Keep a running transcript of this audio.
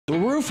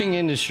roofing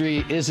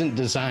industry isn't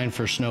designed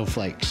for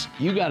snowflakes.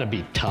 You gotta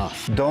be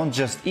tough. Don't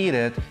just eat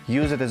it,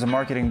 use it as a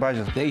marketing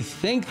budget. They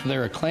think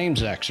they're a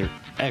claims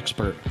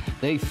expert.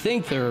 They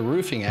think they're a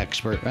roofing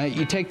expert, right?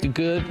 You take the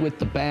good with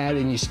the bad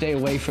and you stay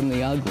away from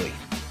the ugly.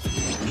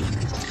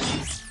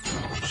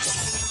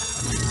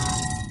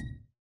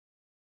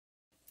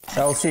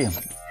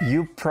 LC,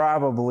 you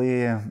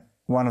probably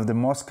one of the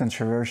most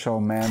controversial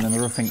men in the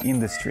roofing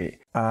industry.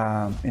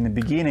 In the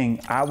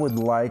beginning, I would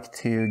like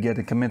to get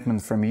a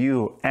commitment from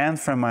you and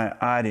from my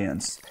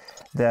audience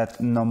that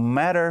no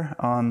matter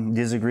on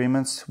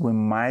disagreements we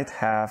might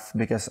have,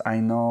 because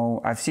I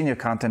know I've seen your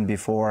content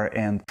before,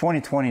 and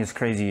 2020 is a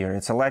crazy year.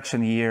 It's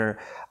election year.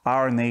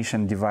 Our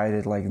nation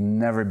divided like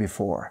never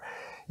before.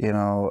 You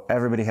know,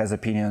 everybody has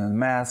opinion on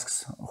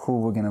masks,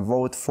 who we're going to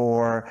vote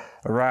for,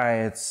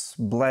 riots,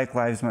 Black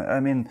Lives Matter. I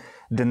mean,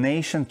 the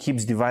nation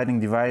keeps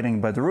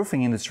dividing, but the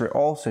roofing industry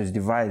also is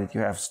divided.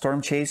 You have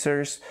storm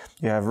chasers,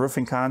 you have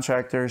roofing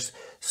contractors.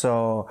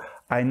 So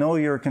I know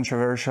you're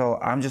controversial.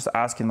 I'm just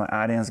asking my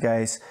audience,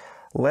 guys,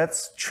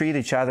 let's treat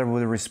each other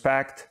with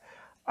respect.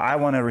 I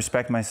want to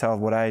respect myself,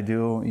 what I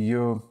do.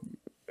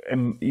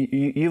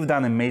 You've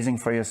done amazing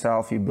for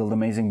yourself. You build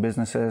amazing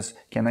businesses.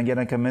 Can I get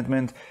a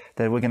commitment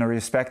that we're going to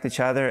respect each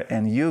other?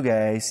 And you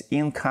guys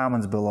in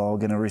comments below are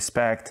going to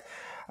respect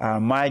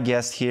my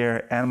guest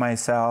here and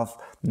myself,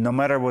 no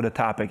matter what the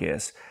topic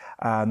is.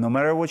 No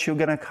matter what you're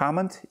going to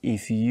comment,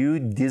 if you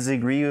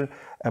disagree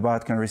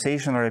about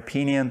conversation or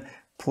opinion,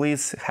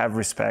 please have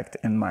respect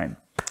in mind.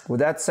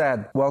 With that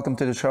said, welcome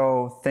to the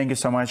show. Thank you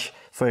so much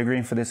for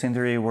agreeing for this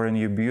interview. We're in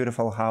your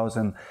beautiful house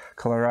in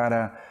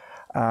Colorado.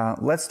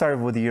 Let's start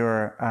with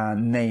your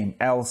name,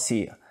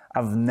 LC.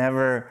 I've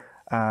never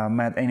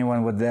met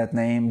anyone with that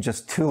name,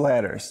 just 2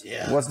 letters.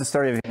 Yeah. What's the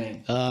story of your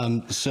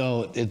name?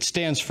 So it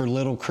stands for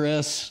Little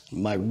Chris.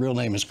 My real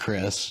name is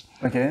Chris.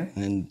 Okay.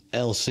 And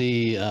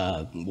LC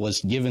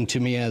was given to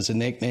me as a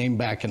nickname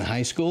back in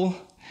high school.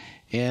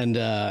 And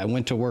I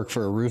went to work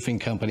for a roofing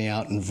company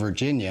out in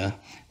Virginia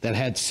that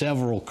had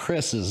several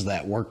Chris's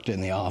that worked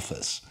in the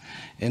office.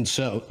 And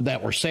so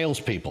that were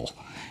salespeople.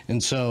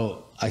 And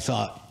so I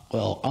thought,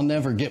 well, I'll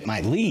never get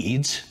my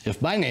leads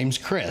if my name's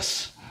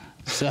Chris.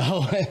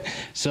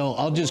 So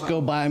I'll just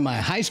go by my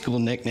high school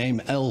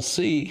nickname,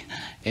 LC,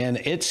 and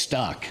it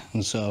stuck.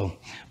 And so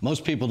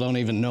most people don't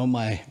even know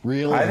my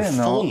real or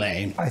full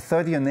name. I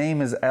thought your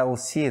name is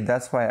LC.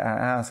 That's why I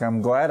asked.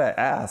 I'm glad I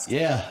asked.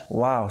 Yeah.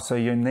 Wow. So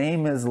your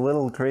name is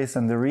Little Chris,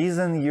 and the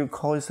reason you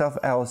call yourself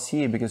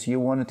LC because you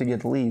wanted to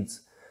get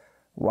leads.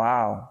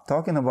 Wow.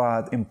 Talking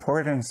about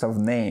importance of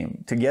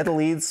name. To get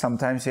leads,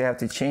 sometimes you have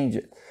to change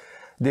it.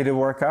 Did it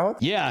work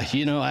out? Yeah,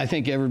 you know, I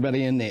think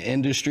everybody in the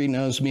industry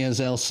knows me as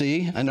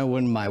LC. I know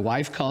when my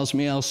wife calls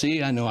me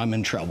LC, I know I'm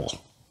in trouble.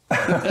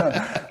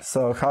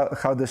 So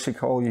how does she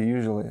call you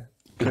usually?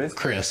 Chris?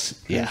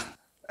 Chris, yeah.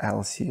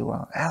 LC,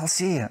 wow.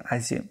 LC, I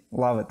see.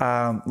 Love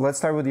it. Let's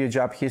start with your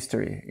job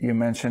history. You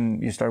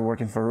mentioned you started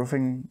working for a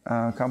roofing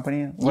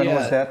company. When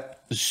was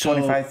that?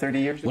 25, 30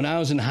 years ago? When I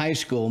was in high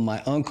school,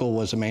 my uncle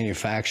was a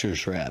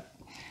manufacturer's rep.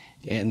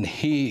 And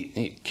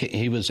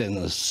he was in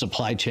the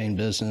supply chain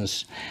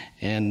business,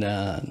 and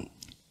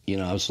you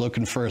know, I was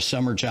looking for a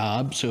summer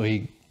job, so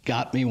he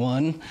got me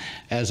one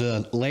as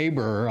a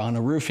laborer on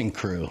a roofing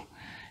crew.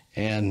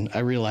 And I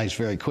realized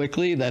very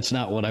quickly that's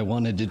not what I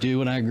wanted to do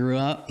when I grew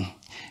up.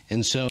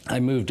 And so I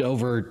moved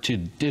over to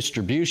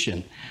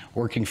distribution,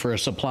 working for a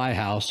supply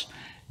house,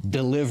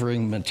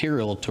 delivering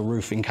material to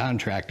roofing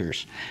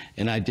contractors.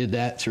 And I did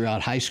that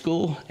throughout high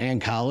school and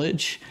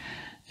college.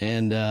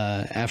 And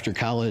after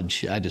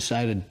college, I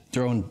decided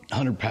throwing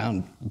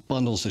 100-pound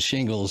bundles of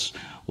shingles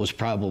was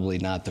probably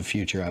not the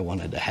future I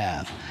wanted to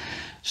have.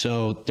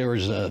 So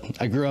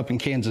I grew up in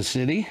Kansas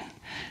City,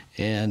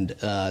 and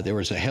there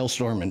was a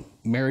hailstorm in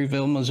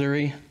Maryville,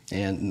 Missouri,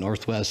 and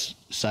northwest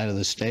side of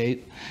the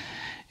state.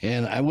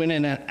 And I went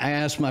in and I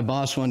asked my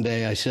boss one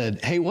day, I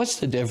said, hey, what's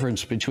the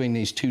difference between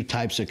these 2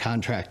 types of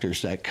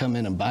contractors that come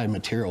in and buy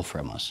material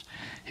from us?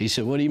 He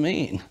said, what do you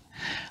mean?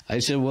 I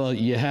said, well,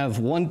 you have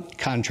one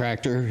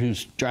contractor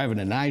who's driving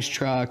a nice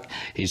truck.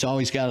 He's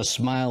always got a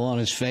smile on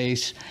his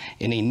face,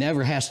 and he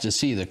never has to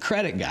see the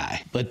credit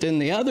guy. But then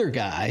the other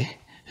guy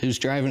who's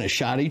driving a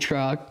shoddy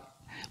truck,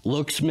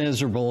 looks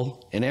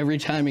miserable, and every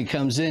time he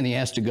comes in, he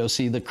has to go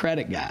see the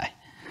credit guy.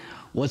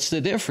 What's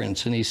the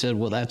difference? And he said,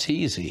 well, that's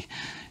easy.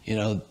 You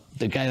know,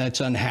 the guy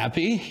that's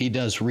unhappy, he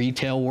does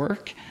retail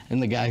work,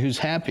 and the guy who's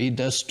happy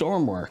does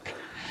storm work.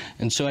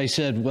 And so I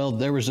said, well,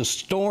 there was a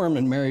storm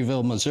in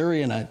Maryville,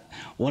 Missouri, and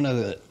one of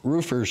the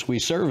roofers we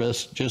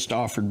service just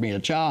offered me a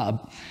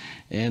job.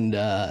 And,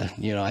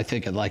 you know, I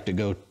think I'd like to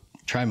go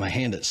try my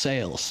hand at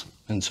sales.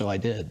 And so I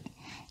did.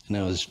 And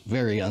I was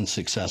very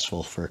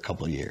unsuccessful for a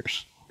couple of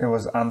years. It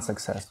was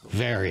unsuccessful.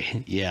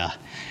 Very, yeah.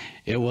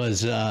 It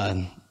was,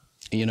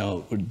 you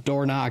know,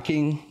 door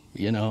knocking.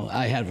 You know,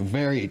 I had a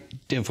very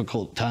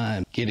difficult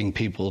time getting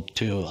people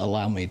to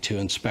allow me to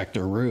inspect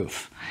their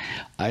roof.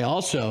 I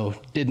also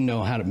didn't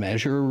know how to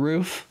measure a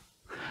roof.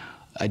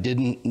 I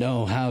didn't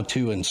know how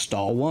to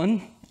install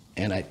one,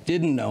 and I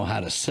didn't know how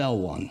to sell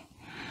one.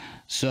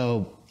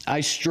 So I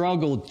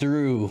struggled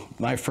through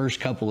my first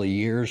couple of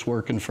years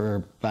working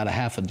for about a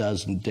half a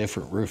dozen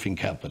different roofing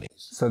companies.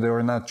 So they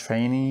were not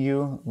training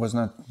you? Was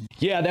not?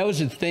 Yeah, that was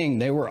the thing.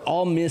 They were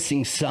all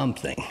missing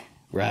something,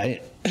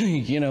 right?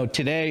 You know,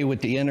 today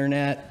with the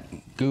internet,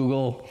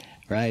 Google,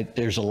 right,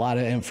 there's a lot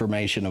of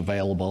information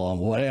available on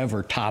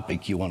whatever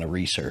topic you want to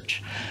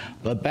research.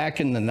 But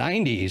back in the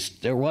 90s,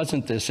 there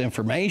wasn't this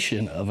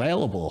information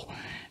available.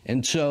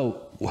 And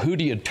so who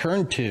do you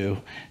turn to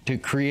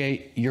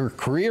create your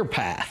career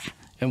path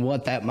and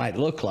what that might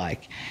look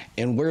like?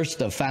 And where's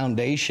the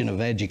foundation of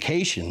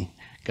education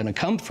going to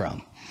come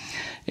from?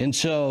 And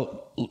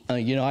so,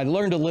 you know, I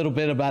learned a little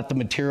bit about the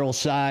material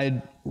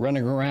side,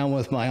 running around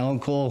with my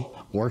uncle,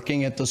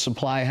 working at the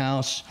supply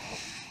house.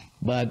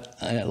 But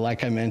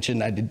like I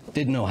mentioned, I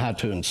didn't know how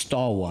to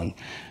install one.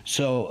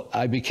 So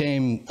I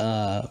became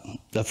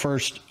the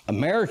first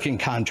American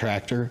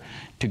contractor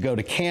to go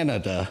to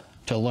Canada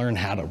to learn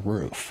how to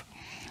roof.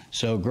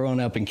 So growing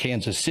up in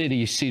Kansas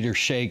City, cedar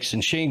shakes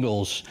and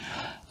shingles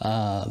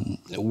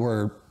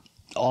were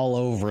all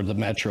over the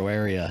metro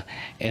area.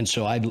 And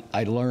so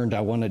I learned,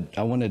 I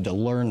wanted to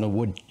learn the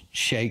wood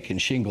shake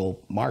and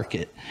shingle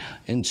market.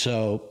 And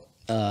so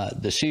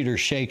the Cedar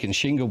Shake and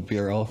Shingle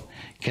Bureau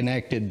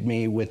connected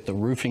me with the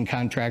Roofing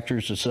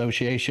Contractors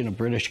Association of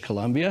British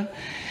Columbia.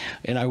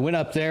 And I went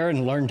up there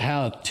and learned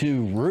how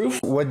to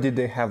roof. What did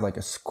they have, like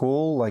a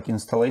school, like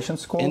installation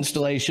school?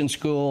 Installation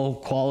school,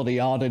 quality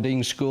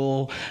auditing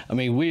school. I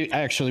mean, we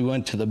actually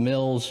went to the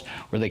mills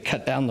where they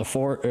cut down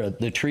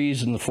the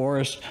trees in the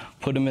forest,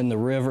 put them in the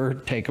river,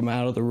 take them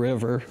out of the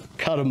river,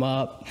 cut them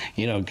up,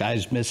 you know,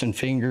 guys missing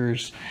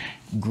fingers,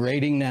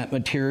 grading that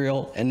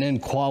material, and then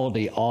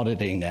quality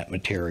auditing that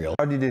material.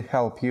 How did it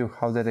help you?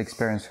 How did that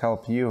experience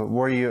help you?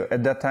 Were you,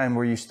 at that time,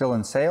 were you still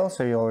in sales,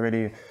 or you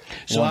already?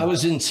 So I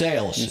was in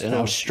sales, and I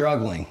was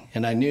struggling,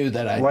 and I knew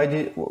that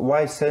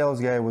Why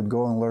sales guy would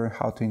go and learn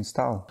how to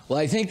install? Well,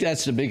 I think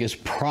that's the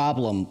biggest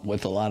problem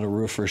with a lot of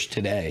roofers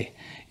today,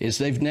 is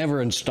they've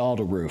never installed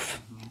a roof.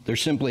 They're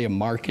simply a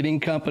marketing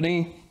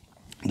company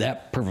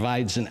that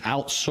provides an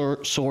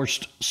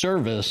outsourced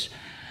service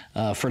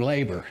for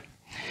labor.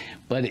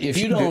 But if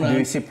you don't... Do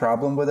you see a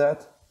problem with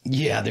that?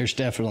 Yeah, there's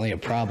definitely a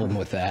problem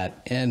with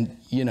that. And,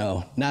 you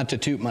know, not to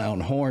toot my own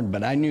horn,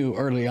 but I knew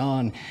early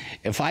on,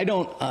 if I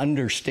don't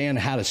understand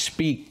how to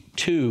speak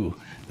to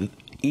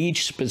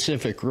each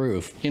specific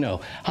roof, you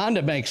know,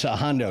 Honda makes a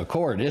Honda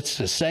Accord, it's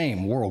the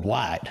same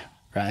worldwide,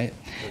 right?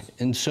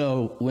 And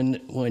so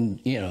when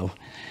you know,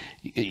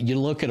 you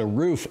look at a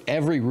roof,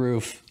 every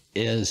roof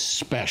is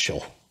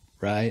special,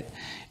 right?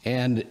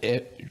 And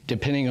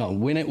depending on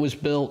when it was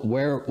built,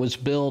 where it was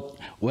built,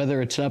 whether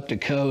it's up to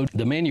code,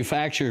 the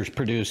manufacturers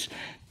produce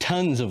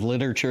tons of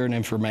literature and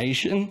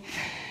information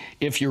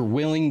if you're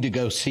willing to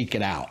go seek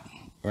it out,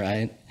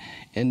 right?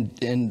 And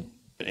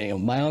you know,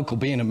 my uncle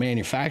being a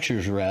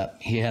manufacturer's rep,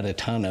 he had a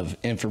ton of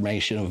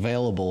information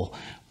available,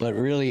 but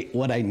really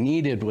what I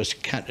needed was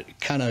kind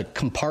of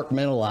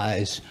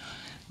compartmentalize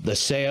the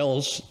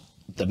sales,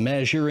 the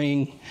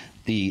measuring,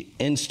 the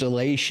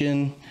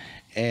installation,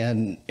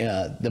 and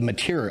the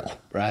material,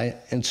 right?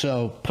 And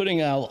so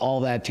putting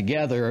all that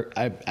together,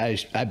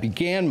 I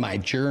began my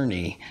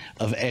journey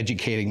of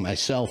educating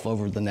myself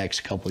over the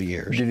next couple of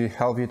years. Did it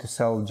help you to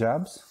sell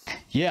jobs?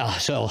 Yeah,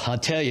 so I'll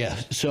tell you.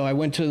 So I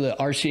went to the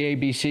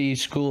RCABC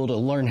school to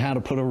learn how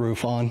to put a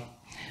roof on,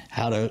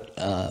 how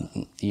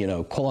to, you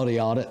know, quality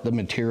audit the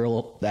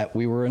material that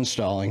we were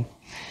installing.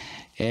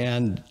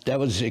 And that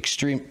was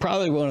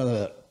probably one of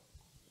the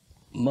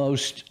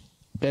most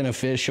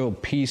beneficial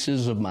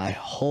pieces of my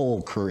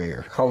whole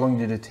career. How long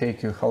did it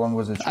take you? How long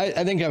was it?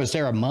 I think I was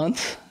there a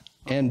month.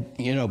 And,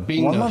 you know,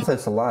 being 1 month,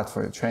 that's a lot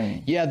for your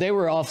training. Yeah, they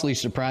were awfully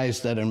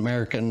surprised that an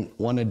American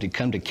wanted to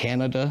come to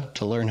Canada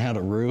to learn how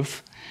to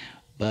roof.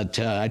 But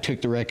I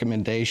took the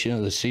recommendation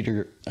of the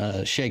Cedar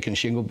Shake and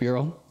Shingle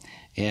Bureau,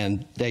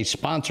 and they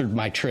sponsored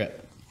my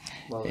trip.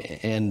 Wow.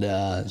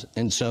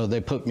 And so they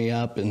put me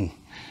up and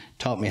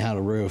taught me how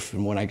to roof.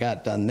 And when I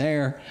got done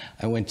there,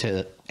 I went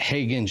to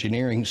Hague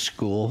Engineering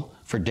School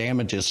for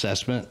damage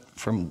assessment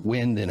from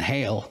wind and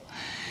hail.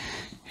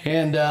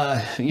 And,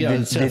 you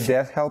know, did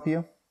that help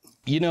you?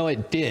 You know,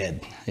 it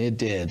did. It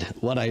did.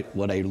 What I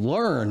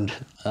learned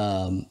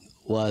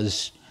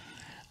was,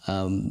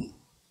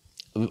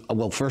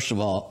 well, first of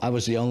all, I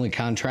was the only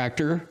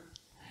contractor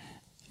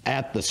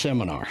at the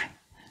seminar.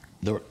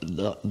 The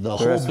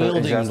whole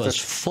building was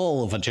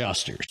full of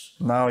adjusters.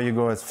 Now you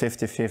go at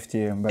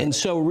 50-50. And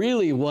so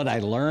really what I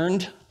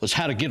learned was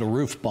how to get a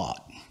roof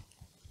bought,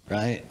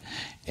 right?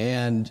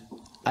 And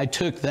I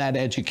took that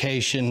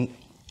education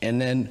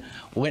and then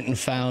went and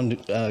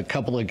found a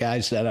couple of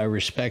guys that I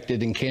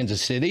respected in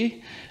Kansas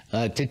City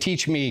to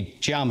teach me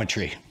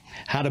geometry,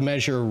 how to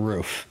measure a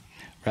roof,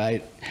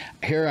 right?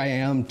 Here I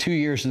am 2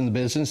 years in the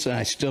business and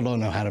I still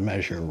don't know how to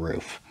measure a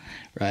roof,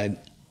 right?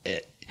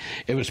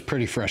 It was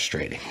pretty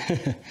frustrating.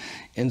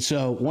 And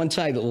so once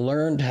I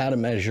learned how to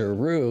measure a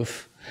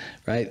roof,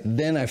 right,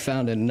 then I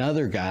found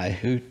another guy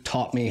who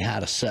taught me how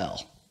to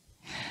sell.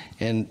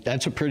 And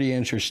that's a pretty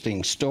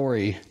interesting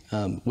story.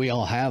 We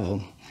all have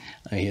them.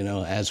 you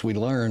know, as we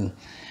learn.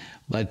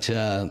 But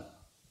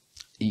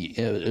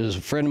it was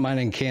a friend of mine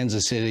in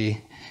Kansas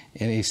City,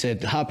 and he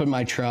said, hop in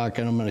my truck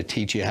and I'm going to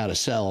teach you how to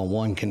sell on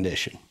one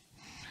condition.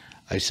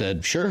 I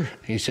said, sure.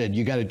 He said,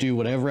 you got to do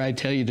whatever I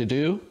tell you to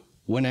do,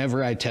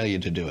 whenever I tell you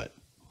to do it.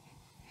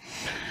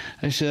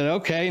 I said,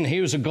 okay. And he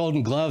was a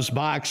Golden Gloves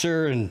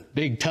boxer and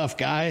big tough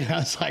guy. And I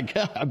was like,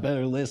 oh, I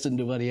better listen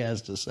to what he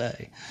has to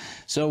say.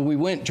 So we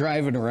went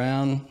driving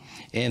around,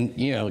 and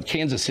you know,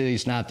 Kansas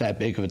City's not that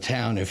big of a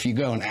town. If you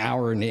go an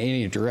hour in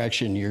any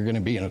direction, you're going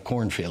to be in a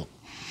cornfield.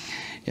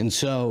 And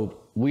so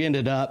we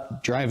ended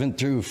up driving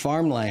through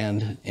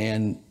farmland,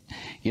 and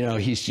you know,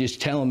 he's just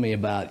telling me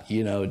about,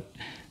 you know,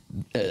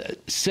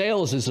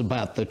 sales is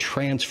about the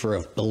transfer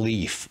of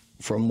belief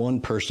from one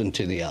person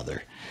to the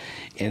other.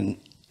 And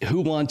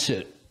who wants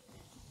it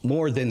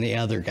more than the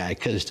other guy?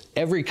 Because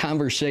every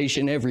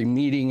conversation, every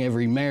meeting,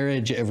 every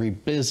marriage, every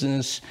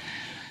business,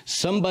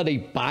 somebody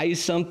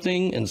buys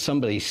something and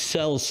somebody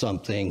sells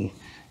something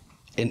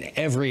in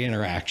every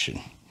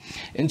interaction.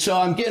 And so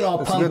I'm getting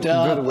all pumped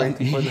up. Good way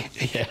to put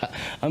it. Yeah,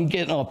 I'm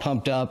getting all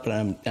pumped up,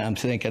 and I'm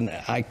thinking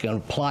I can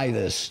apply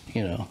this,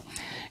 you know.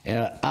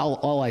 And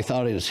all I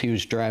thought is he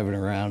was driving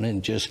around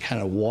and just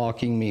kind of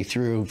walking me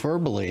through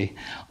verbally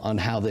on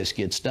how this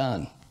gets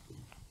done.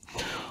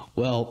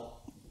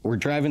 Well, we're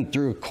driving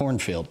through a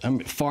cornfield,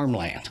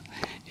 farmland,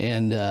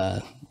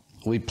 and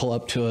we pull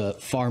up to a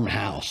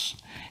farmhouse.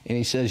 And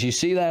he says, you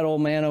see that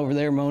old man over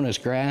there mowing his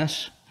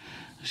grass?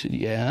 I said,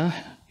 yeah.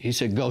 He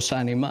said, go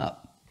sign him up.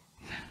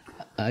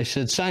 I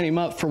said, sign him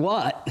up for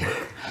what?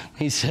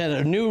 He said,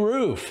 a new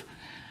roof.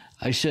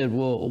 I said,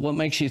 well, what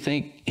makes you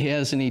think he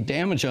has any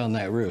damage on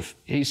that roof?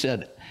 He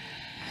said,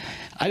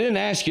 I didn't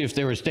ask you if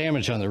there was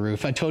damage on the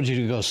roof. I told you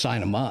to go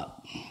sign him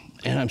up.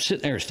 And I'm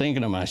sitting there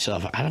thinking to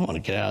myself, I don't want to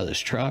get out of this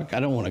truck. I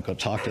don't want to go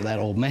talk to that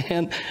old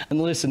man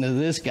and listen to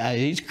this guy.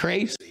 He's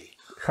crazy.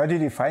 How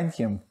did you find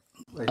him?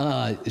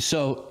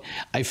 So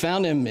I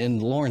found him in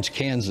Lawrence,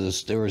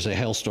 Kansas. There was a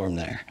hailstorm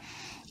there.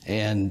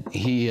 And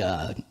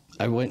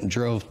I went and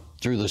drove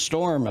through the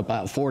storm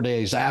about 4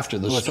 days after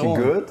the storm.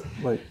 Was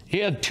he good? He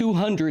had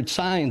 200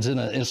 signs in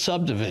a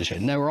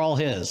subdivision. They were all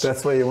his.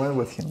 That's why you went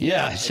with him?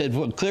 Yeah, I said,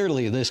 well,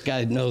 clearly this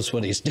guy knows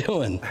what he's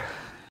doing.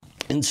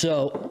 And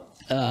so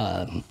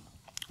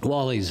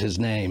Wally's his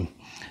name.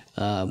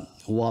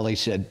 Wally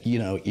said, you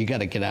know, you got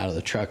to get out of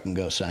the truck and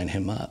go sign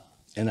him up.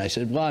 And I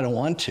said, well, I don't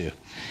want to.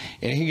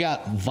 And he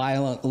got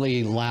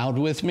violently loud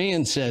with me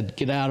and said,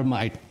 get out of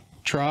my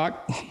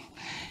truck,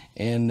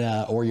 and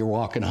or you're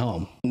walking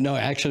home. No,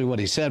 actually what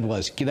he said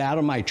was, get out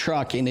of my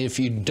truck, and if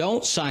you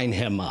don't sign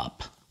him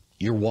up,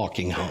 you're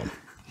walking home.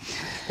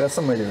 That's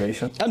some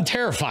motivation. I'm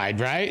terrified,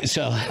 right?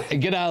 So I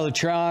get out of the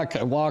truck,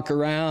 I walk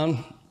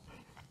around,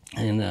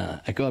 and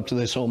I go up to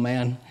this old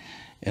man,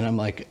 and I'm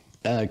like,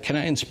 can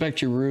I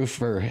inspect your roof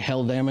for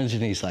hail damage?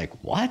 And he's like,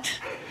 what?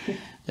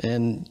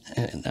 And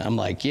I'm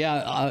like,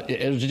 yeah,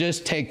 it'll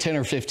just take 10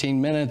 or 15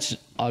 minutes.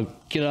 I'll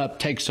get up,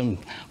 take some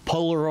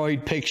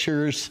Polaroid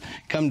pictures,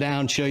 come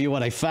down, show you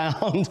what I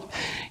found,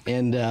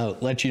 and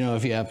let you know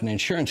if you have an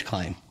insurance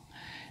claim.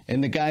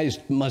 And the guys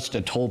must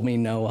have told me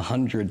no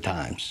 100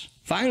 times.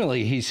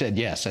 Finally, he said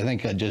yes. I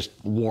think I just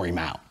wore him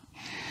out.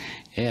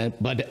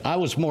 But I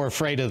was more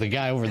afraid of the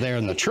guy over there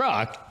in the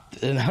truck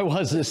than I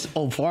was this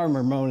old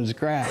farmer mowing his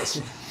grass.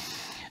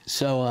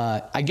 So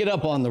I get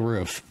up on the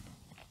roof.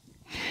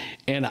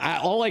 And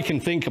all I can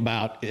think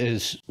about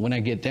is when I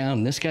get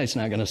down, this guy's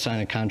not going to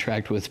sign a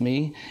contract with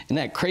me, and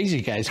that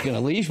crazy guy's going to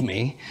leave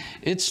me.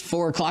 It's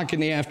 4 o'clock in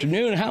the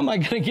afternoon. How am I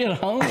going to get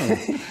home?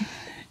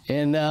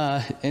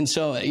 And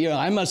so, you know,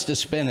 I must have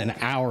spent an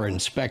hour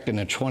inspecting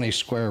a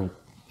 20-square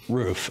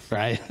roof,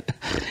 right?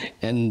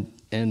 and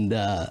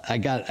I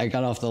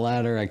got off the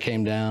ladder. I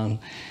came down,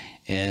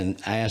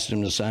 and I asked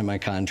him to sign my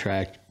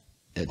contract.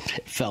 It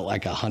felt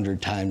like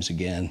 100 times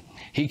again.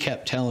 He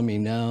kept telling me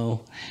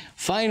no.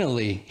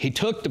 Finally, he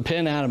took the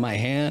pen out of my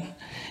hand,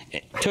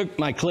 took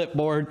my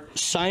clipboard,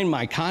 signed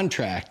my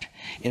contract,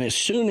 and as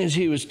soon as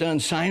he was done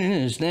signing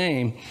his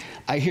name,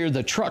 I hear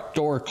the truck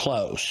door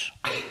close.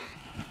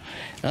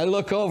 I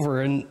look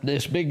over, and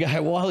this big guy,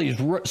 Wally's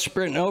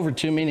sprinting over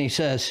to me, and he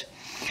says,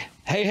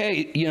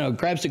 hey, you know,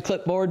 grabs the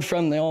clipboard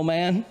from the old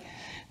man,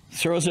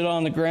 throws it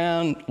on the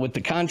ground with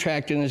the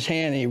contract in his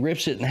hand, and he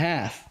rips it in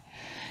half.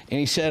 And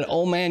he said,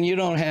 old man, you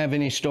don't have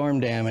any storm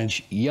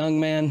damage. Young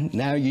man,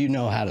 now you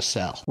know how to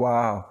sell.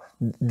 Wow.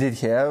 Did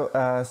he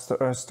have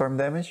storm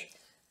damage?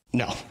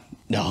 No,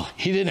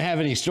 he didn't have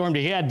any storm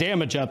damage. He had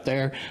damage up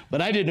there,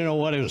 but I didn't know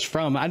what it was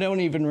from. I don't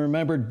even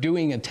remember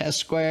doing a test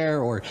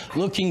square or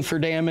looking for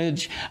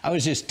damage. I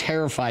was just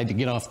terrified to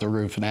get off the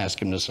roof and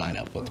ask him to sign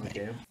up with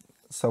me.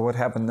 So what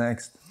happened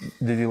next?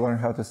 Did you learn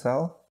how to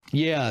sell?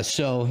 Yeah,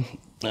 so,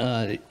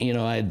 you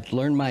know, I'd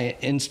learned my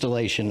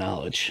installation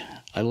knowledge.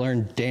 I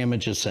learned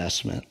damage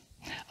assessment.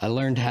 I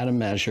learned how to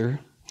measure,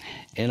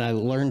 and I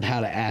learned how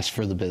to ask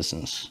for the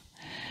business.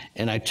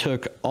 And I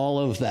took all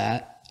of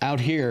that out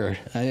here.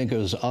 I think it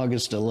was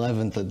August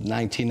 11th of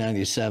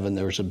 1997.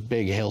 There was a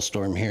big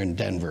hailstorm here in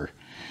Denver.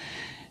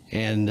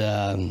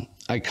 And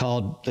I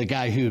called the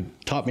guy who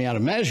taught me how to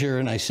measure,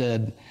 and I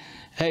said,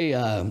 hey,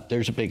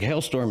 there's a big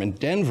hailstorm in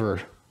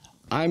Denver.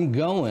 I'm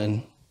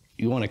going.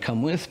 You want to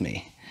come with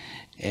me?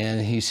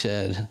 And he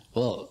said,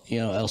 well, you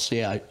know,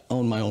 LC, I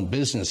own my own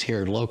business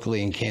here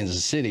locally in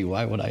Kansas City.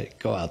 Why would I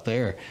go out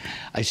there?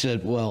 I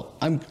said, well,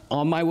 I'm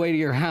on my way to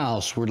your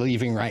house. We're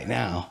leaving right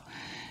now.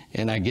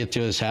 And I get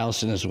to his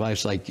house, and his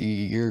wife's like,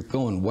 you're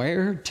going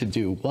where? To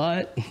do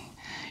what?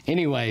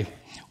 Anyway,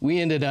 we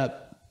ended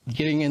up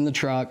getting in the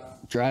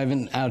truck,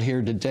 driving out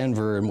here to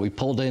Denver, and we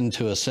pulled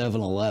into a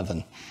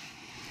 7-Eleven.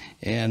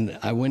 And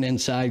I went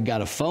inside,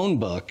 got a phone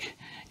book,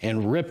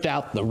 and ripped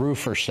out the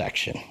roofer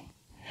section,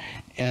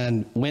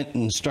 and went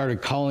and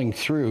started calling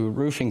through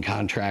roofing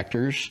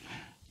contractors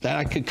that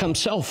I could come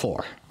sell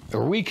for,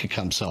 or we could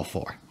come sell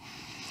for.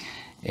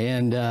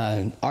 And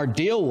our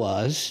deal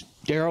was,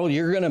 Daryl,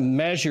 you're going to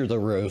measure the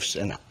roofs,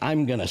 and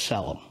I'm going to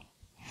sell them.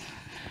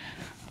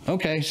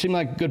 Okay, seemed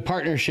like a good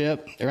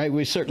partnership, right?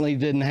 We certainly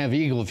didn't have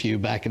Eagle View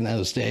back in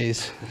those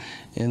days.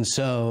 And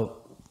so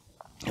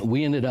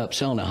we ended up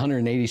selling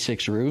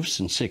 186 roofs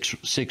in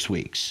six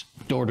weeks,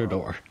 door to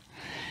door.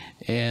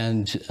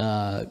 And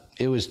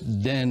it was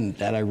then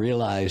that I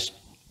realized,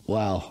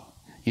 wow,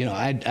 you know,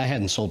 I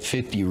hadn't sold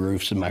 50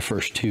 roofs in my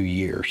first 2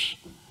 years.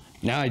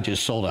 Now I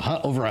just sold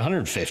over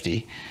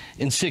 150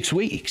 in 6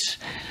 weeks.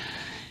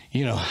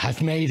 You know,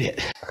 I've made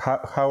it.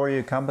 How are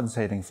you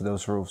compensating for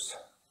those roofs?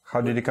 How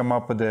did you come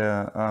up with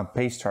the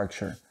pay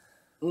structure?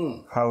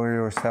 How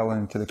are you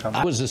selling to the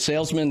company? I was a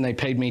salesman. They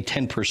paid me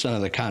 10%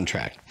 of the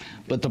contract.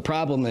 But the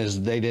problem is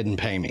they didn't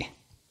pay me.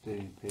 They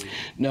didn't pay you?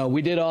 No,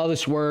 we did all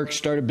this work,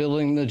 started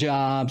building the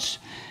jobs,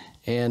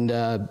 and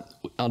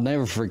I'll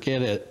never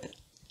forget it.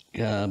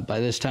 By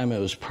this time, it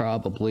was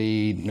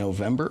probably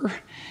November,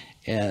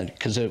 and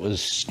because it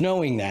was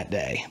snowing that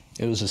day.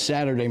 It was a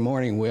Saturday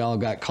morning. We all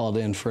got called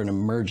in for an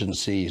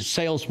emergency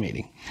sales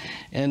meeting,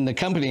 and the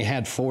company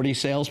had 40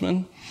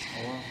 salesmen.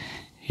 Oh, wow.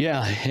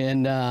 Yeah,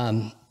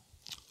 and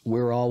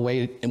we were all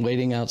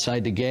waiting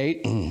outside the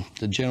gate, and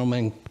the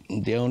gentleman,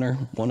 the owner,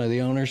 one of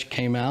the owners,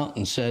 came out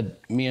and said,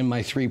 me and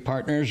my 3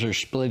 partners are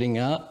splitting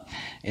up,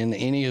 and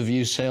any of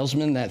you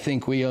salesmen that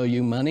think we owe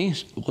you money,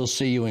 we'll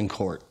see you in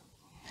court.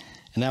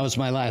 And that was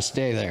my last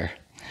day there.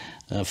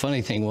 The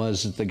funny thing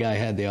was that the guy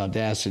had the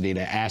audacity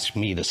to ask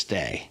me to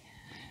stay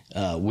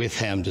with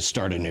him to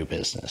start a new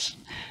business.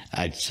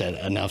 I said,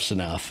 enough's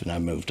enough, and I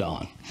moved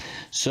on.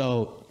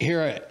 So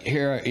here,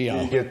 you know.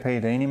 Did you get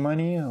paid any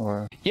money,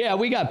 or? Yeah,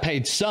 we got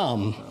paid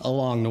some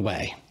along the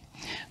way,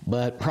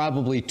 but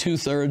probably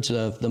 2/3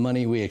 of the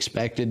money we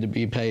expected to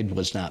be paid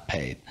was not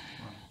paid.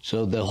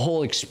 So the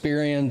whole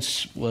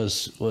experience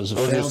was a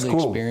failed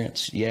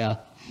experience. Yeah.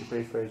 You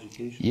pay for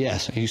education?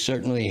 Yes, you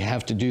certainly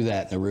have to do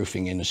that in the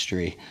roofing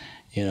industry.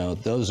 You know,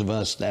 those of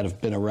us that have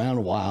been around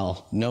a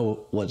while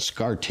know what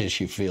scar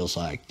tissue feels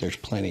like. There's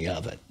plenty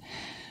of it.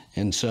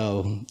 And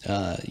so,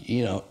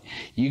 you know,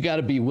 you got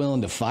to be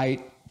willing to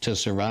fight to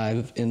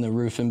survive in the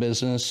roofing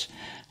business.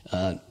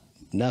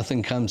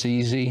 Nothing comes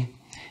easy.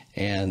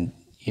 And,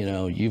 you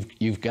know,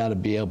 you've got to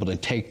be able to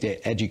take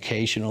the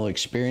educational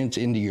experience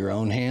into your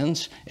own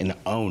hands and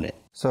own it.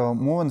 So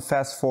moving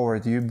fast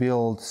forward, you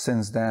built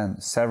since then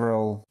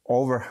several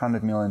over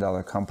 $100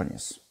 million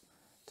companies.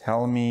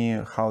 Tell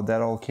me how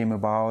that all came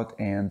about,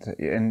 and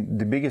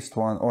the biggest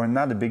one, or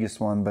not the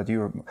biggest one, but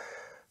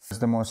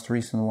the most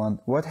recent one.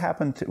 What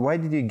happened? Why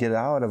did you get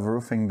out of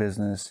roofing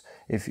business?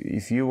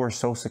 If you were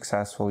so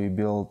successful, you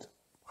built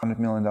 $100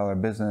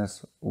 million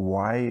business,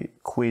 why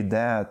quit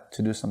that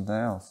to do something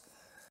else?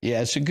 Yeah,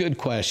 it's a good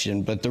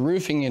question, but the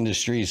roofing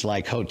industry is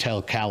like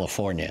Hotel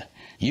California.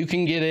 You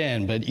can get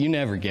in, but you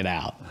never get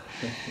out.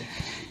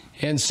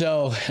 And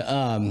so,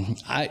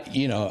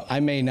 I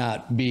may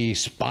not be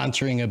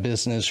sponsoring a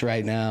business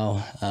right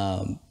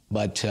now,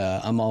 but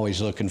I'm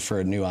always looking for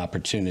a new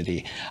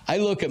opportunity. I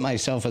look at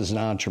myself as an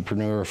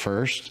entrepreneur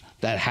first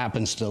that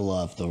happens to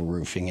love the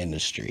roofing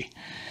industry.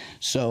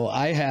 So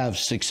I have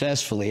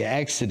successfully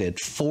exited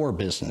 4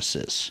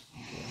 businesses.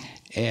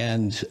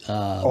 And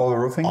all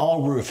roofing?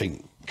 All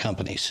roofing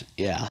companies,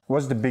 yeah.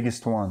 What's the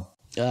biggest one?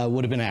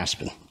 Would have been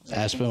Aspen.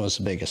 Aspen was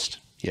the biggest,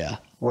 yeah.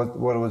 What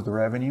was the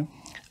revenue?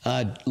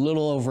 A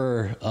little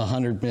over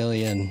 100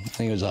 million. I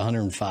think it was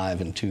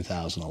 105 in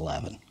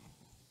 2011.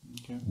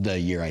 Okay. The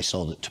year I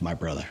sold it to my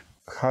brother.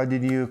 How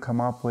did you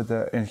come up with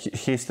and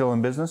he's still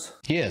in business?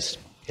 He is,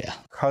 yeah.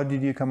 How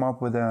did you come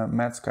up with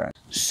MadSky?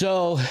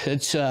 So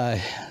it's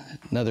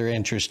another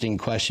interesting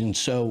question.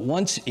 So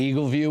once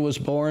Eagle View was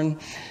born,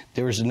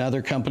 there was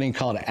another company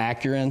called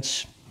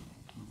Accurance.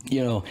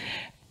 You know,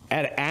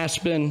 at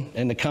Aspen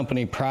and the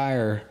company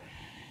prior,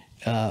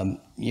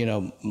 you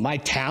know, my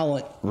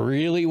talent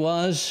really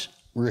was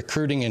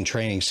recruiting and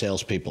training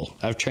salespeople.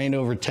 I've trained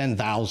over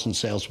 10,000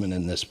 salesmen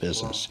in this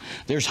business. Wow.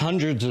 There's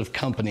hundreds of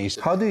companies.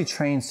 How do you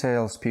train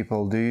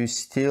salespeople? Do you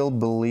still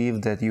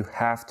believe that you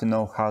have to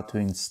know how to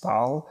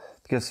install?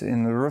 Because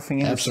in the roofing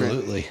industry,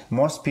 absolutely,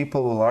 most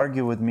people will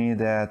argue with me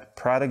that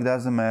product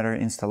doesn't matter,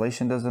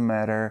 installation doesn't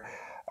matter.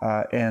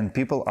 And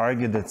people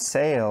argue that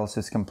sales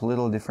is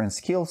completely different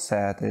skill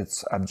set.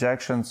 It's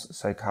objections,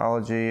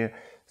 psychology,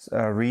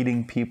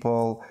 reading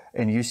people,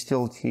 and you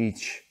still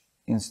teach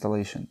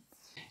installation.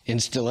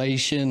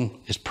 Installation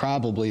is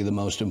probably the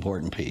most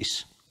important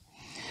piece.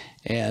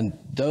 And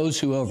those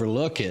who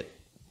overlook it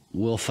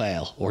will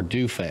fail or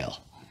do fail.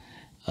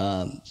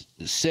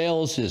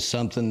 Sales is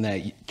something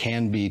that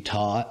can be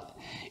taught,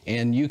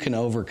 and you can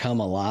overcome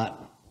a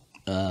lot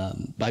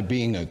by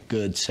being a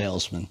good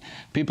salesman.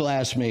 People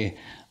ask me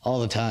all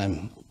the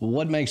time,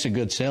 what makes a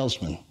good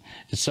salesman?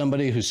 It's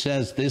somebody who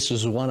says, this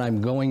is what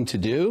I'm going to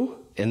do,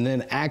 and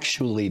then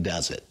actually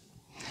does it.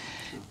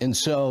 And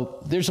so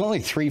there's only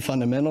 3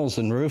 fundamentals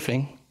in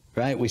roofing,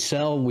 right? We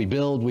sell, we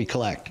build, we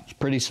collect. It's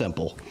pretty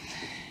simple.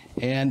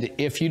 And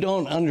if you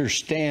don't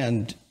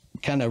understand,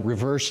 kind of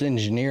reverse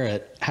engineer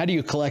it, how do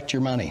you collect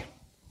your money?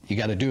 You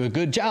got to do a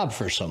good job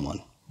for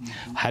someone.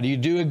 How do you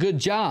do a good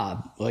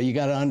job? Well, you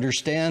got to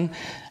understand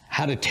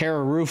how to tear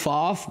a roof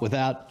off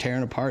without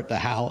tearing apart the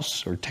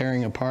house or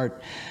tearing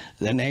apart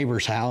the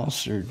neighbor's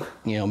house or,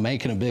 you know,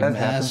 making a big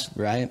mess,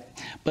 right?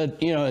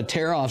 But, you know, a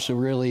tear off's a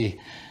really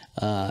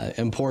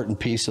important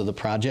piece of the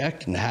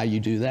project, and how you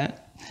do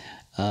that.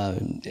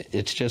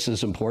 It's just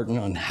as important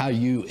on how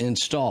you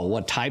install.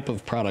 What type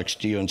of products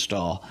do you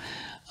install?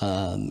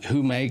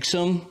 Who makes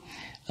them?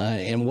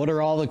 And what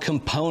are all the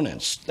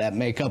components that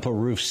make up a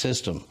roof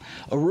system?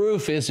 A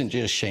roof isn't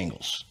just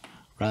shingles,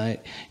 right?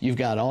 You've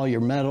got all your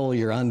metal,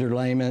 your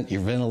underlayment,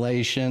 your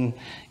ventilation.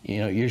 You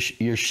know,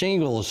 your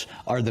shingles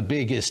are the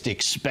biggest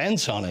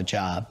expense on a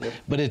job, yep.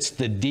 But it's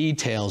the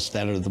details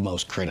that are the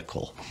most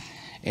critical.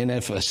 And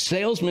if a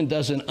salesman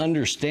doesn't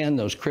understand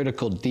those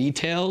critical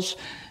details,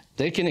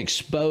 they can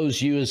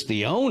expose you as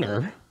the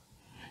owner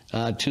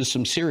to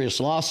some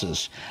serious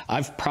losses.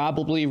 I've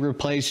probably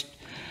replaced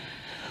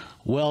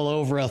well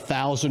over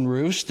 1,000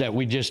 roofs that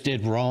we just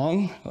did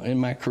wrong in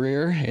my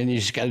career, and you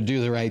just got to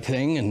do the right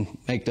thing and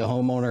make the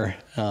homeowner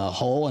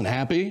whole and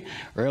happy,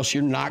 or else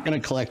you're not going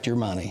to collect your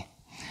money.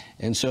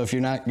 And so if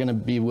you're not going to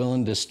be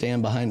willing to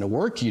stand behind the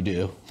work you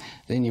do,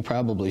 then you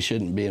probably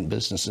shouldn't be in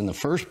business in the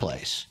first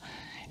place.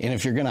 And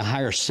if you're going to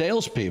hire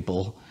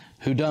salespeople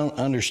who don't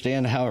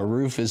understand how a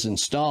roof is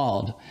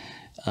installed,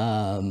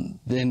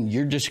 then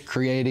you're just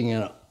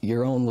creating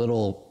your own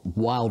little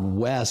Wild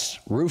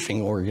West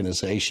roofing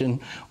organization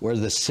where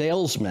the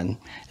salesmen,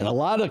 and a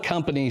lot of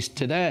companies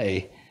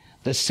today,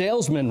 the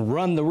salesmen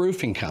run the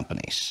roofing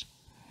companies.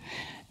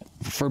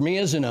 For me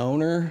as an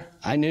owner,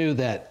 I knew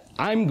that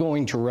I'm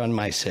going to run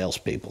my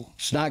salespeople.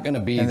 It's not going to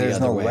be the other way. And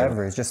there's no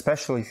leverage,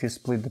 especially if you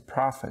split the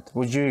profit.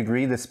 Would you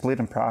agree that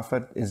splitting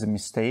profit is a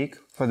mistake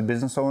for the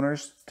business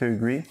owners to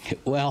agree?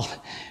 Well,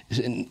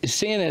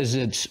 seeing as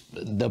it's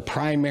the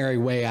primary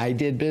way I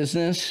did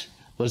business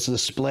was the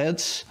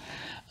splits,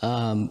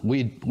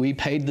 we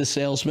paid the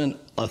salesman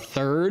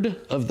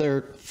 1/3 of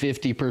their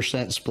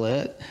 50%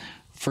 split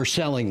for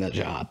selling the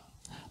job,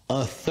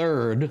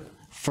 1/3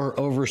 for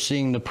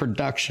overseeing the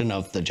production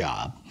of the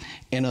job,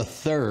 and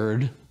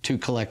 1/3 to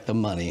collect the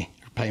money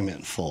or payment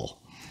in full,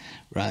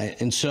 right?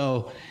 And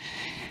so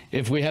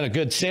if we had a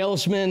good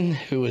salesman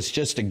who was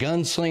just a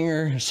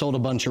gunslinger, sold a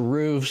bunch of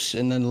roofs,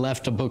 and then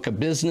left a book of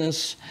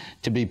business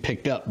to be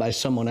picked up by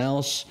someone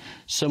else,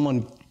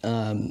 someone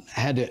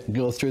had to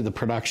go through the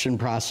production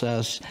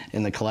process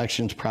and the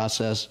collections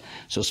process.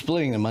 So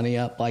splitting the money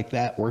up like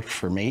that worked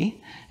for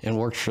me and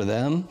worked for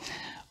them.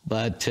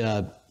 But,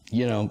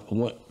 you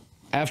know,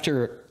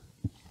 after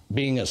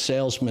being a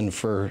salesman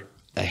for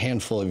a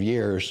handful of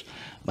years,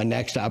 my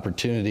next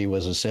opportunity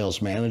was a sales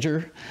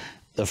manager.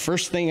 The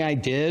first thing I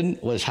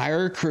did was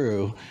hire a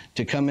crew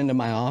to come into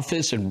my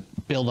office and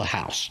build a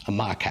house, a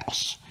mock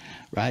house,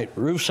 right?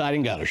 Roof,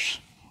 siding, gutters,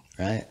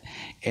 right?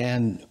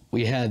 And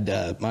we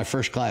had, my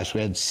first class,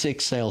 we had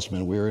 6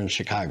 salesmen. We were in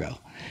Chicago.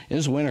 It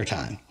was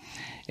wintertime.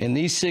 And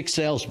these 6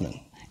 salesmen,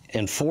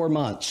 in 4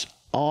 months,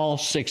 all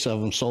 6 of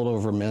them sold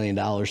over $1 million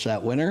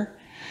that winter.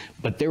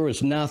 But there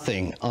was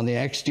nothing on the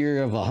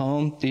exterior of a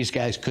home these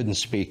guys couldn't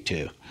speak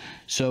to.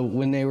 So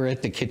when they were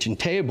at the kitchen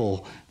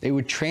table, they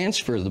would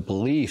transfer the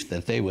belief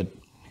that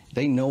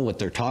they know what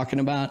they're talking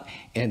about,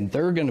 and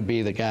they're going to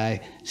be the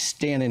guy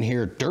standing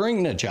here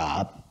during the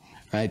job,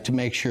 right, to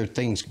make sure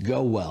things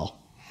go well.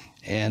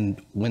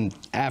 And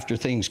after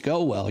things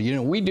go well, you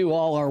know, we do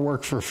all our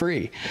work for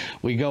free.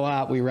 We go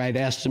out, we write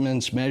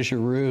estimates, measure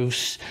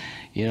roofs,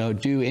 you know,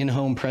 do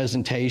in-home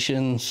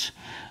presentations.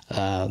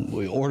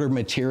 We order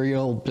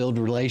material, build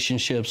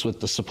relationships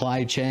with the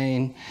supply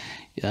chain,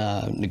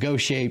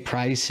 negotiate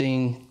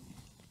pricing,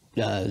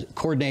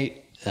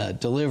 coordinate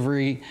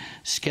delivery,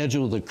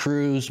 schedule the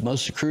crews.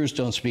 Most of the crews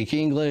don't speak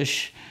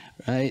English,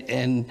 right?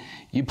 And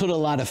you put a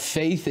lot of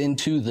faith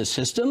into the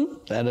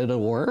system that it'll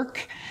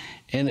work.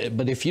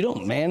 But if you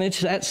don't manage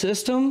that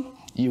system,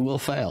 you will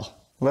fail.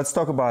 Let's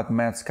talk about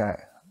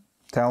MadSky.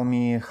 Tell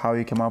me how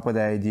you came up with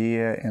the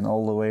idea and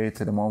all the way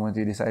to the moment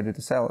you decided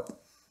to sell it.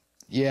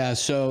 Yeah,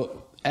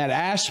 so at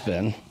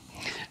Aspen,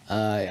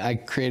 I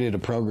created a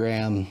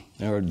program,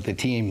 or the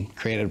team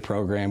created a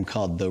program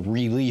called the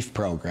Relief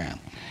Program.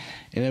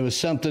 And it was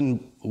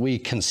something we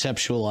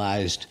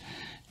conceptualized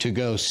to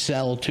go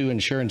sell to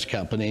insurance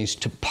companies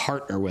to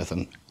partner with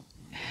them.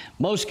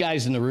 Most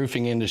guys in the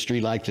roofing industry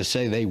like to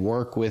say they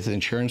work with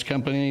insurance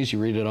companies. You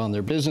read it on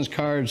their business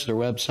cards, their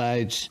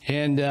websites,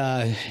 and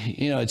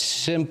it's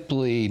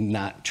simply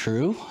not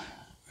true,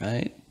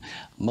 right?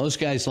 Most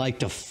guys like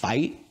to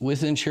fight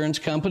with insurance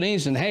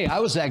companies, and hey, I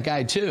was that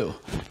guy too,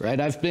 right?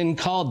 I've been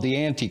called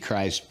the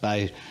Antichrist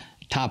by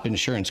top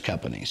insurance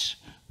companies,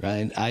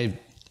 right? I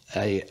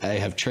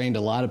have trained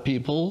a lot of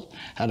people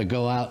how to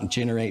go out and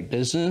generate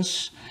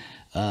business,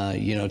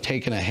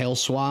 taking a hail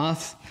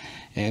swath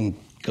and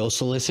go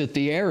solicit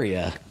the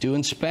area, do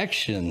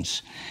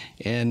inspections.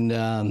 And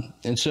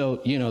so,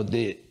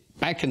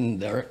 back in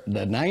the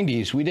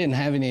 90s, we didn't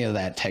have any of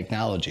that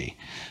technology.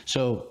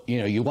 So,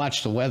 you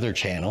watched the Weather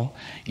Channel,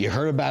 you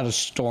heard about a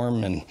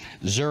storm in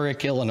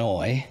Zurich,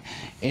 Illinois,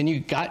 and you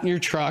got in your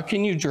truck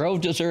and you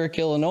drove to Zurich,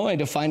 Illinois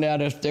to find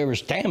out if there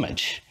was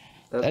damage.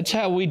 That's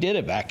how we did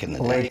it back in the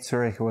day. Lake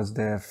Zurich was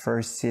the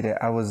first city.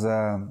 I was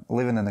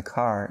living in a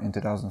car in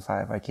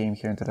 2005. I came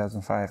here in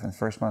 2005, and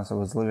first month I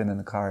was living in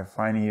the car.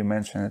 Finally, you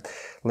mentioned it.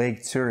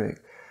 Lake Zurich.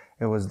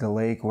 It was the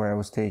lake where I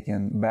was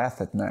taking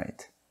bath at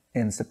night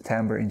in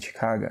September in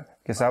Chicago,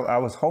 because I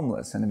was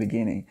homeless in the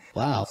beginning.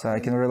 Wow. So I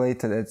can relate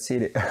to that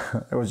city.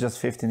 It was just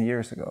 15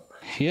 years ago.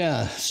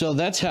 Yeah, so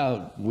that's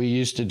how we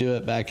used to do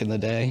it back in the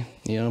day,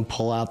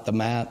 pull out the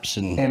maps.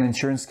 And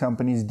insurance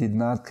companies did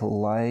not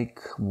like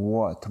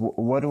what?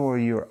 What were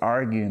you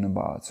arguing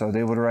about? So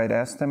they would write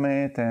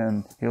estimate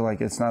and you're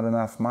like, it's not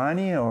enough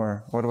money,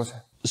 or what was it?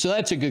 So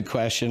that's a good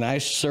question. I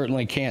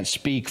certainly can't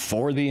speak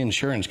for the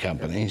insurance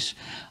companies.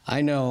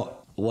 I know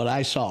what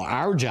I saw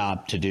our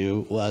job to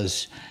do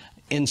was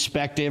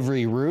inspect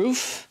every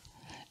roof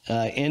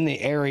in the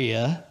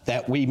area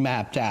that we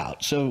mapped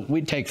out. So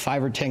we'd take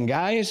 5 or 10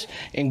 guys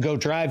and go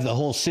drive the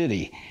whole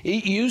city.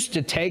 It used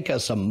to take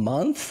us a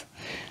month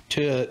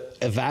to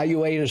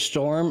evaluate a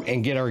storm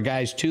and get our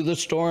guys to the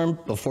storm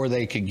before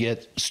they could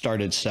get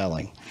started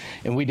selling.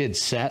 And we did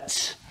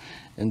sets.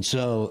 And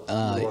so,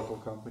 local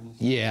companies.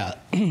 Yeah.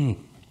 And,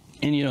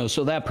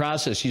 so that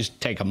process used to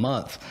take a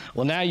month.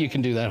 Well, now you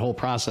can do that whole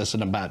process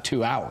in about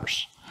 2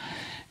 hours.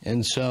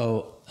 And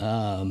so,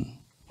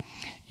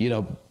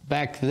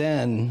 back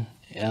then,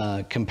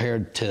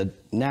 compared to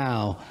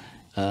now,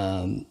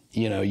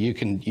 you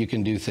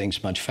can do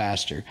things much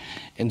faster.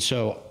 And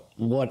so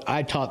what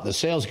I taught the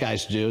sales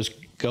guys to do is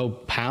go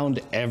pound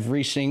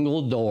every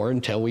single door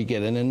until we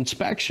get an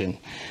inspection.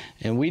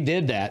 And we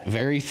did that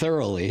very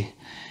thoroughly.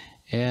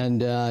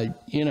 And,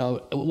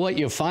 what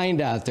you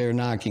find out there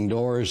knocking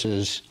doors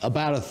is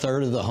about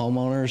 1/3 of the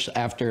homeowners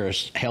after a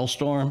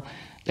hailstorm,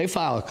 they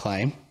file a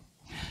claim.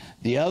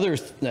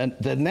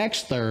 The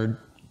next third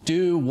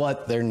do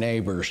what their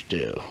neighbors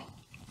do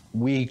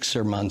weeks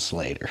or months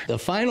later. The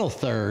final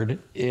third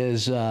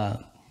is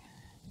the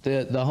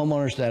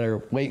homeowners that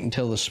are waiting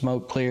until the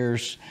smoke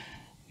clears,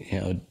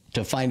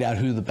 to find out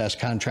who the best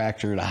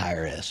contractor to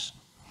hire is.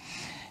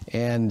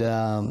 And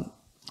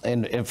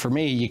for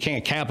me, you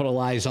can't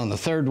capitalize on the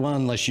third one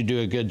unless you do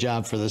a good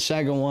job for the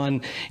second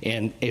one.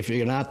 And if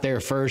you're not there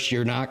first,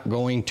 you're not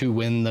going to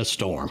win the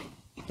storm,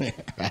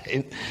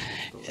 right?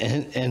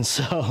 And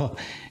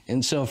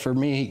so for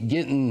me,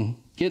 getting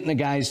the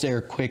guys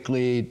there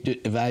quickly,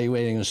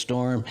 evaluating a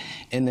storm,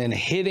 and then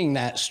hitting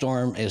that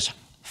storm as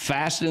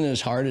fast and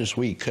as hard as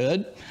we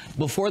could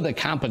before the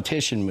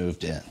competition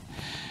moved in.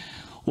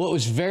 What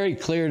was very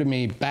clear to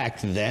me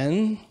back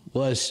then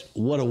was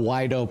what a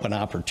wide open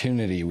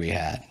opportunity we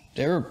had.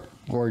 There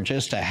were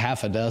just a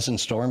half a dozen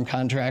storm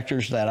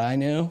contractors that I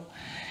knew,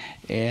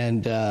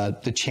 and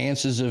the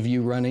chances of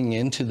you running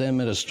into them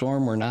at a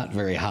storm were not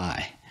very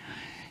high.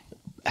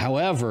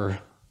 However,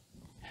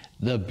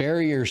 the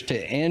barriers to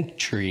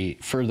entry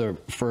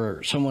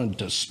for someone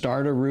to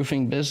start a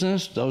roofing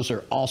business, those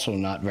are also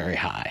not very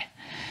high.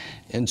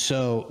 And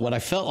so what I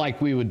felt like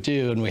we would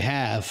do, and we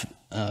have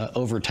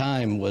over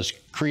time, was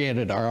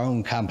created our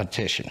own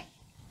competition,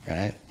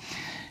 right?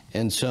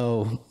 And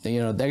so,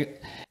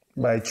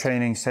 by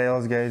training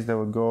sales guys that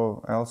would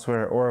go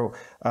elsewhere, or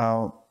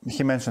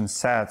he mentioned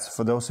SATs.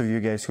 For those of you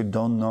guys who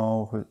don't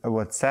know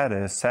what SAT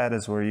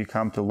is where you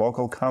come to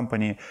local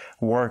company,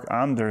 work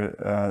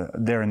under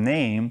their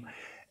name,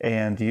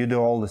 and you do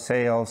all the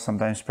sales,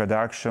 sometimes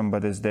production,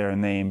 but it's their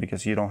name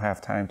because you don't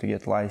have time to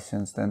get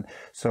licensed. And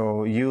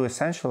so you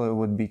essentially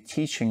would be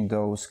teaching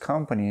those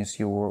companies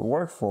you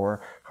work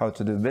for how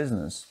to do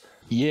business.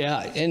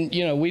 Yeah, and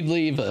we'd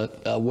leave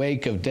a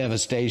wake of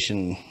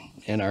devastation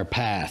in our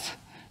path,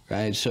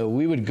 right? So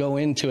we would go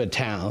into a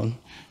town,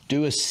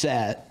 do a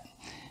set,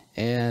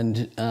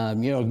 and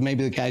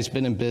maybe the guy's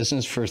been in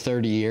business for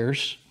 30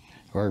 years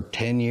or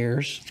 10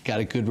 years, got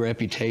a good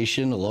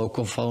reputation, a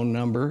local phone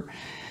number,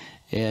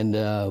 and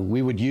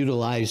we would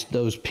utilize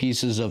those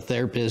pieces of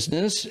their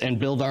business and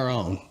build our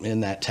own in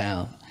that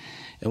town.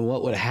 And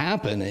what would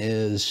happen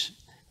is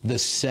the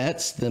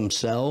sets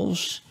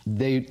themselves,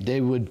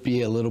 they would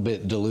be a little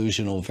bit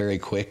delusional very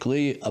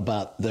quickly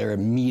about their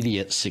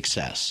immediate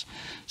success.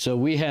 So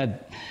we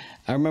had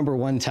I remember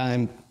one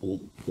time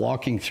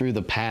walking through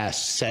the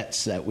past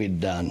sets that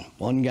we'd done.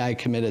 One guy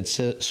committed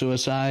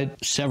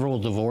suicide, several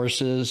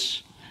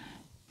divorces,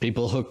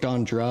 people hooked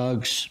on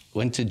drugs,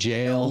 went to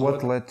jail.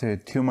 What led to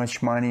it? Too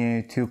much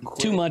money, too quick?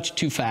 Too much,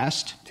 too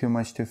fast. Too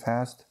much, too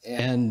fast?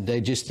 And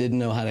they just didn't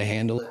know how to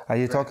handle it. Are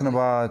you talking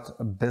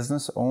about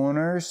business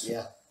owners?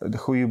 Yeah.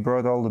 Who you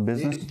brought all the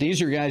business?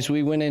 These are guys,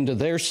 we went into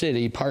their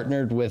city,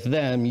 partnered with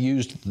them,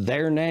 used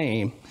their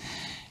name.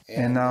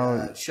 And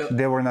now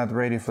they were not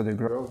ready for the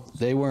growth.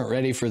 They weren't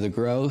ready for the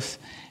growth.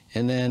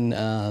 And then,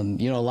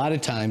 you know, a lot of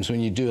times when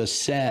you do a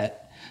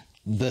set,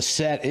 the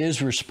set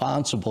is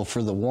responsible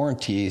for the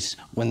warranties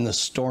when the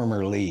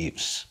stormer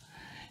leaves.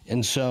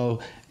 And so,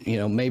 you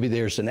know, maybe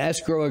there's an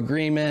escrow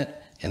agreement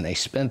and they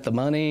spent the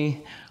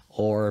money,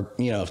 or,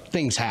 you know,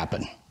 things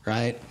happen,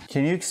 right?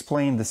 Can you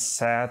explain the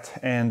set,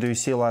 and do you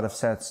see a lot of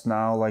sets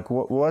now? Like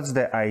what's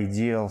the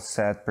ideal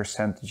set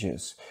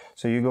percentages?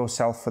 So you go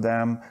sell for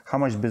them, how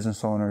much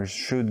business owners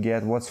should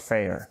get, what's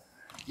fair?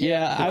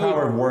 Yeah, I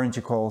would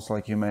warranty calls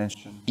like you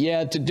mentioned.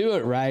 Yeah, to do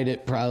it right,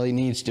 it probably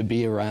needs to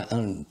be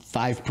around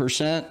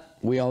 5%.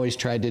 We always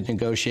tried to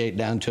negotiate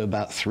down to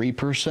about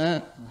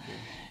 3%.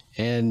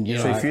 And you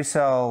know, so if you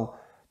sell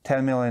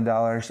 $10 million,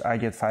 I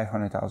get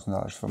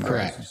 $500,000 for my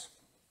business.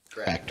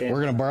 Correct. We're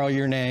going to borrow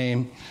your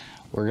name.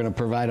 We're going to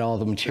provide all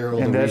the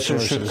material, and the that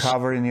resources. should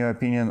cover, in your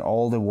opinion,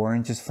 all the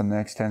warranties for the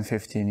next 10,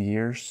 15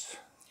 years?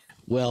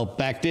 Well,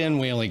 back then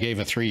we only gave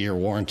a 3-year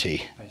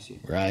warranty. I see.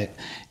 Right?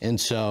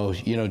 And so,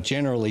 you know,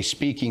 generally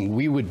speaking,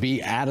 we would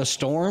be at a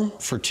storm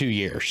for 2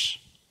 years.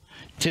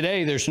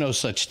 Today, there's no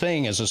such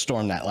thing as a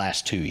storm that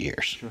lasts 2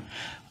 years. Sure.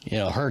 You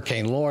know,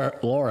 Hurricane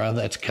Laura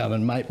that's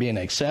coming might be an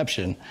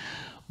exception.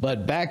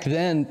 But back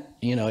then,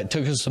 you know, it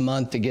took us a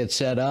month to get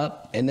set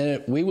up, and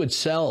then we would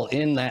sell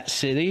in that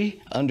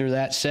city under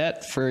that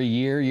set for a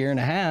year, year and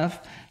a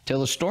half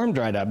till the storm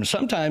dried up. And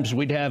sometimes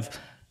we'd have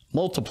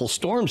multiple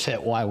storms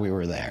hit while we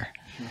were there.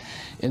 Sure.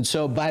 And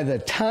so by the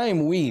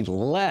time we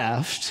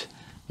left,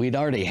 we'd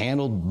already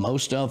handled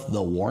most of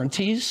the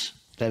warranties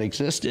that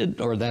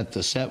existed or that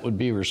the set would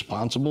be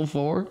responsible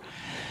for.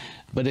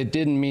 But it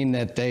didn't mean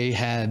that they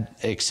had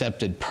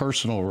accepted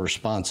personal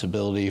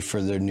responsibility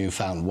for their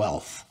newfound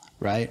wealth,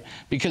 right?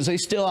 Because they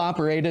still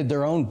operated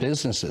their own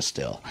businesses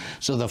still.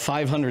 So the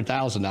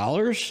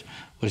 $500,000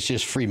 was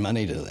just free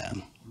money to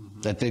them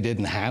that they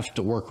didn't have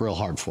to work real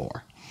hard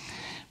for.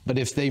 But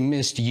if they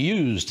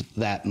misused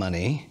that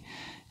money,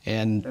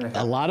 and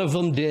a lot of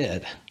them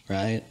did,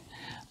 right?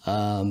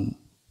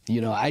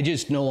 You know, I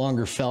just no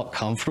longer felt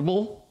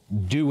comfortable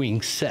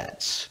doing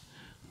sets.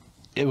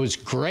 It was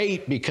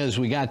great because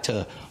we got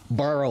to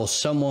borrow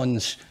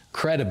someone's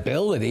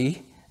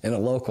credibility in a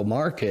local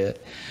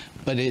market,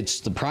 but it's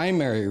the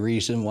primary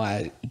reason why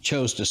I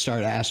chose to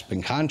start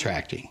Aspen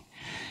Contracting.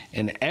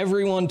 And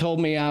everyone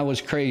told me I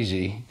was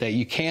crazy, that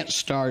you can't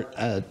start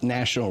a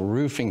national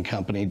roofing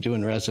company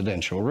doing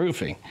residential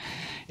roofing.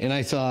 And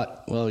I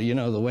thought, well, you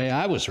know, the way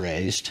I was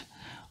raised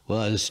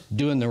was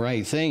doing the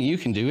right thing. You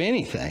can do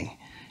anything.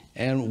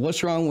 And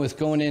what's wrong with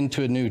going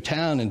into a new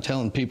town and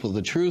telling people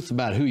the truth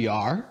about who you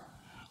are,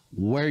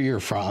 where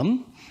you're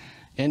from,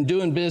 and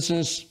doing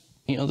business,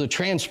 you know, the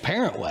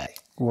transparent way?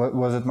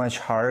 Was it much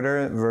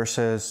harder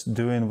versus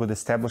doing with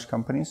established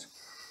companies?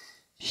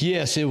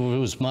 Yes, it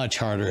was much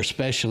harder,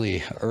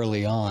 especially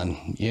early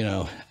on. You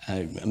know,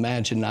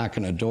 imagine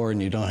knocking a door and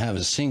you don't have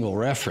a single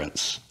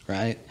reference,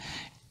 right?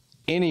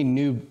 Any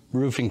new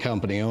roofing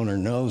company owner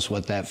knows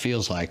what that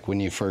feels like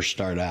when you first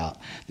start out.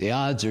 The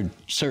odds are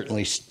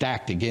certainly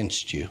stacked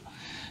against you.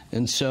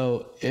 And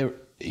so,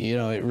 you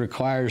know, it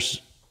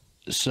requires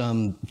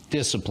some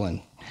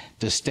discipline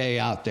to stay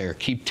out there,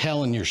 keep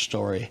telling your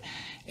story,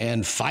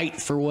 and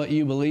fight for what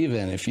you believe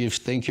in. If you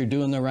think you're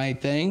doing the right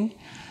thing,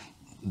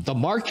 the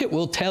market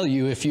will tell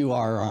you if you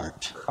are or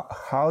aren't.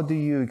 How do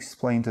you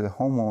explain to the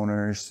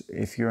homeowners,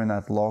 if you're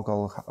not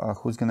local,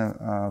 who's going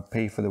to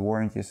pay for the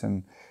warranties?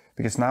 And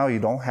because now you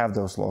don't have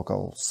those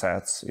local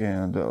sets, you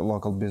know, the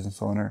local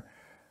business owner,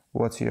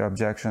 what's your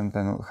objection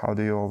and how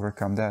do you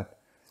overcome that?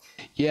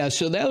 Yeah,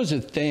 so that was a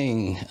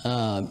thing.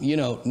 You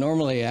know,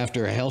 normally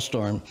after a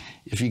hailstorm,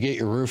 if you get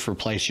your roof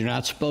replaced, you're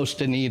not supposed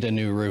to need a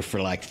new roof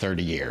for like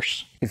 30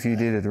 years. If you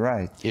did it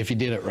right. If you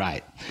did it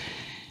right.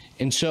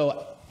 And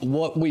so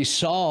what we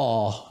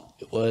saw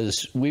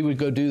was we would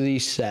go do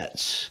these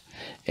sets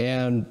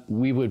and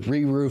we would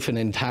re-roof an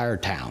entire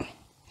town.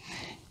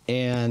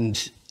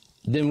 And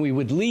then we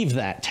would leave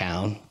that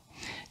town,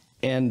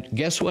 and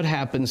guess what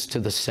happens to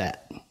the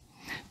set?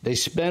 They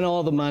spent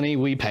all the money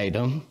we paid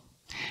them,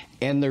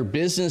 and their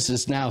business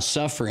is now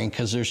suffering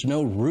because there's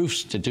no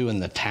roofs to do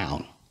in the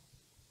town.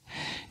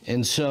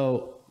 And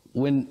so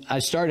when I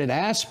started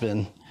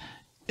Aspen,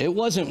 it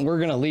wasn't we're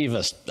going to leave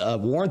a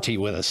warranty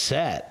with a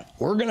set.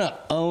 We're going to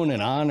own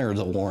and honor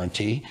the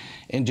warranty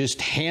and just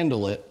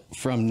handle it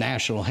from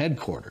national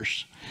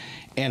headquarters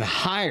and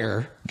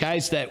hire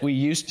guys that we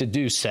used to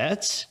do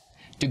sets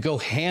to go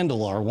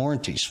handle our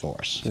warranties for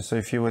us. So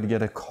if you would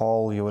get a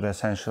call, you would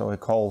essentially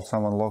call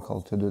someone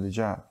local to do the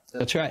job.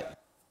 That's right.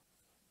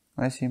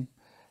 I see.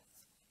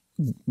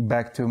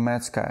 back to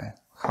MadSky.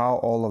 How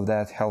all of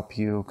that helped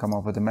you come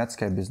up with the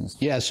MadSky business?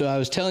 Yeah, so I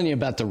was telling you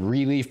about the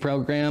relief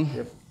program.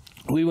 Yep.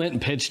 We went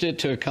and pitched it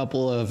to a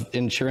couple of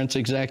insurance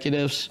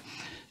executives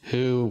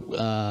who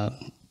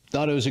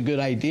thought it was a good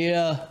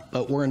idea,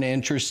 but weren't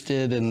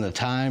interested in the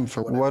time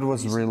for what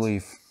was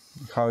relief?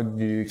 How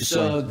do you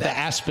explain? So the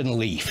aspen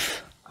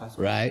leaf,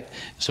 right?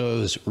 So it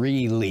was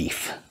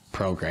relief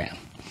program.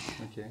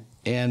 Okay.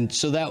 And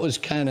so that was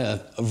kind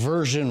of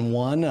version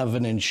 1 of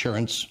an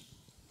insurance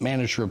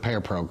managed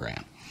repair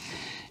program.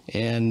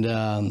 And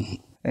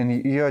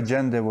your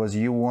agenda was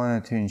you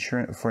wanted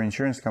to for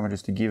insurance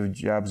companies to give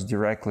jobs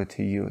directly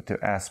to you, to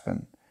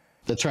Aspen.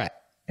 That's right.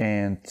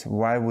 And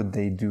why would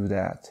they do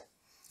that?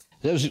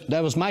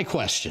 That was my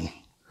question.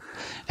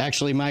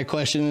 Actually, my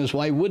question is,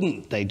 why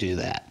wouldn't they do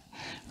that?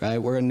 Right?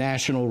 We're a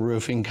national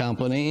roofing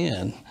company,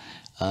 and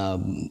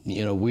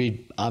you know,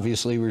 we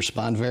obviously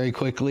respond very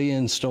quickly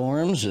in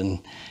storms, and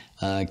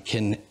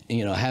can,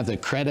 you know, have the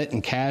credit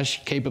and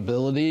cash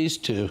capabilities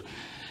to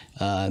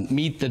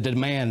meet the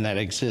demand that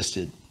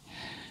existed.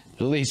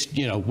 At least,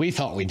 you know, we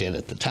thought we did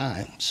at the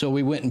time. So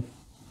we went and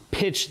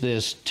pitched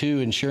this to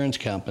insurance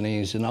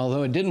companies, and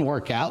although it didn't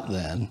work out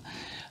then,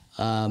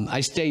 I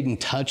stayed in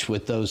touch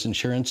with those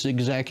insurance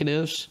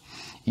executives.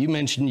 You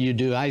mentioned you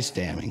do ice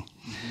damming.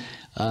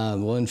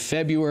 Well, in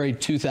February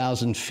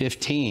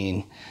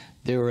 2015,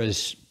 there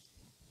was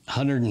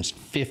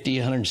 150,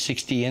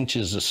 160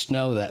 inches of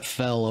snow that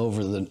fell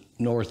over the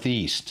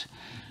Northeast,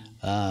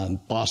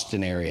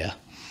 Boston area.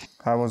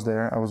 I was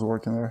there. I was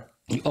working there.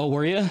 Oh,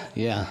 were you?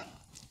 Yeah.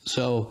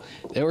 So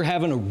they were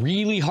having a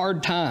really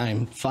hard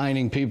time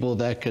finding people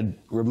that could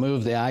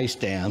remove the ice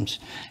dams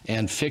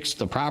and fix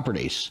the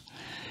properties.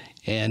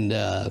 And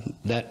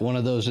that one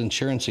of those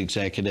insurance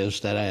executives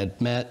that I had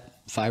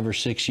met 5 or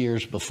 6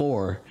 years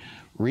before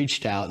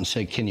reached out and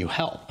said, "Can you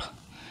help?"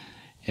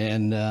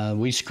 And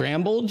we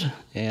scrambled,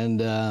 and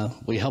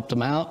we helped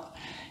them out,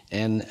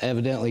 and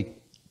evidently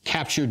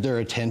captured their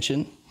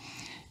attention,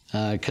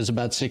 because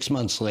about 6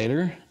 months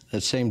later,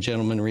 that same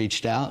gentleman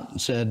reached out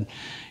and said,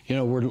 "You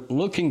know, we're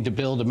looking to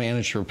build a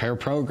managed repair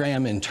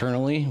program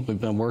internally. We've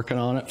been working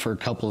on it for a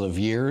couple of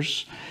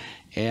years.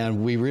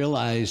 And we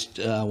realized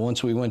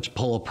once we went to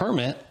pull a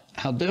permit,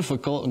 how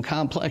difficult and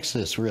complex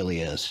this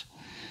really is."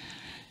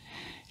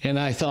 And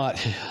I thought,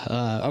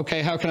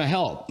 okay, how can I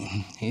help?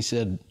 He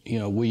said, "You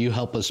know, will you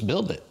help us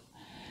build it?"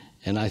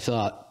 And I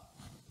thought,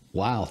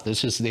 wow,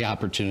 this is the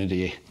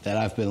opportunity that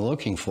I've been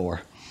looking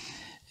for.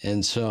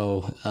 And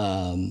so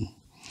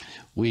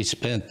we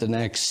spent the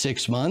next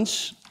 6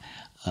 months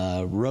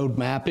road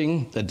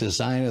mapping the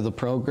design of the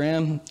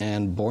program,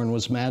 and born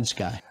was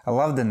MadSky. I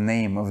love the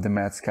name of the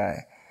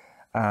MadSky.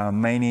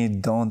 Many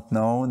don't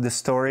know the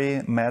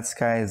story.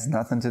 MadSky has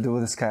nothing to do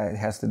with the sky. It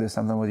has to do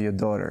something with your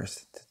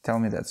daughters. Tell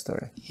me that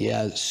story.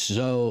 Yeah,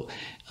 so,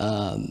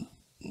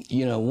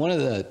 you know, one of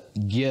the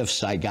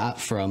gifts I got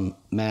from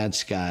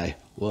MadSky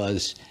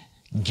was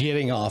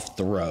getting off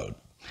the road.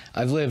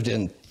 I've lived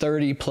in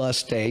 30 plus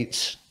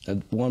states at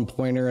one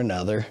point or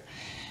another.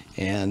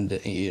 And,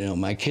 you know,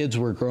 my kids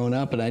were growing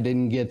up and I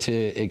didn't get to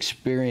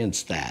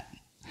experience that.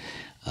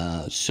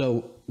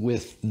 So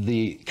with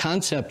the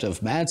concept of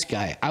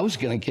MadSky, I was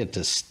going to get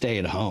to stay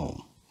at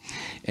home.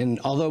 And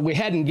although we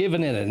hadn't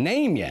given it a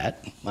name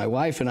yet, my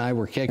wife and I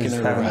were kicking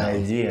it around.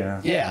 An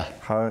idea. Yeah.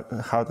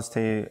 How to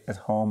stay at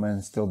home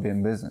and still be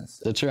in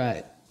business. That's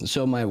right.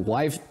 So my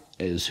wife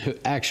is who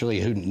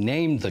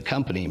named the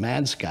company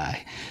MadSky.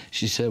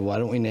 She said, "Why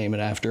don't we name it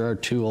after our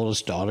 2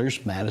 oldest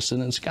daughters,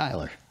 Madison and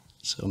Skylar?"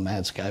 So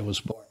MadSky was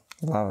born.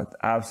 Love it.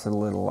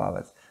 Absolutely love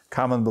it.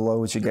 Comment below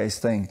what you guys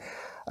think.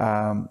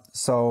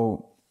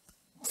 So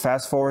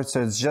fast forward,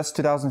 so it's just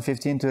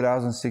 2015,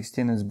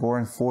 2016 is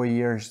born, 4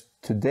 years.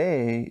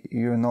 Today,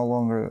 you're no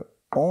longer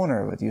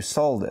owner of it. You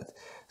sold it.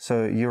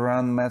 So you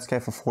run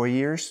MadSky for 4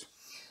 years?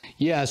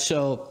 Yeah,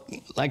 so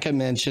like I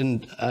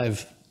mentioned,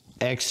 I've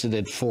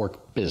exited 4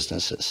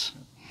 businesses.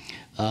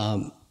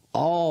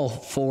 All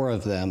 4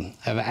 of them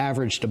have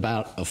averaged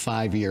about a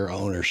 5-year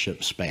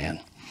ownership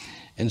span.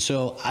 And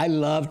so I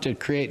love to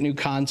create new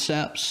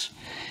concepts,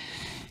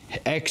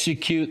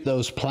 execute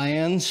those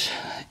plans,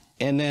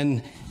 and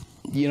then,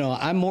 you know,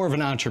 I'm more of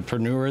an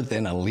entrepreneur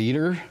than a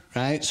leader,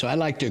 right? So I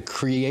like to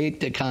create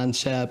the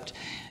concept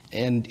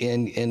and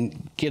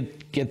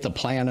get the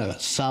plan a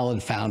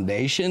solid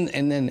foundation,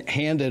 and then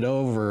hand it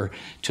over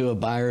to a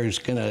buyer who's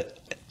going to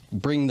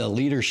bring the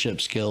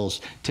leadership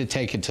skills to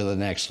take it to the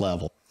next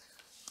level.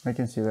 I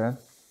can see that.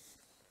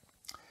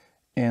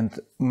 And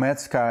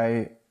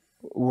MadSky,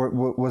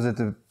 was it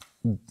a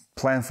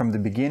plan from the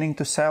beginning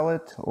to sell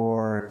it,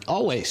 or?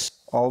 Always.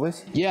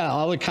 Always? Yeah,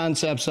 all the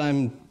concepts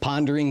I'm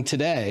pondering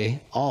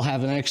today all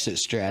have an exit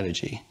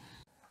strategy.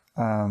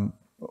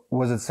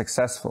 Was it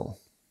successful?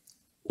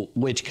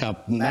 Which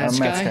company? MadSky?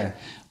 MadSky.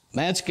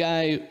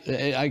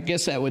 MadSky, I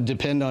guess that would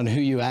depend on who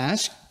you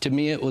ask. To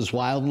me, it was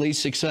wildly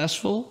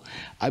successful.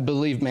 I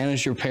believe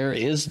managed repair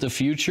is the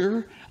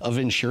future of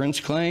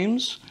insurance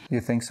claims. You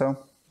think so?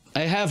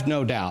 I have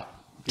no doubt.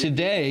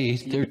 today,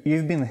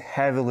 you've been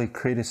heavily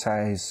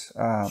criticized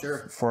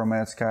for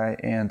MadSky,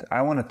 and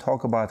I want to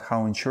talk about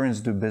how insurance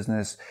do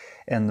business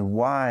and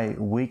why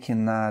we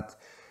cannot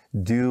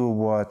do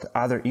what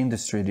other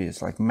industry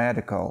does, like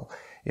medical,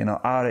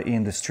 auto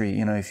industry.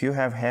 If you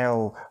have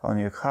hail on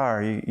your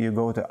car, you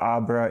go to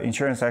Abra.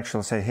 Insurance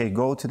actually say, hey,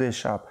 go to this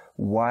shop.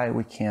 Why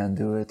we can't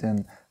do it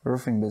in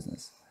roofing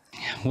business?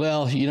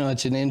 Well,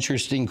 it's an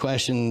interesting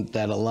question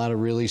that a lot of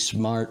really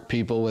smart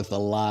people with a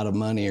lot of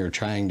money are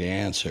trying to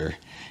answer.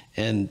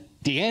 And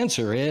the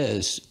answer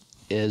is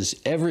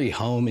every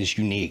home is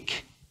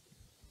unique.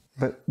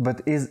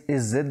 But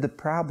is it the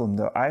problem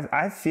though?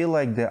 I feel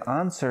like the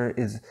answer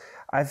is,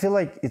 I feel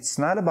like it's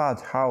not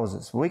about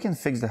houses. We can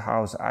fix the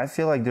house. I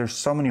feel like there's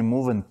so many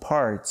moving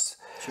parts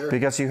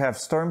because you have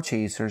storm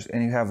chasers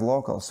and you have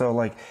local. So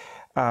like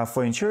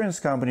for insurance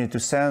company to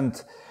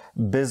send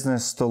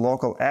business to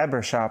local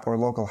Abra shop or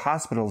local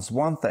hospital is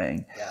one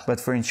thing, but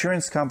for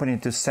insurance company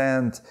to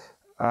send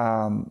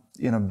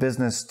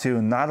business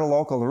to not a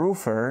local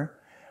roofer,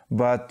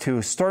 but to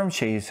a storm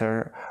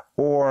chaser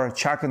or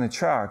truck in the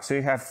truck. So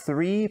you have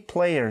three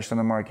players on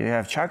the market. You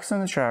have trucks in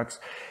the trucks,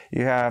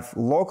 you have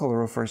local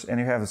roofers, and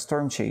you have the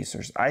storm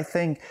chasers. I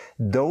think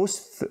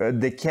those,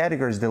 the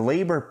categories, the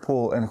labor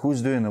pool and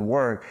who's doing the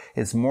work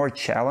is more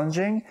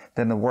challenging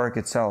than the work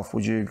itself.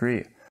 Would you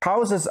agree?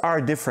 Houses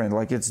are different,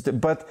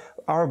 but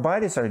our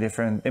bodies are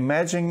different.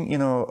 Imagine,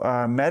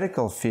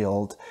 medical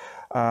field,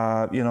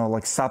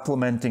 like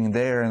supplementing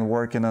there and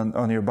working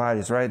on your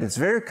bodies, right? It's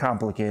very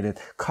complicated.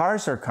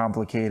 Cars are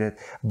complicated,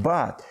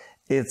 but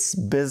it's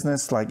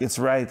business, like it's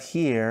right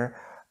here.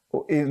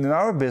 In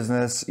our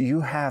business,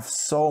 you have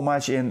so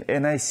much,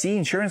 and I see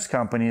insurance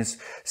companies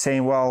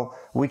saying, well,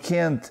 we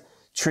can't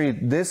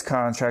treat this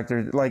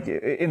contractor, like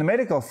in the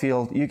medical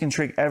field, you can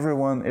treat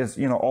everyone as,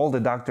 all the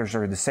doctors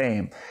are the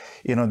same.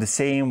 The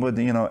same with,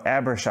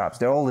 Abra shops,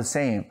 they're all the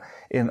same.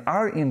 In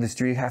our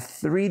industry, you have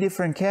three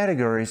different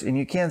categories, and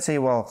you can't say,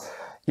 well,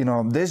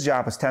 this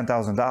job is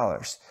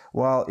 $10,000.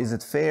 Well, is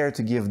it fair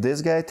to give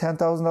this guy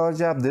 $10,000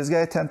 job, this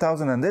guy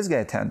 $10,000, and this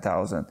guy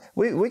 $10,000?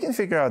 We can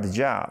figure out the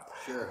job.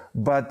 Sure.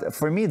 But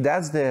for me,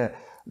 that's the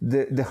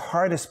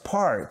hardest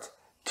part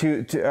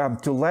to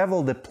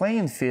level the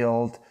playing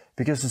field,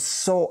 because it's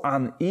so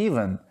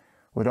uneven.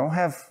 We don't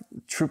have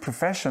true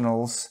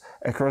professionals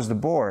across the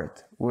board.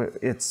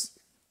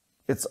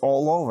 It's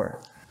all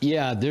over.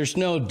 Yeah, there's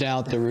no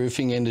doubt the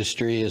roofing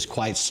industry is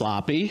quite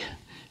sloppy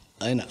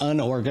and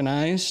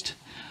unorganized.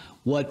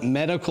 What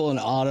medical and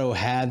auto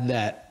had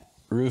that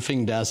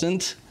roofing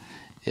doesn't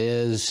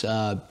is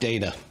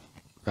data,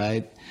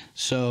 right?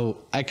 So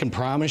I can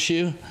promise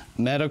you,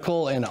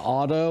 medical and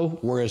auto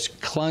were as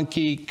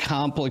clunky,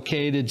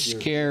 complicated,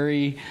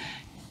 scary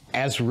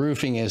as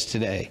roofing is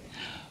today.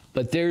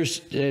 But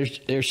there's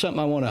something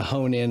I want to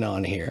hone in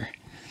on here.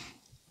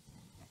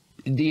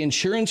 The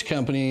insurance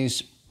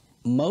companies,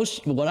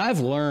 what I've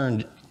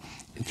learned,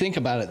 think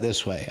about it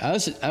this way. I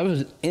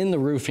was in the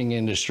roofing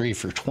industry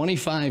for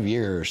 25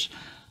 years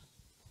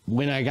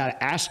when I got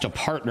asked to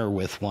partner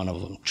with one of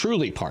them,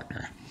 truly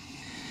partner.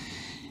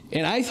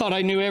 And I thought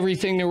I knew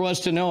everything there was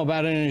to know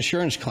about an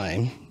insurance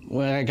claim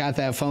when I got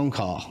that phone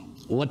call.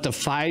 What the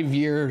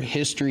 5-year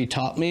history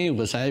taught me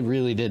was I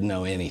really didn't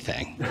know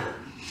anything.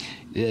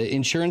 The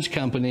insurance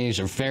companies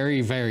are very,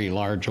 very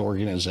large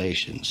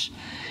organizations,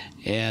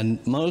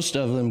 and most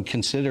of them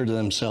consider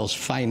themselves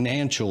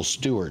financial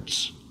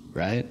stewards,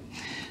 right?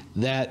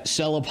 That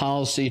sell a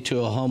policy to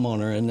a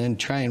homeowner and then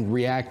try and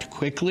react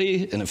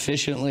quickly and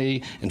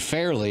efficiently and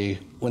fairly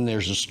when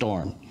there's a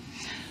storm.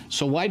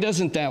 So why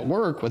doesn't that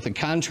work with a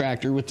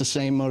contractor with the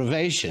same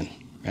motivation,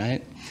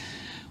 right?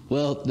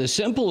 Well, the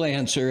simple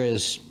answer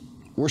is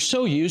we're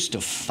so used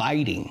to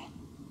fighting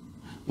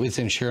with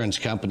insurance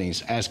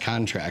companies as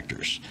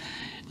contractors.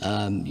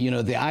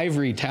 The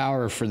ivory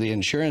tower for the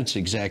insurance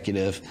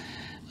executive,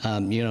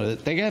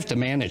 they have to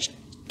manage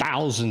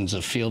thousands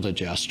of field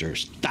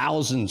adjusters,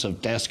 thousands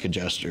of desk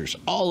adjusters,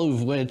 all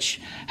of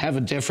which have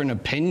a different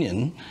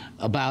opinion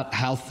about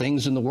how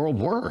things in the world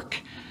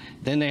work.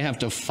 Then they have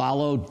to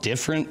follow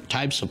different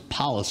types of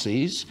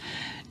policies.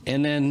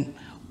 And then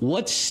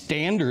what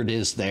standard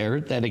is there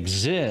that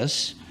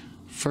exists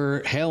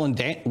for hail and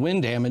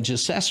wind damage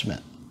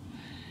assessment?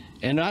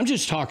 And I'm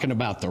just talking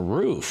about the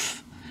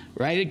roof,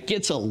 right? It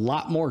gets a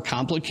lot more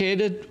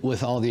complicated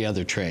with all the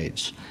other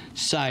trades.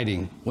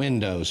 Siding,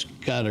 windows,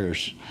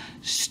 gutters,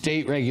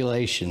 state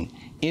regulation,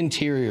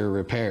 interior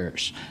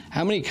repairs.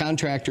 How many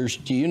contractors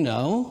do you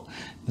know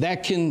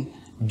that can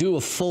do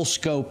a full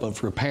scope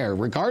of repair,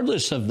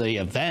 regardless of the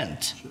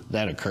event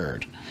that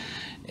occurred?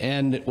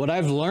 And what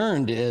I've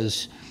learned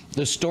is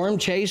the storm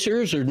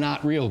chasers are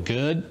not real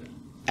good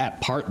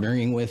at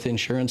partnering with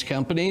insurance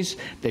companies.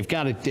 They've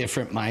got a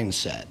different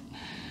mindset.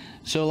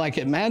 So like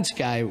at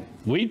MadSky,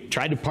 we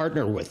tried to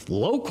partner with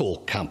local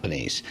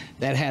companies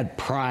that had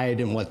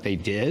pride in what they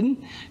did,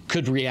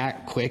 could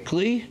react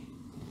quickly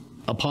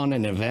upon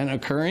an event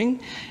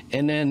occurring,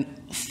 and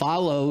then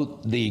follow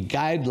the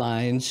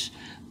guidelines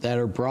that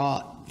are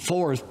brought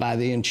forth by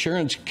the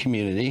insurance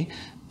community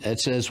that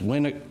says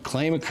when a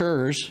claim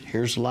occurs,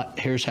 here's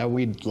how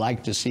we'd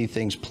like to see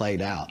things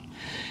played out.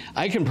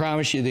 I can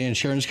promise you the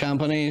insurance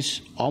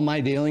companies, all my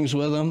dealings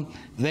with them,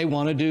 they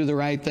want to do the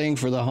right thing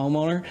for the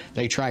homeowner.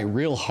 They try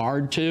real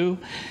hard to,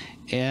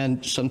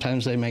 and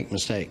sometimes they make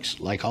mistakes,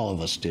 like all of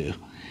us do.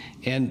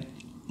 And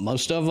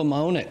most of them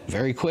own it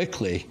very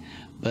quickly.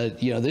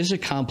 But you know, this is a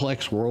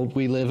complex world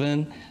we live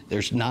in.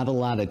 There's not a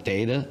lot of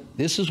data.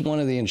 This is one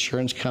of the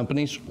insurance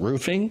companies,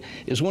 roofing,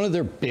 is one of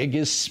their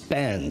biggest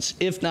spends,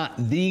 if not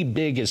the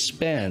biggest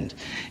spend.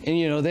 And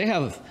you know, they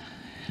have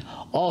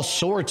all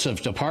sorts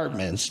of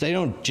departments. They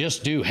don't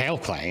just do hail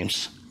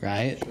claims,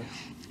 right?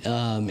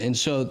 And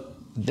so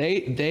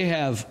they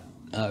have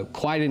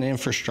quite an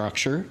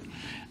infrastructure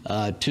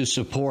to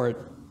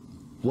support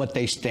what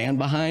they stand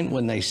behind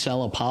when they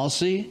sell a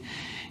policy.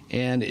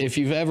 And if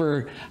you've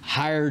ever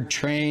hired,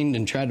 trained,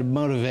 and tried to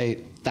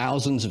motivate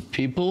thousands of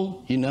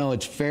people, you know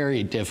it's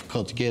very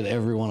difficult to get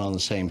everyone on the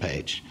same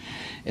page.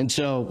 And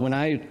so when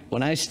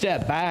I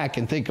step back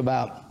and think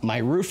about my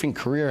roofing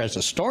career as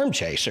a storm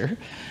chaser,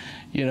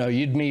 you know,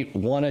 you'd meet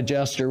one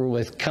adjuster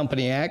with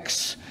company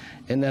X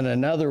and then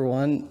another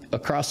one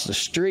across the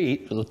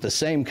street with the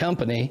same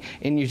company,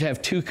 and you'd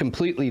have two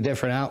completely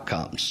different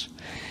outcomes.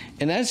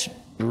 And that's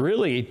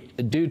really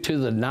due to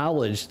the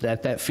knowledge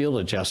that that field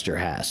adjuster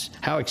has.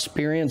 How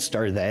experienced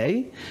are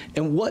they?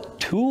 And what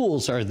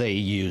tools are they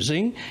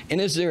using?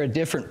 And is there a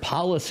different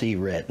policy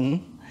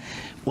written?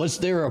 Was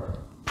there a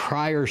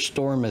prior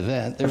storm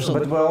event?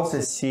 But we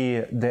also see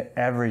the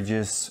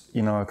averages,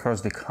 you know,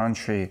 across the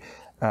country.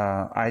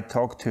 I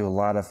talk to a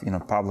lot of, you know,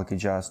 public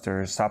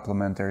adjusters,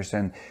 supplementers,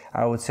 and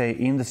I would say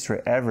industry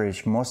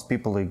average, most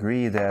people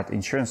agree that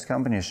insurance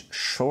companies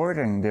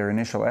shorten their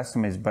initial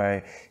estimates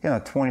by, you know,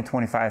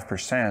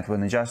 20-25%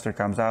 when the adjuster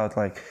comes out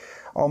like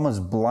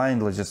almost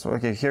blindly just,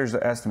 okay, here's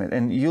the estimate.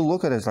 And you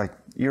look at it, it's like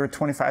you're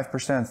 25%,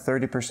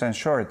 30%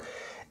 short.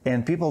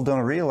 And people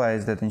don't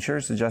realize that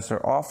insurance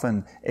adjusters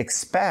often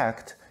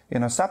expect, you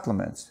know,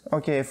 supplements.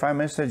 Okay, if I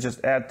miss it,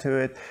 just add to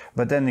it,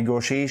 but then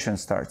negotiation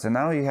starts. And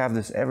now you have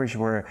this average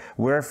where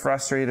we're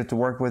frustrated to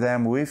work with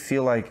them. We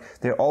feel like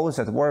they're always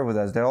at war with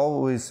us. They're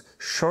always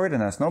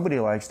shorting us. Nobody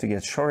likes to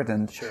get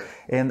shortened. Sure.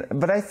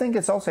 But I think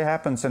it also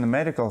happens in the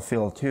medical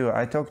field too.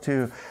 I talk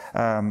to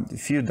a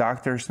few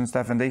doctors and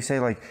stuff, and they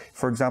say, like,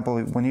 for example,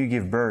 when you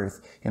give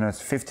birth, you know,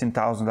 it's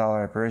 $15,000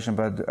 operation,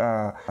 but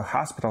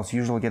hospitals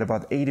usually get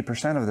about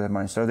 80% of that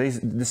money. So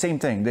the same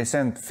thing, they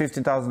send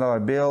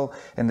 $15,000 bill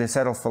and they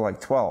settle for like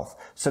 12.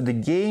 So the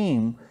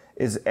game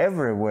is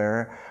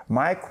everywhere.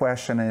 My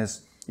question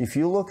is, if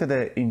you look at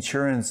the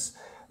insurance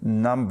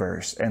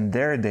numbers and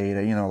their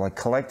data, you know, like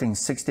collecting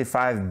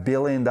 $65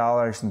 billion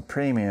in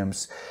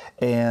premiums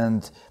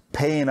and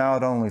paying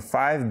out only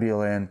 $5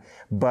 billion,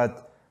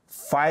 but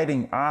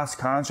fighting us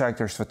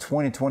contractors for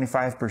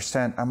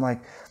 20-25%, I'm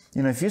like,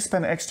 you know, if you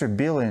spend extra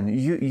billion,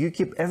 you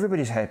keep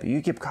everybody's happy.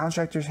 You keep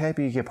contractors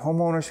happy, you keep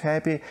homeowners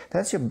happy.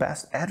 That's your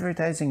best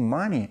advertising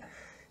money.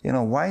 You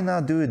know, why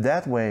not do it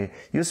that way?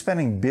 You're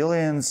spending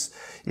billions,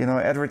 you know,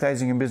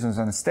 advertising your business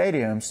on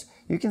stadiums.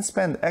 You can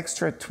spend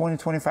extra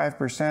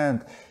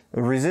 20-25%,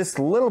 resist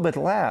a little bit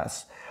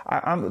less.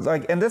 I'm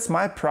like, and that's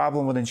my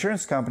problem with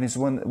insurance companies.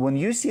 When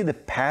you see the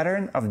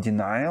pattern of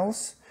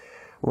denials,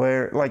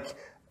 where like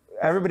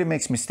everybody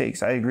makes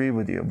mistakes, I agree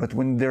with you. But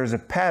when there's a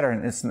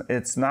pattern,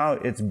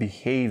 it's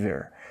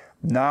behavior.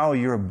 Now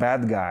you're a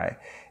bad guy.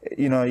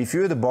 You know, if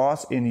you're the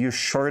boss and you're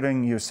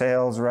shorting your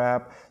sales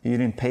rep, you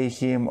didn't pay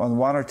him on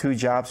 1 or 2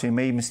 jobs, you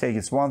made a mistake,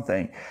 it's one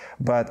thing.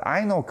 But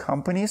I know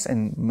companies,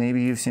 and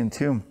maybe you've seen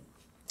too,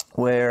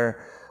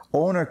 where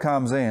owner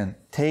comes in,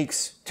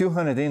 takes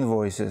 200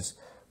 invoices,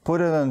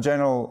 put it on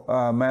general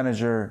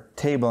manager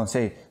table and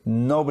say,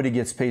 nobody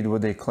gets paid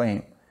what they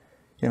claim.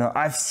 You know,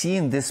 I've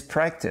seen this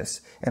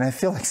practice, and I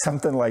feel like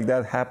something like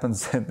that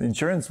happens in the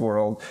insurance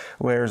world,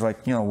 where it's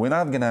like, you know, we're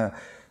not going to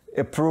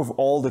approve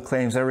all the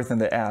claims, everything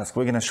they ask.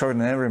 We're going to shorten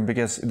everything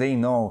because they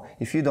know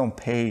if you don't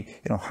pay,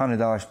 you know,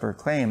 $100 per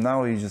claim,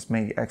 now you just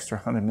make extra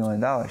 $100 million.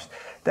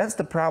 That's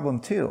the problem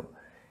too.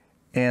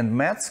 And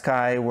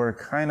MadSky, we're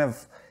kind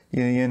of,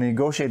 you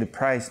negotiate the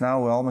price.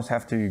 Now we almost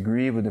have to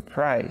agree with the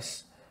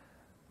price,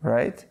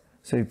 right?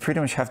 So you pretty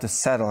much have to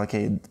settle.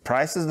 Okay, the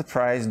price is the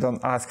price.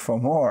 Don't ask for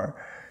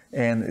more.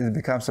 And it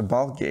becomes a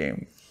bulk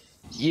game.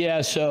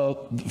 Yeah,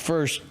 so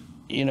first,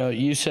 you know,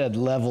 you said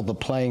level the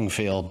playing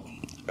field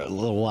a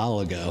little while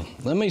ago.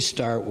 Let me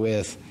start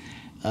with,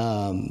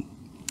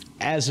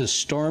 as a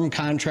storm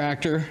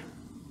contractor,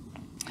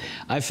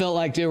 I felt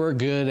like there were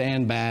good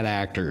and bad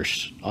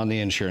actors on the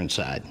insurance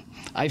side.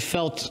 I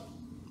felt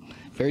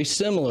very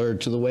similar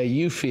to the way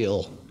you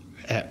feel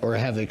or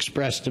have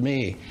expressed to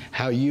me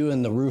how you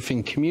and the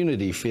roofing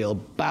community feel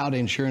about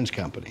insurance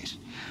companies.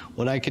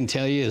 What I can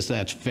tell you is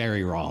that's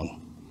very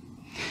wrong.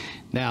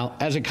 Now,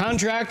 as a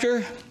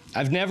contractor,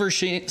 I've never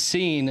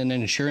seen an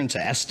insurance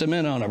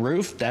estimate on a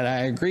roof that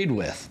I agreed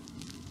with.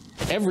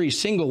 Every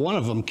single one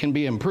of them can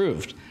be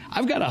improved.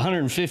 I've got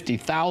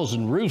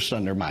 150,000 roofs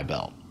under my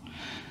belt.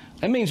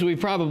 That means we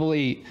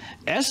probably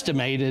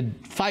estimated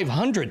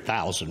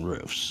 500,000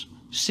 roofs.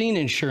 seen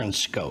insurance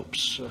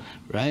scopes,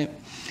 right?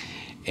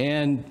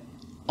 And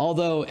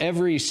although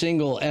every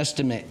single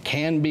estimate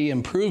can be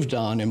improved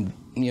on, and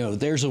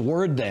there's a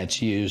word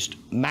that's used,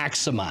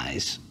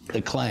 maximize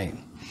the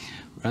claim,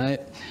 right?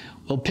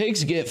 Well,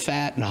 pigs get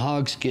fat and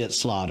hogs get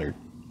slaughtered.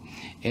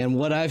 And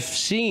what I've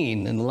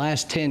seen in the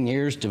last 10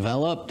 years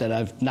develop that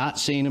I've not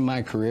seen in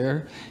my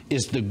career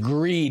is the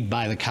greed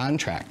by the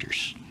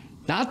contractors,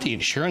 not the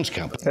insurance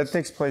company. That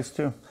takes place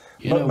too.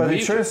 But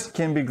insurance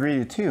can be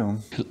greedy too.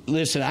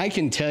 Listen, I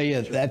can tell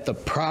you that the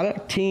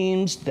product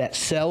teams that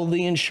sell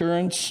the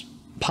insurance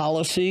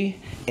policy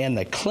and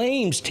the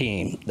claims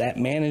team that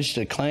manage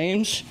the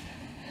claims,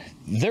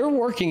 they're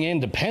working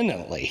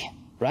independently,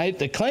 right?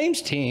 The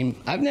claims team,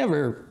 I've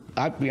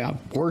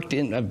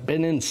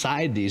been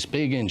inside these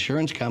big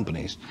insurance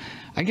companies.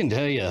 I can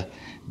tell you,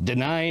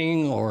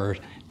 denying or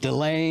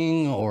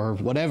delaying or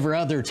whatever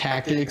other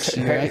tactics.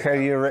 Right?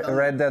 Have you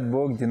read that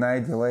book, Deny,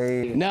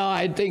 Delay? No,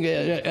 I think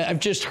I've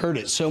just heard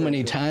it so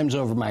many times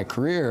over my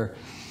career.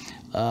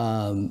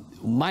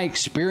 My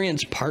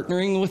experience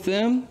partnering with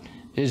them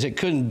is it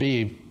couldn't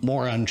be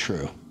more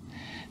untrue.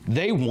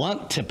 They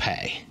want to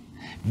pay.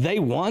 They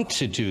want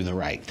to do the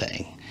right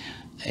thing.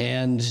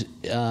 And,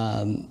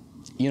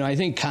 I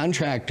think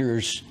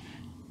contractors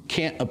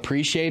can't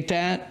appreciate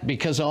that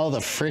because of all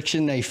the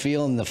friction they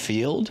feel in the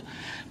field.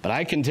 But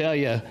I can tell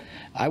you,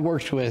 I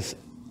worked with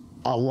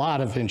a lot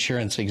of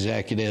insurance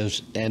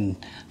executives and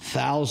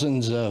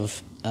thousands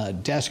of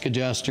desk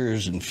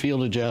adjusters and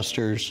field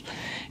adjusters,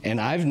 and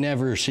I've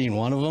never seen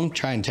one of them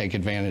try and take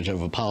advantage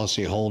of a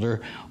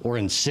policyholder or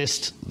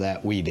insist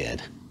that we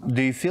did.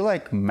 Do you feel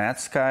like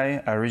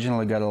MadSky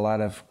originally got a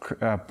lot of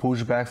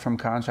pushback from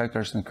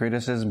contractors and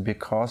criticism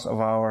because of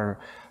our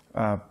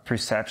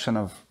perception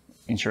of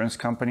insurance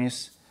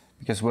companies?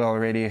 Because we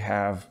already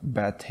have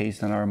bad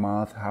taste in our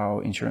mouth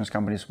how insurance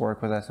companies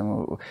work with us,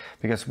 and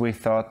because we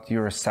thought you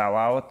were a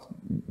sellout.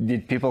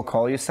 Did people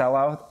call you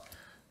sellout?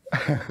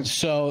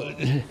 So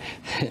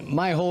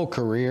my whole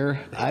career,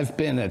 I've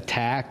been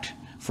attacked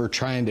for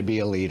trying to be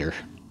a leader,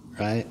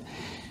 right?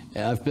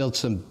 I've built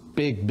some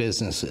big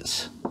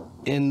businesses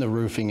in the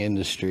roofing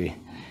industry.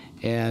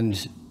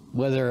 And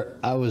whether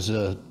I was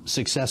a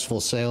successful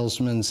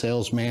salesman,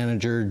 sales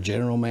manager,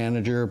 general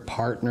manager,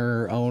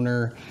 partner,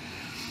 owner,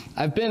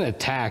 I've been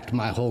attacked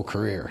my whole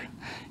career.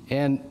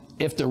 And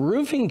if the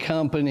roofing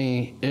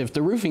company, if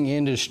the roofing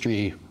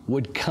industry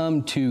would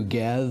come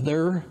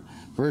together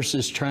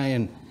versus try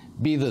and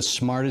be the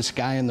smartest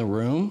guy in the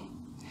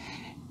room,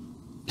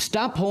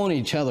 stop pulling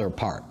each other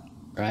apart,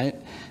 right?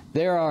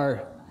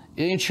 The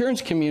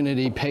insurance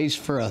community pays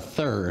for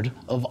 1/3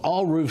 of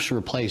all roofs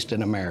replaced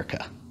in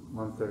America.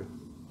 1/3.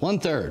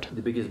 1/3.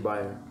 The biggest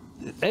buyer.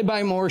 They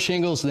buy more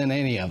shingles than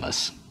any of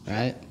us,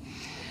 right?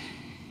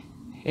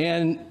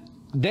 And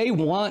they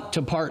want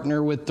to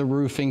partner with the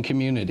roofing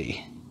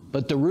community,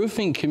 but the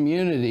roofing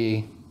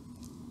community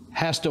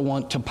has to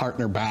want to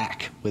partner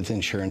back with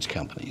insurance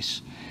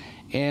companies.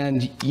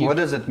 And what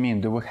does it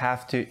mean? Do we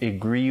have to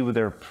agree with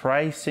their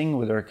pricing,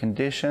 with their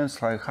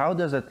conditions? Like, how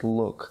does it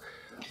look?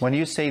 When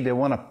you say they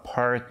want to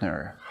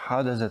partner,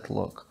 how does it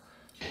look?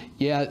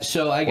 Yeah,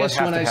 so I guess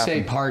when I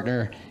say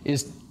partner,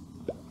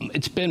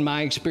 it's been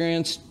my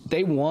experience,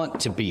 they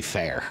want to be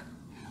fair,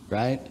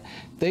 right?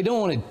 They don't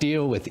want to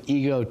deal with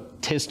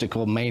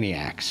egotistical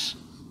maniacs,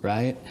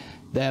 right?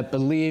 That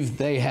believe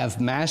they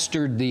have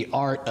mastered the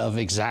art of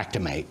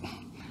Xactimate,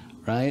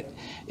 right?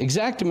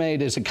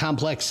 Xactimate is a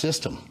complex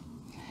system,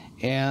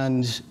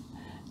 and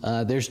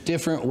there's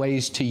different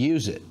ways to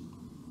use it,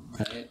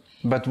 right?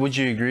 But would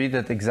you agree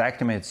that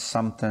Xactimate is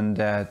something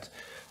that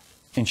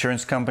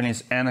insurance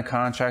companies and the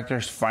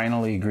contractors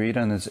finally agreed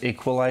on as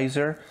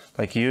equalizer?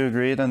 Like, you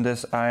agreed on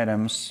these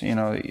items, and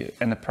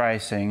the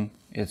pricing.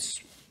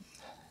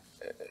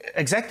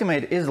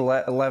 Xactimate is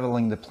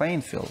leveling the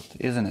playing field,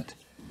 isn't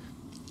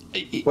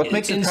it? What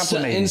makes it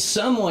complicated? In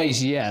some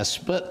ways, yes,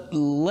 but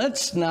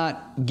let's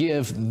not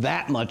give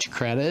that much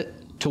credit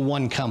to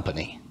one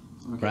company,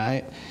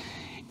 right?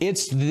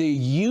 It's the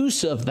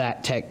use of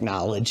that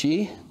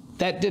technology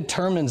that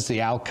determines the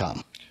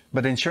outcome.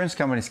 But insurance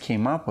companies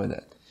came up with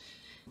it.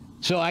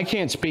 So I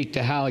can't speak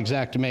to how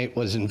Xactimate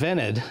was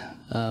invented,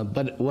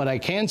 but what I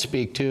can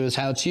speak to is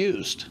how it's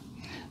used.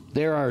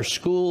 There are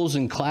schools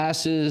and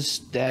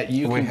classes that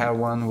we have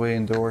one we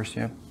endorse,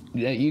 yeah.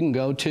 That you can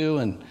go to,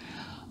 and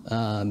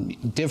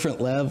different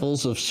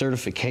levels of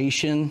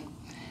certification.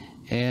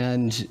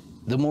 And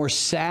the more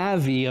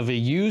savvy of a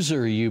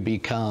user you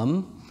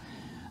become,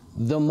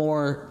 the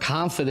more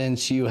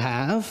confidence you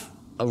have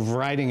of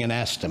writing an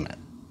estimate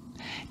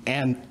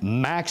and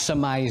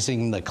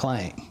maximizing the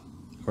claim,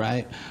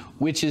 right?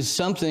 Which is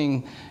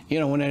something,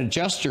 when an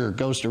adjuster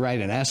goes to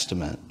write an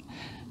estimate,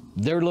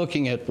 they're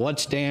looking at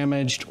what's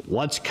damaged,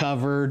 what's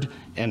covered,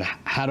 and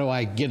how do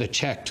I get a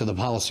check to the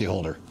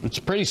policyholder. It's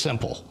pretty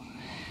simple.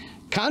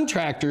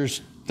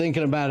 Contractors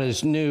thinking about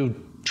his new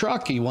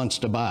truck he wants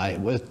to buy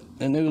with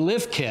a new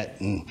lift kit,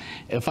 and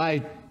if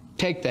I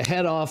take the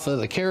head off of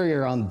the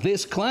carrier on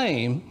this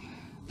claim,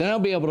 then I'll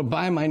be able to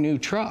buy my new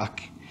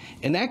truck.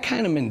 And that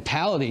kind of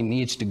mentality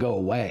needs to go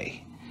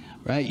away,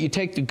 right? You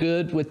take the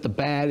good with the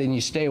bad and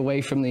you stay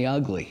away from the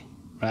ugly,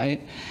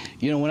 right?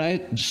 You know, when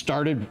I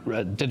started,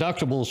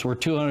 deductibles were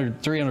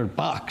 $200,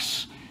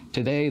 $300.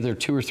 Today, they're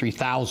 $2,000 or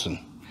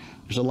 $3,000.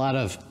 There's a lot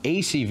of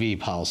ACV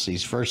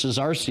policies versus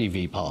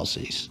RCV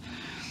policies.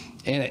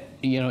 And,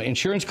 you know,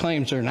 insurance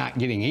claims are not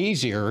getting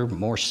easier,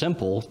 more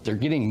simple, they're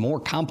getting more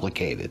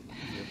complicated.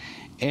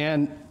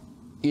 And,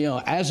 you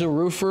know, as a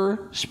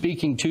roofer,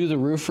 speaking to the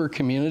roofer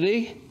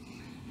community,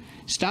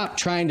 stop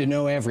trying to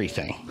know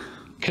everything,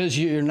 because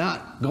you're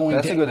not going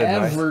to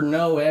ever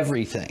know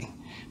everything.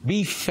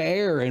 Be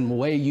fair in the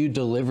way you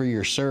deliver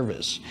your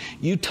service.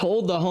 You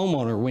told the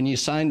homeowner when you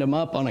signed them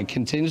up on a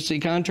contingency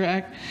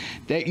contract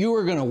that you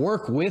were going to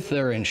work with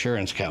their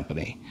insurance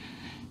company.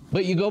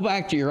 But you go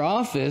back to your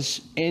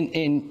office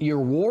in your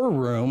war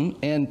room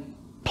and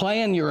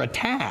plan your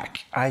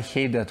attack. I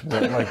hate that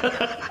word. Like,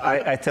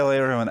 I tell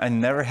everyone, I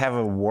never have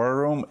a war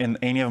room in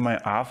any of my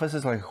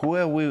offices. Like, who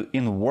are we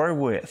in war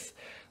with?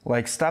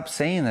 Like, stop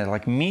saying that.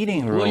 Like,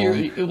 meeting room, all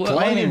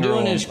you're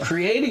doing is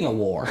creating a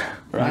war,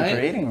 right? You're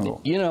creating a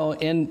war. You know,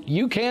 and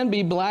you can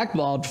be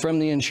blackballed from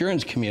the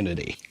insurance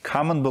community.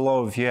 Comment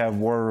below if you have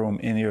war room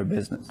in your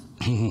business.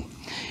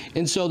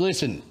 And so,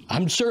 listen,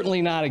 I'm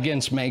certainly not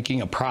against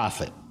making a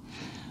profit.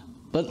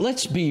 But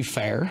let's be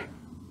fair,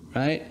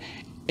 right?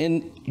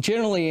 In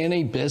generally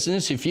any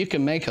business, if you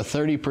can make a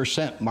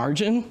 30%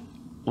 margin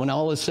when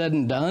all is said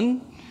and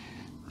done,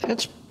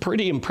 that's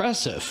pretty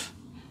impressive.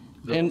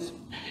 And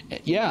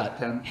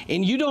yeah,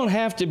 and you don't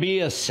have to be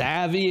a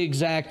savvy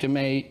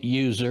Xactimate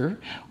user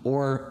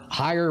or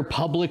hire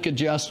public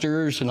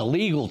adjusters and a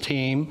legal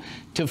team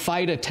to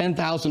fight a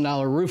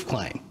 $10,000 roof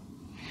claim.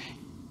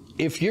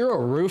 If you're a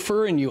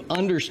roofer and you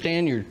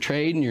understand your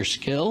trade and your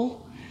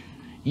skill,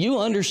 you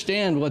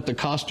understand what the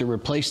cost to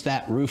replace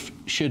that roof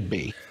should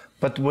be.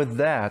 But with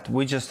that,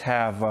 we just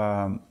have,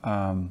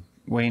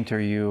 we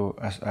interview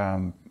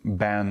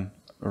Ben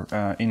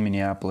in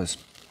Minneapolis,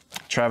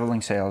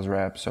 traveling sales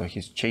rep. So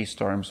he's chased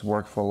storms,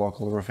 worked for a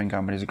local roofing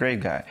company. He's a great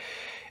guy.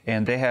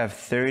 And they have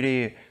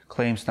 30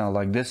 claims now,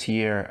 like this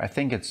year. I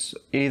think it's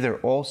either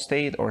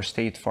Allstate or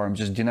State Farm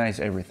just denies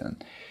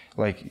everything.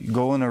 Like,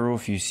 go on a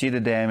roof, you see the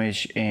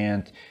damage,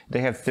 and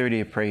they have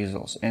 30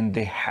 appraisals, and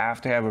they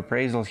have to have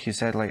appraisals. He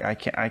said, like,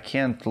 I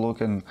can't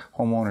look in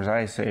homeowners'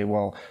 eyes and say,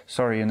 well,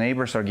 sorry, your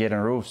neighbors are getting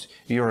roofs,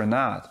 you're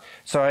not.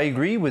 So I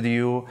agree with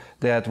you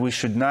that we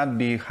should not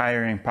be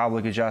hiring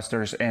public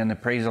adjusters and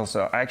appraisals.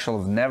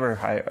 Actually, I've never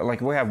hired, like,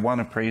 we have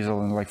one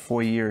appraisal in like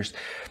 4 years,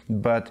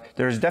 but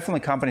there's definitely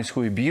companies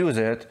who abuse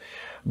it,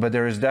 but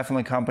there is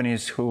definitely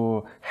companies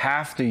who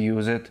have to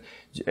use it.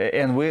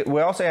 And we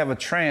also have a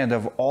trend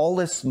of all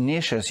these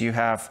niches. You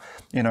have,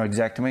 you know,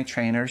 Xactimate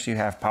trainers, you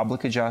have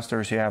public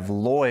adjusters, you have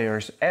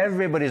lawyers.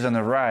 Everybody's on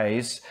the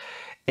rise.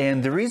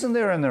 And the reason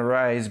they're on the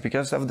rise is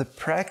because of the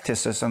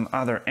practices on the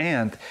other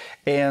end.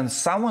 And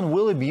someone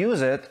will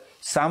abuse it,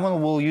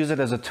 someone will use it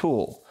as a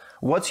tool.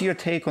 What's your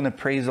take on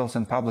appraisals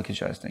and public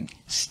adjusting?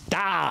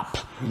 Stop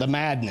the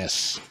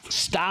madness.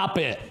 Stop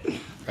it,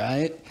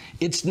 right?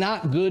 It's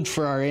not good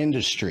for our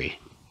industry,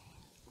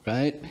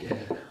 right? Yeah.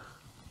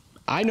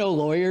 I know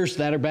lawyers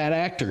that are bad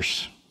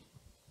actors.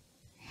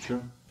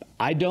 Sure.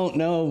 I don't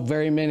know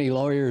very many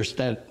lawyers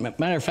that,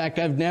 matter of fact,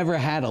 I've never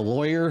had a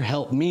lawyer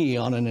help me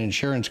on an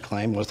insurance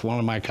claim with one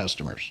of my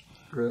customers.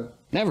 Really?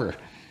 Never.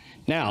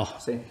 Now,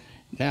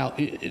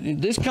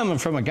 this coming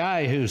from a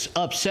guy who's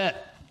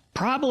upset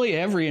probably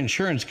every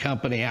insurance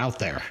company out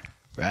there,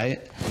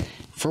 right?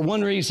 For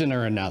one reason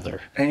or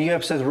another. And you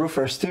upset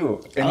roofers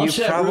too. And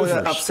you're probably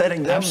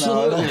upsetting them.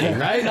 Absolutely, now.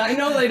 Right? I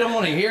know they don't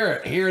want to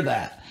hear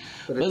that.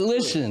 But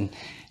listen,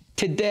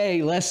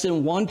 today, less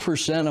than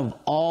 1% of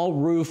all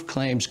roof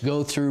claims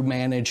go through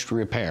managed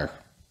repair.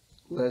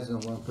 Less than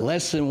 1%.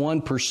 Less than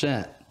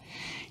 1%.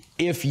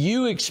 If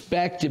you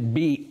expect to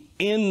be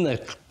in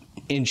the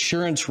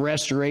insurance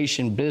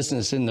restoration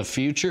business in the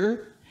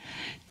future,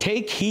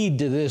 take heed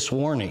to this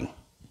warning.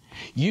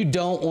 You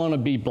don't want to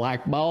be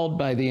blackballed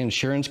by the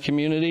insurance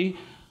community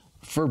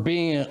for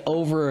being an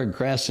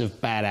over-aggressive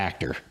bad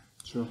actor.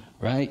 Sure.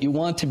 Right? You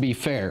want to be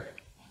fair,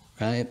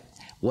 right?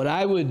 What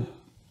I would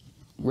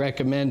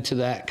recommend to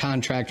that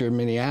contractor in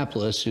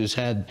Minneapolis who's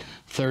had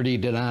 30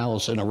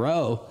 denials in a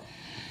row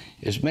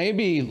is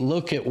maybe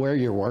look at where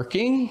you're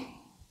working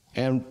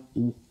and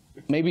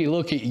maybe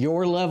look at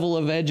your level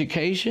of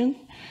education,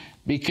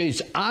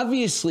 because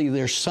obviously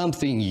there's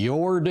something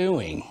you're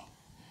doing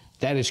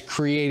that is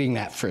creating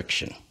that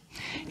friction.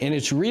 And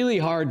it's really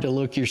hard to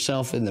look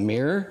yourself in the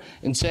mirror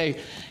and say,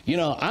 you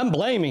know, I'm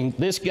blaming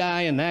this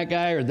guy and that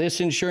guy or this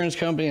insurance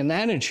company and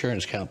that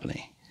insurance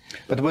company.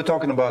 But we're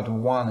talking about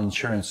one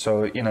insurance.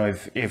 So, you know,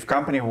 if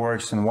company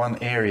works in one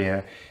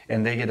area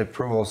and they get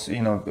approvals,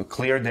 you know,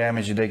 clear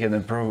damage, they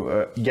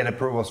get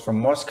approvals from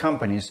most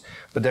companies,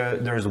 but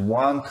there's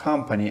one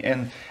company,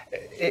 and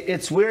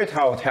it's weird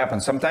how it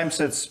happens. Sometimes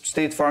it's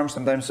State Farm,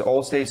 sometimes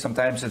Allstate,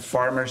 sometimes it's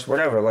Farmers,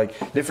 whatever,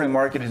 like different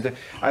market is.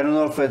 I don't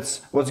know if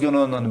it's what's going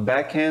on the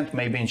back end.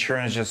 Maybe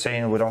insurance just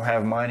saying we don't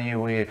have money,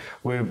 we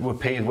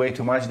paid way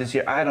too much this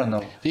year. I don't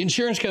know. The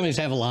insurance companies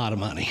have a lot of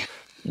money.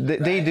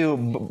 They do,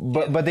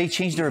 but they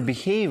change their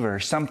behavior.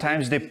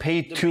 Sometimes they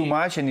pay too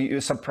much and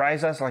you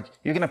surprise us, like,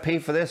 you're going to pay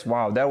for this?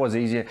 Wow, that was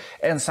easy.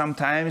 And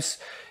sometimes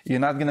you're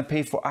not going to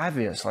pay for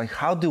obvious. Like,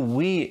 how do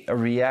we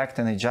react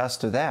and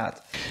adjust to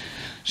that?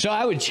 So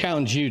I would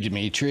challenge you,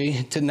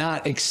 Dmitry, to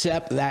not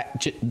accept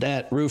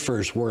that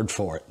roofer's word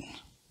for it.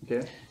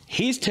 Okay.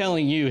 He's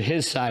telling you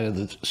his side of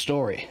the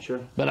story. Sure.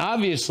 But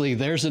obviously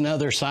there's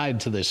another side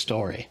to this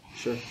story.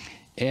 Sure.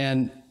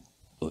 And,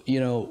 you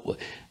know,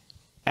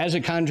 as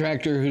a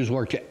contractor who's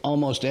worked at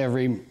almost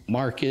every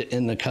market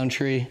in the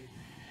country,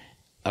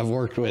 I've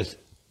worked with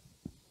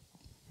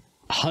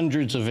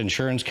hundreds of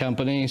insurance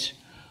companies.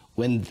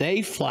 When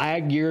they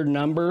flag your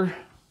number,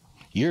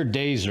 your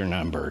days are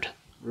numbered.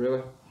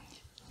 Really?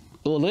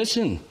 Well,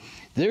 listen,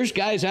 there's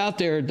guys out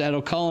there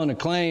that'll call in a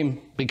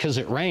claim because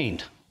it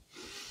rained.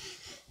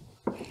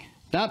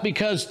 Not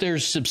because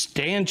there's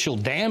substantial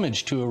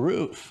damage to a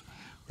roof,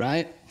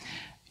 right?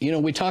 You know,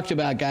 we talked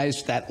about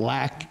guys that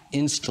lack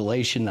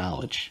installation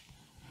knowledge.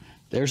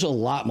 There's a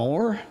lot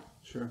more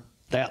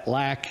that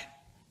lack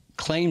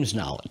claims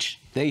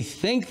knowledge. They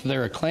think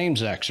they're a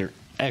claims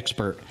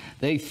expert.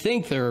 They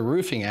think they're a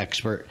roofing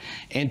expert,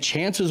 and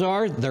chances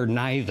are they're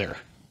neither,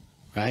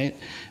 right?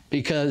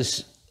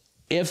 Because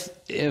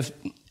if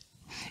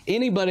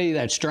anybody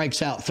that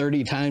strikes out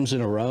 30 times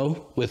in a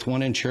row with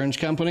one insurance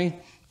company,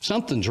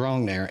 something's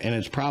wrong there, and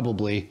it's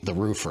probably the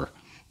roofer,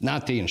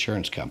 not the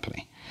insurance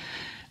company.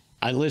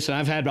 Listen,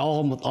 I've had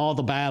all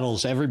the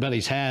battles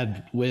everybody's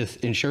had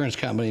with insurance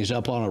companies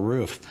up on a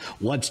roof.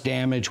 What's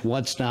damaged,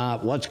 what's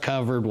not, what's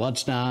covered,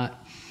 what's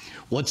not,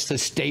 what's the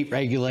state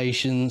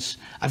regulations.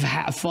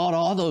 I've fought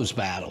all those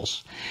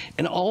battles,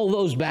 and all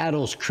those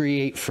battles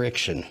create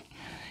friction.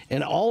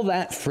 And all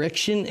that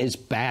friction is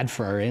bad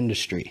for our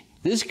industry.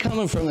 This is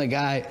coming from the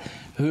guy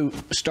who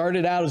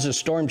started out as a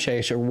storm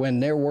chaser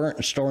when there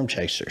weren't storm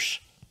chasers,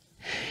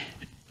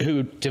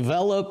 who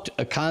developed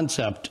a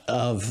concept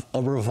of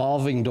a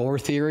revolving door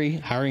theory,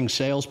 hiring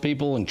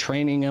salespeople and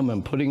training them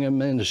and putting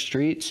them in the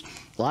streets.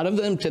 A lot of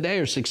them today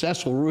are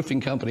successful roofing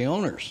company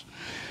owners.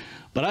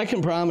 But I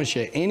can promise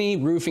you, any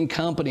roofing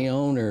company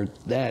owner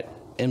that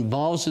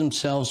involves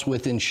themselves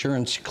with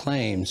insurance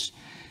claims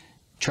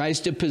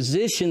tries to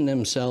position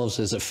themselves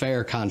as a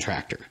fair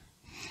contractor.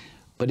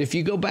 But if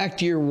you go back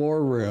to your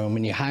war room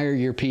and you hire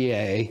your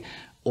PA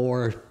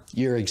or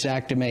your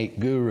Xactimate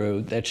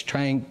guru that's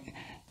trying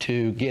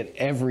to get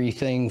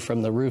everything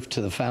from the roof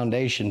to the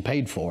foundation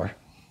paid for,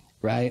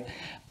 right?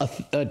 A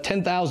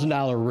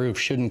 $10,000 roof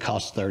shouldn't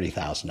cost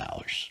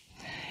 $30,000.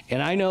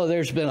 And I know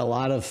there's been a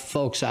lot of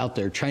folks out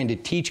there trying to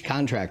teach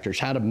contractors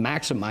how to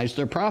maximize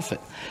their profit.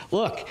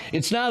 Look,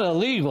 it's not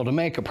illegal to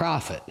make a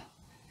profit,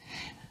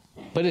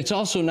 but it's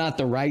also not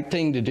the right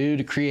thing to do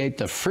to create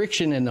the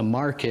friction in the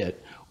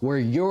market where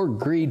your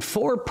greed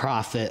for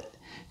profit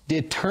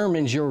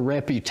determines your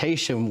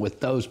reputation with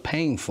those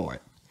paying for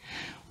it.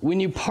 When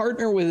you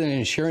partner with an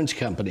insurance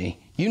company,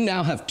 you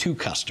now have two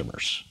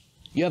customers.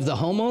 You have the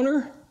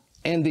homeowner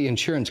and the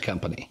insurance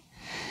company.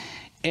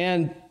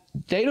 And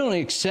they don't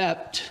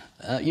accept,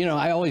 you know,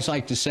 I always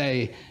like to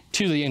say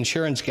to the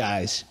insurance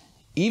guys,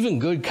 even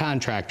good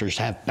contractors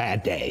have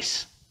bad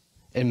days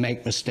and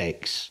make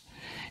mistakes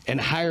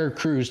and hire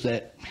crews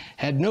that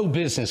had no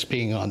business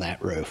being on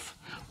that roof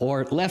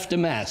or left a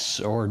mess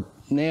or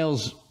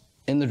nails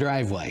in the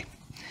driveway.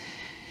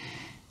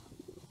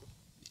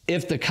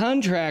 If the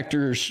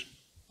contractors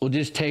will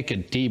just take a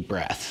deep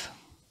breath,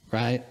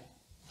 right?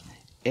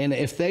 And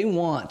if they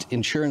want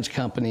insurance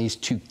companies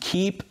to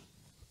keep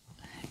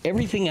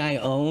everything I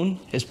own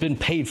has been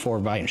paid for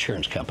by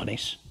insurance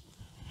companies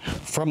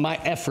from my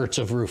efforts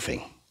of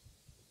roofing.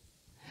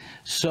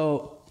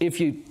 So if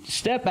you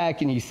step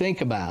back and you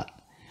think about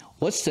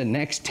what's the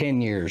next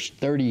 10 years,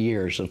 30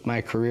 years of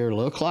my career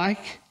look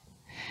like?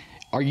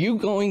 Are you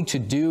going to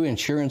do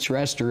insurance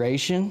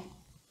restoration?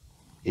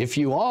 If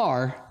you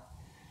are,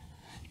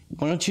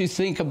 why don't you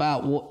think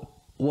about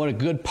what a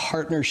good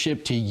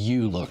partnership to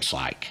you looks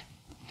like?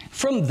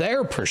 From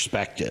their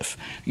perspective,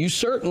 you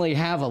certainly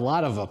have a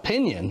lot of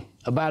opinion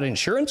about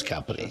insurance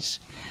companies.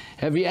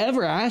 Have you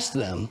ever asked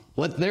them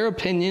what their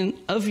opinion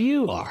of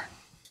you are?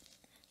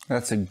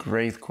 That's a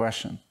great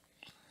question.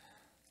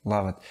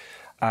 Love it.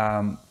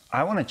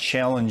 I want to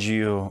challenge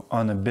you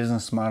on the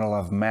business model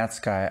of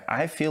MadSky.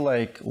 I feel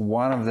like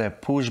one of the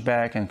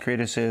pushback and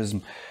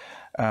criticism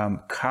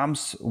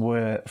comes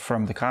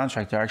from the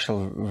contractor. I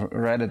actually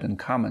read it in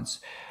comments.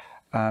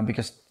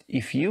 Because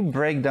if you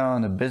break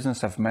down the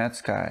business of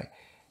MadSky,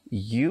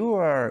 you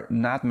are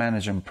not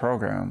managing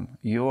program,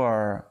 you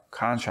are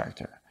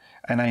contractor.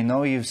 and I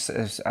know you've,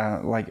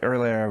 like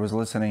earlier I was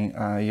listening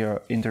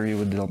your interview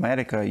with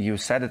Delmatica, you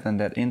said it in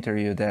that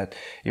interview that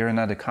you're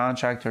not a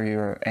contractor,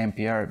 you're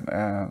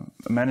MPR,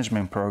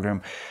 management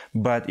program.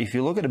 But if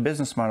you look at the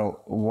business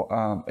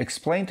model,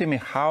 explain to me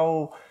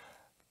how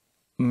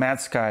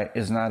MadSky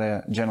is not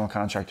a general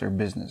contractor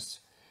business.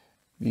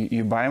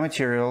 You buy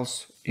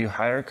materials, you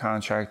hire a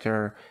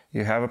contractor,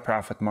 you have a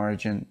profit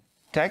margin.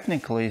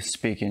 Technically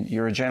speaking,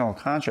 you're a general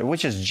contractor,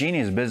 which is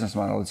genius business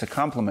model. It's a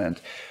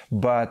compliment.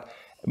 But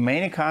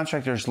many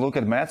contractors look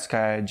at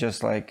MadSky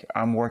just like,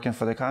 I'm working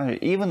for the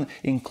contractor, even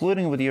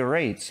including with your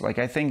rates. Like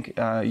I think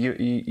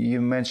you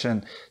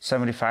mentioned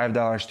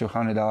 $75 to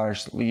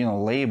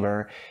 $100,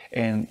 labor,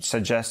 and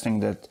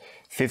suggesting that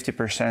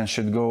 50%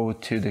 should go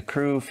to the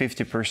crew,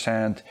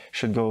 50%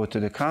 should go to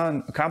the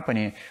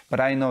company.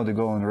 But I know the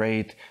going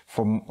rate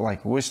for,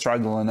 like, we're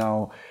struggling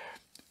now.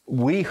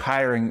 We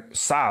hiring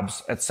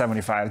subs at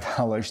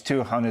 $75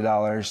 to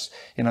 $100.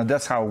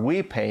 That's how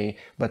we pay,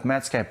 but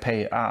MadSky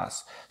pay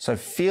us. So it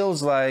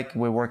feels like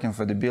we're working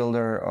for the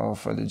builder or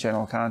for the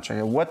general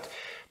contractor. What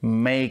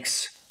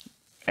makes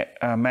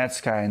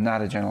MadSky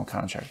not a general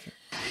contractor?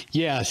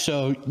 Yeah,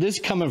 so this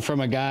is coming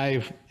from a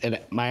guy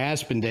at my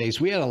Aspen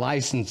days. We had a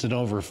license in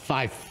over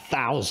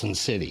 5,000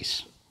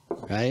 cities,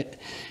 right?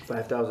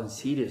 5,000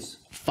 cities.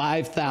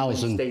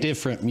 5,000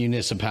 different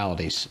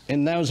municipalities.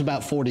 And that was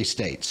about 40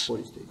 states.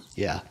 40 states.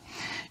 Yeah.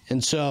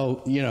 And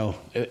so,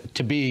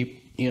 to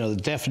be, the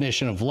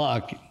definition of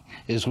luck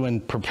is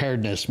when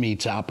preparedness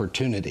meets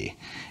opportunity.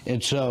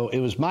 And so it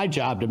was my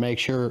job to make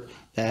sure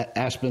that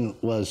Aspen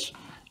was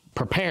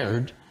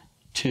prepared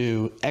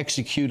to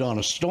execute on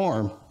a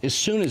storm as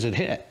soon as it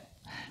hit,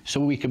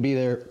 so we could be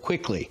there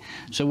quickly.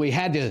 So we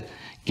had to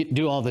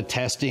do all the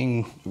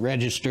testing,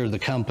 register the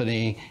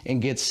company,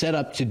 and get set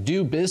up to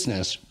do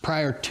business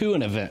prior to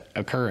an event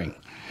occurring.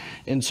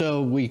 And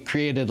so we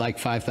created like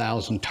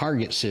 5,000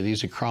 target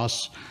cities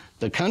across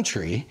the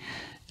country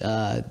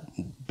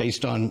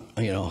based on,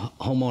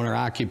 homeowner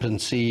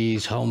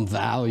occupancies, home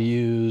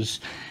values,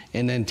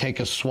 and then take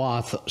a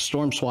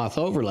storm swath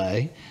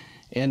overlay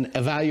and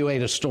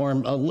evaluate a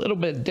storm a little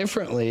bit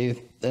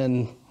differently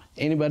than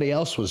anybody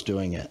else was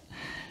doing it.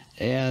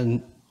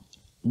 And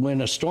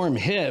when a storm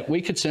hit,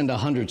 we could send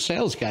 100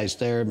 sales guys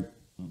there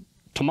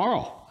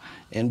tomorrow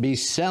and be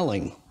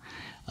selling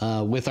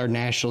with our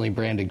nationally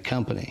branded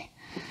company.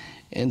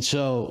 And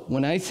so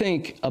when I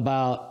think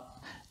about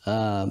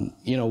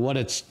what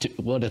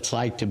it's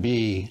like to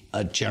be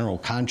a general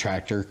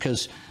contractor,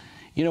 because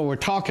we're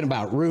talking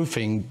about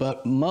roofing,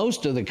 but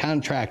most of the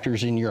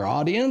contractors in your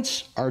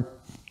audience are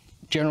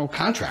general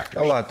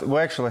contractors. A lot. We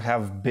actually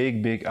have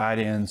big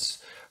audience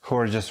who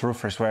are just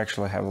roofers. We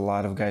actually have a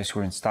lot of guys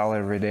who install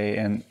every day,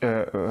 and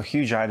a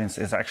huge audience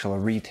is actually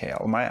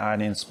retail. My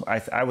audience,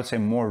 I would say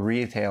more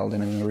retail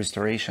than in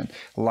restoration.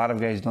 A lot of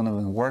guys don't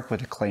even work with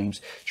the claims,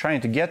 trying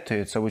to get to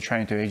it, so we're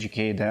trying to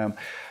educate them.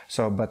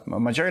 So, but a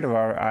majority of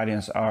our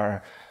audience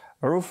are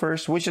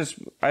roofers, which is,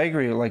 I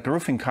agree, like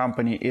roofing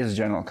company is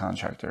general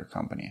contractor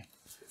company.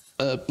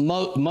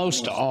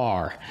 Most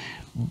are.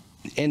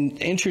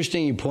 And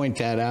interesting you point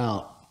that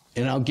out,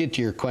 and I'll get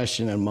to your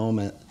question in a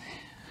moment.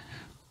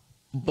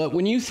 But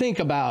when you think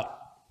about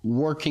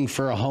working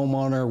for a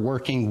homeowner,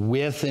 working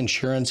with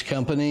insurance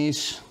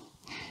companies,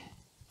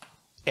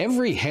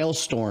 every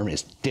hailstorm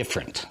is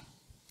different,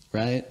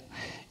 right?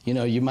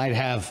 You might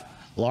have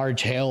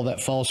large hail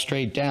that falls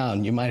straight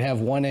down. You might have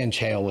 1-inch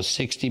hail with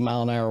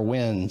 60-mile-an-hour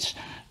winds,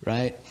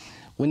 right?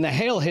 When the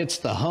hail hits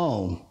the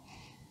home,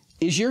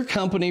 is your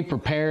company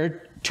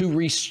prepared to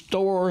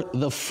restore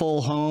the full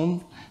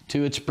home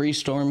to its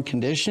pre-storm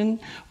condition,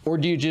 or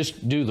do you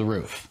just do the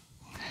roof?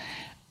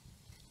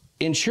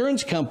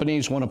 Insurance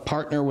companies want to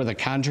partner with a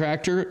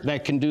contractor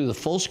that can do the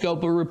full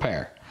scope of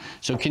repair.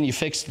 So can you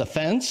fix the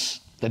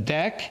fence, the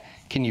deck?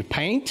 Can you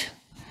paint?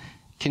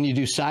 Can you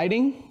do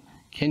siding?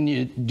 Can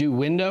you do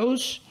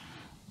windows?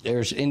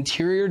 There's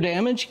interior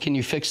damage. Can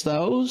you fix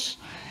those?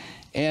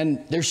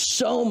 And there's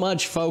so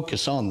much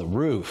focus on the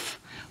roof.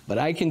 But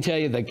I can tell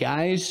you the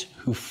guys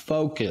who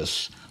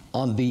focus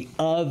on the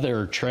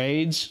other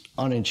trades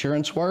on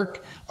insurance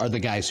work are the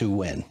guys who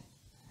win,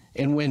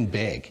 and win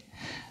big.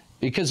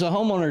 Because the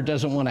homeowner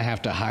doesn't want to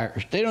have to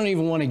hire, they don't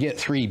even want to get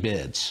 3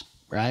 bids,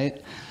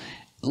 right?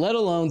 Let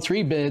alone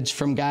 3 bids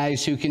from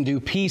guys who can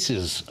do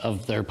pieces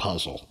of their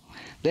puzzle.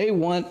 They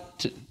want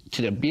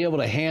to be able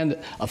to hand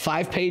a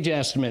 5-page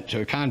estimate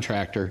to a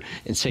contractor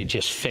and say,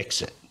 just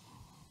fix it.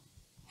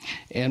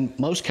 And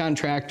most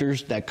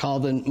contractors that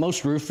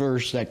most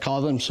roofers that call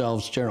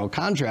themselves general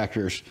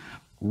contractors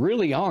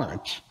really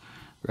aren't,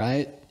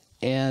 right?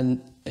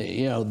 And,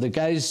 the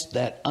guys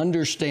that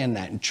understand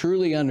that and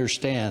truly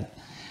understand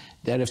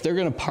that if they're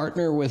going to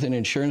partner with an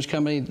insurance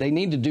company, they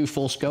need to do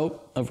full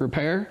scope of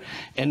repair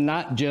and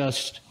not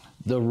just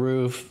the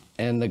roof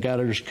and the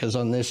gutters, because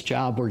on this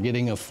job, we're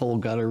getting a full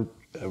gutter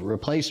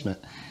replacement.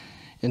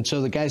 And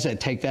so the guys that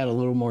take that a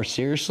little more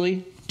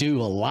seriously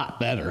do a lot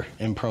better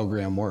in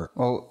program work.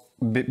 Well,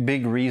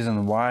 big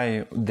reason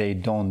why they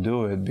don't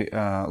do it.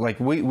 Like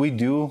we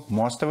do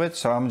most of it.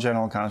 So I'm a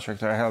general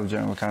contractor. I have a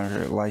general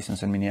contractor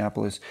license in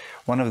Minneapolis.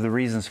 One of the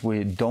reasons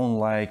we don't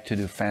like to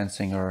do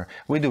fencing, or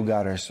we do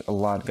gutters, a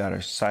lot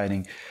gutters,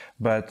 siding,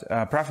 but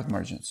profit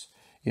margins.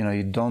 You know,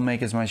 you don't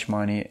make as much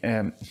money.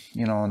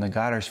 You know, on the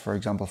gutters, for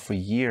example, for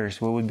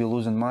years, we would be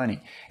losing money.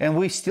 And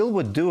we still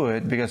would do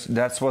it because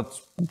that's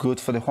what's good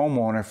for the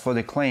homeowner, for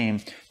the claim,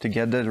 to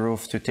get the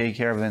roof, to take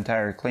care of the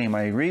entire claim.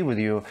 I agree with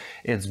you.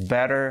 It's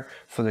better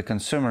for the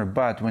consumer.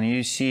 But when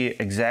you see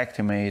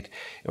Xactimate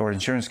or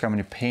insurance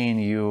company paying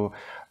you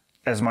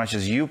as much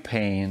as you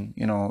paying,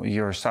 you know,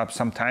 your sub,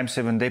 sometimes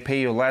even they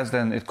pay you less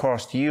than it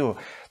cost you,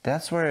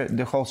 that's where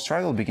the whole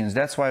struggle begins.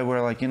 That's why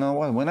we're like, you know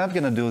what, we're not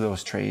going to do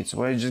those trades.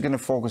 We're just going to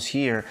focus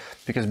here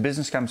because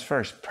business comes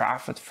first,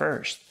 profit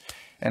first.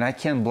 And I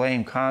can't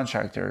blame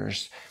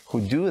contractors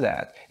who do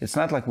that. It's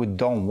not like we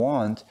don't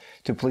want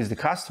to please the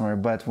customer,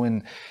 but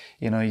when,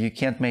 you know, you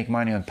can't make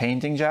money on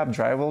painting job,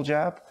 drywall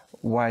job,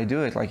 why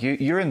do it? Like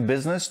you're in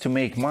business to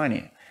make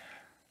money.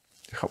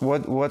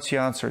 What's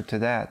your answer to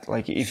that?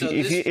 Like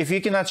if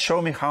you cannot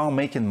show me how I'm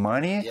making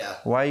money,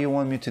 why you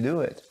want me to do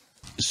it?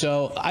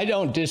 So I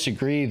don't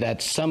disagree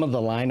that some of the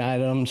line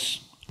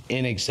items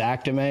in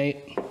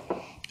Xactimate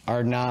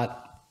are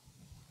not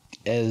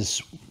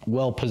as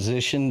well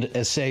positioned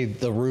as, say,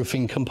 the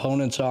roofing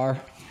components are,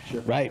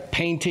 right?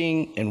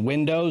 Painting and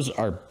windows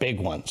are big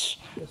ones,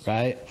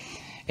 right?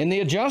 And the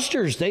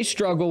adjusters, they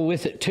struggle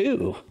with it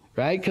too,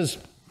 right? Because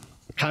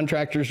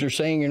contractors are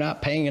saying you're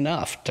not paying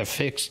enough to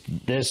fix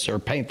this or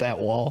paint that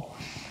wall.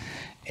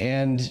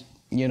 And,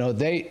 you know,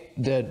 the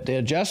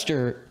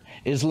adjuster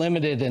is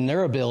limited in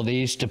their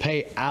abilities to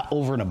pay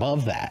over and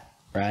above that,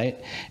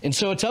 right? And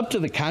so it's up to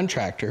the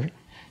contractor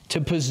to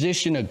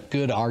position a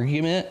good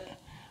argument,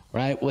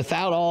 right,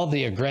 without all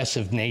the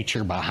aggressive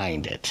nature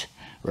behind it,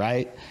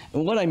 right?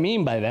 And what I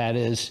mean by that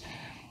is,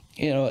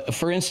 you know,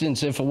 for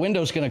instance, if a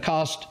window's going to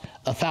cost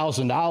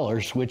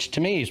 $1,000, which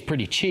to me is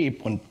pretty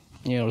cheap when,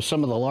 you know,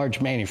 some of the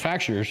large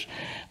manufacturers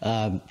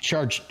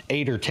charge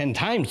 8 or 10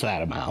 times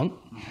that amount,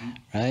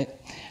 right?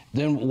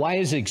 Then why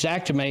is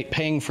Xactimate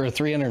paying for a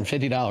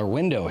 $350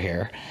 window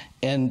here?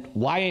 And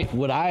why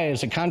would I,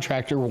 as a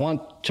contractor,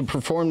 want to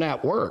perform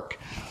that work?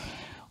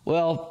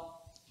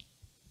 Well,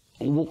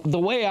 the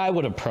way I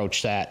would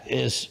approach that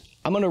is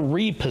I'm going to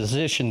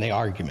reposition the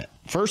argument.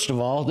 First of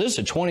all, this is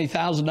a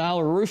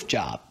 $20,000 roof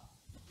job.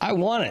 I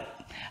want it.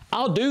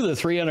 I'll do the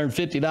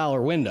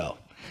 $350 window.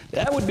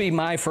 That would be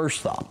my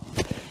first thought.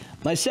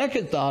 My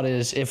second thought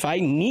is if I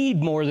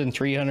need more than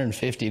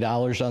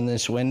 $350 on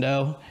this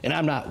window and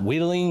I'm not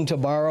willing to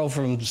borrow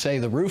from, say,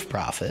 the roof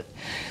profit,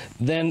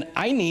 then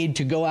I need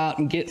to go out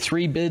and get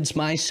 3 bids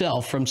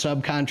myself from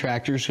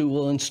subcontractors who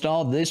will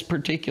install this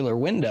particular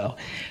window,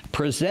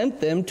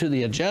 present them to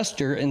the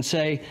adjuster and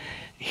say,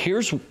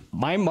 here's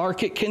my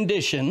market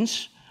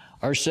conditions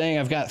are saying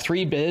I've got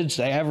 3 bids,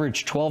 they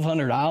average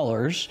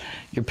 $1,200,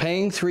 you're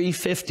paying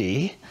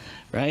 $350,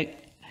 right?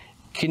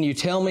 Can you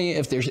tell me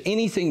if there's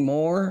anything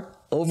more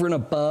over and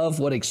above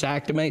what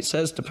Xactimate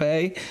says to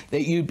pay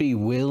that you'd be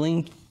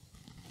willing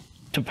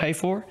to pay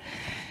for?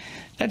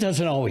 That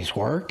doesn't always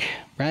work,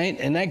 right?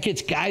 And that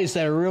gets guys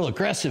that are real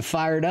aggressive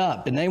fired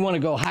up, and they want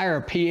to go hire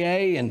a PA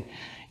and,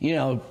 you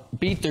know,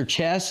 beat their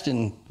chest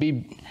and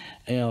be,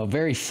 you know,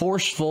 very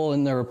forceful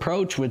in their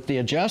approach with the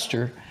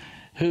adjuster,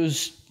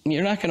 who's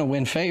you're not going to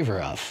win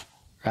favor of,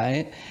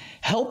 right?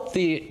 Help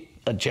the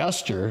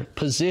adjuster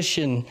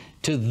position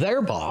to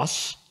their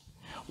boss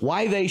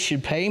why they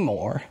should pay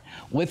more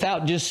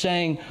without just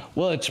saying,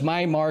 well, it's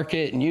my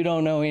market and you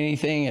don't know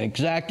anything and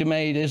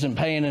Xactimate isn't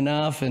paying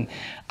enough and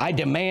I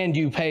demand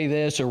you pay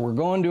this, or we're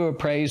going to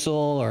appraisal,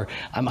 or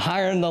I'm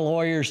hiring the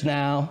lawyers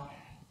now.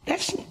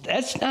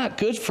 That's not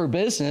good for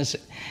business.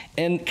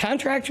 And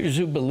contractors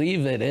who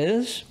believe it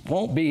is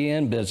won't be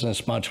in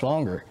business much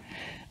longer.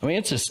 I mean,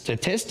 it's a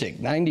statistic.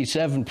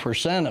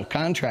 97% of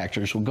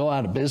contractors will go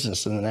out of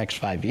business in the next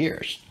 5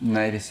 years.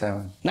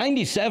 97.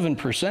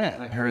 97%.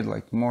 I heard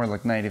like more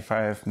like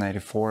 95,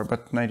 94,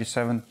 but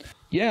 97.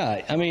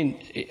 Yeah, I mean,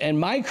 in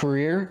my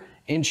career,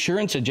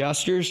 insurance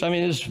adjusters, I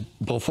mean, this is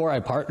before I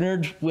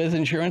partnered with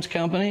insurance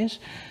companies,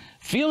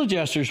 field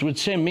adjusters would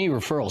send me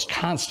referrals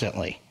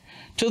constantly,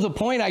 to the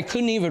point I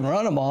couldn't even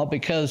run them all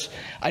because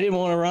I didn't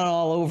want to run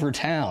all over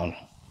town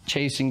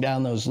chasing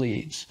down those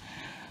leads.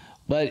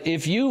 But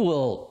if you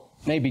will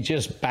maybe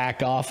just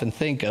back off and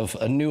think of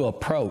a new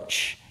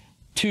approach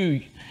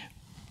to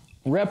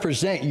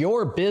represent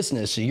your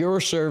business,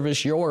 your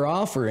service, your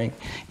offering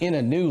in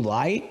a new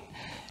light,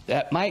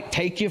 that might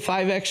take you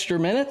 5 extra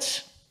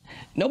minutes.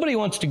 Nobody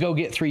wants to go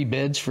get 3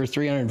 bids for a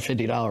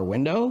 $350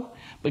 window.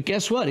 But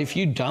guess what? If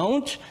you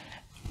don't,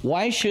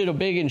 why should a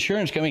big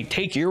insurance company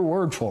take your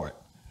word for it?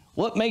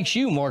 What makes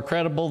you more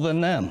credible than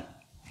them,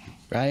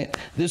 right?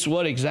 This is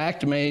what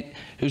Xactimate,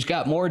 who's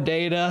got more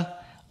data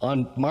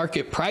on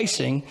market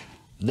pricing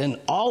than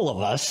all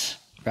of us,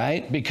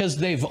 right? Because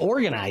they've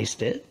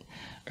organized it,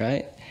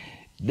 right?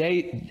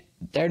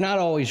 They're not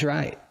always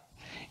right.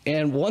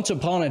 And once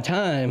upon a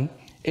time,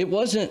 it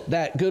wasn't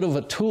that good of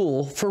a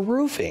tool for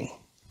roofing.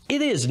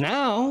 It is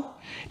now.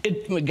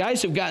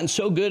 Guys have gotten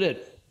so good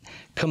at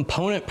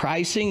component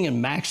pricing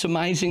and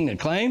maximizing the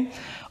claim.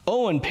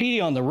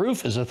 O&P on the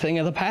roof is a thing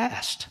of the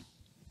past.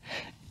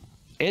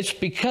 It's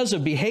because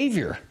of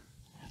behavior.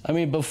 I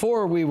mean,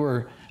 before we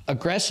were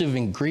aggressive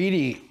and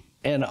greedy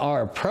in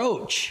our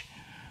approach,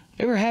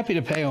 they were happy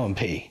to pay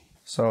O&P.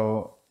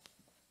 So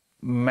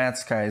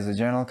MadSky is a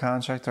general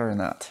contractor or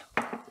not?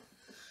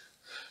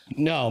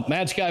 No,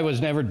 MadSky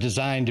was never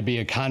designed to be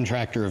a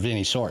contractor of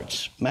any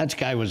sorts.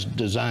 MadSky was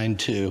designed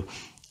to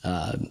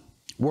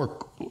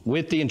work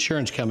with the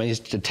insurance companies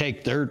to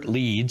take their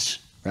leads,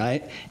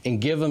 right,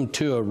 and give them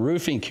to a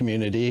roofing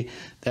community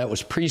that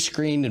was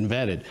pre-screened and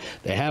vetted.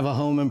 They have a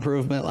home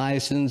improvement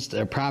license,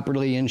 they're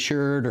properly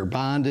insured or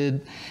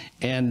bonded,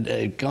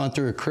 and gone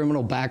through a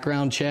criminal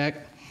background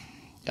check.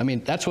 I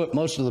mean, that's what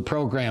most of the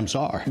programs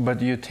are.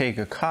 But you take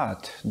a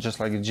cut, just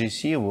like a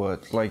GC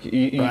would. Like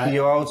you Right.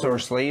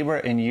 outsource labor,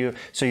 and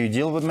so you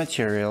deal with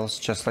materials,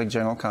 just like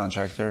general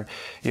contractor.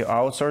 You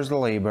outsource the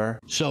labor.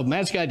 So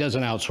MadSky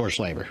doesn't outsource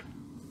labor.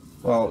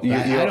 Well,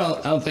 I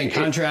don't think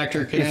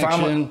contractor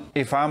connection.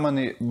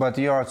 But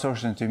you're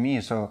outsourcing to me.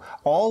 So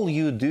all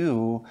you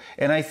do,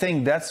 and I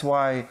think that's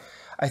why.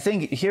 I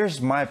think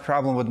here's my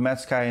problem with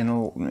MadSky,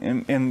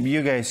 and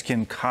you guys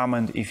can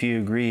comment if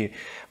you agree.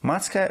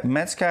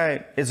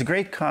 MadSky is a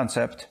great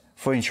concept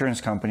for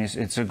insurance companies.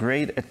 It's a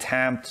great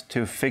attempt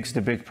to fix the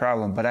big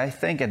problem. But I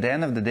think at the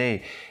end of the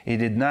day, it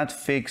did not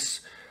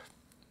fix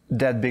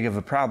that big of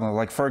a problem.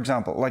 Like, for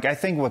example, like I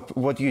think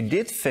what you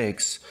did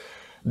fix,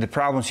 the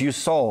problems you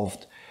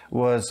solved,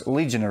 was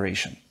lead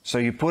generation. So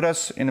you put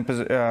us in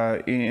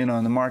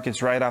on the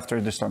markets right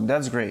after the storm.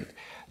 That's great.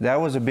 That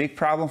was a big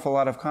problem for a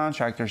lot of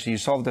contractors. You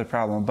solved that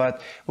problem,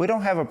 but we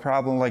don't have a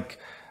problem like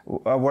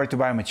where to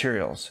buy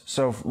materials.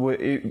 So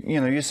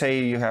you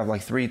say you have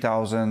like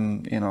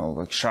 3,000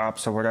 like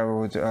shops or whatever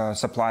with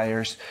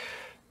suppliers.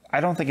 I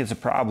don't think it's a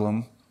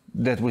problem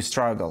that we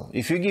struggle.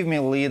 If you give me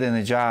a lead in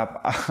a job,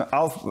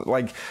 I'll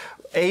like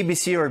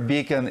ABC or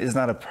Beacon is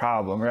not a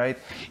problem, right?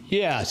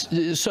 Yes.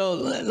 So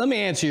let me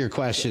answer your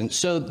question.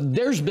 So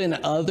there's been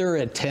other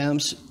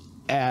attempts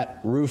at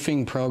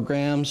roofing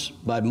programs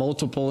by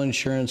multiple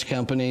insurance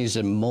companies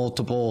and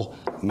multiple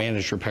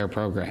managed repair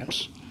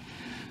programs.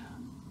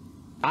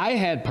 I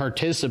had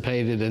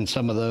participated in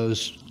some of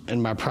those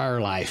in my prior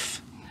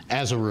life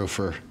as a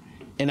roofer,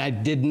 and I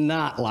did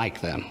not like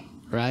them,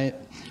 right?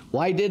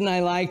 Why didn't I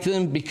like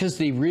them? Because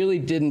they really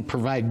didn't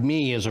provide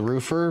me as a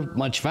roofer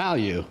much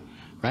value,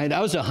 right?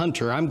 I was a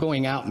hunter. I'm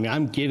going out and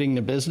I'm getting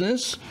the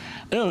business.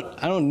 I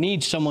don't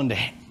need someone to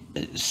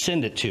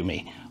send it to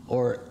me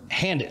or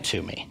hand it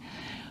to me.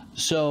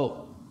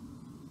 So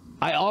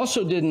I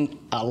also didn't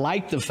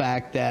like the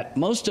fact that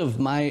most of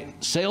my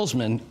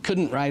salesmen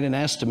couldn't write an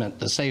estimate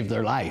to save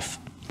their life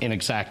in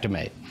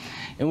Xactimate.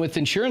 And with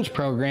insurance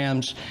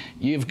programs,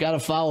 you've got to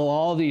follow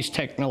all these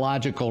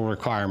technological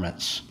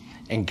requirements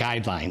and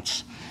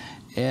guidelines.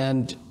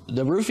 And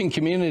the roofing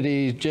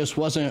community just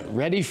wasn't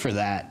ready for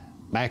that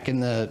back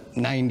in the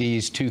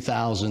 90s,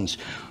 2000s.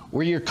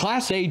 Where your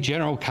Class A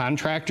general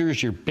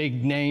contractors, your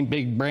big name,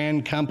 big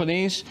brand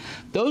companies,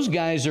 those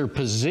guys are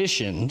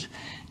positioned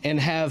and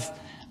have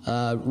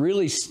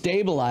really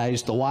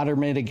stabilized the water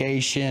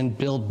mitigation,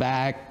 build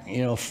back,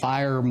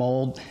 fire,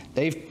 mold.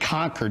 They've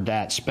conquered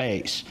that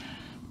space.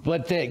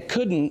 But they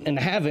couldn't and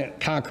haven't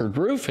conquered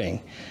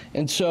roofing.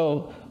 And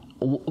so,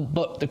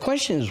 but the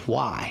question is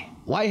why?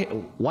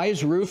 Why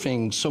is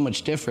roofing so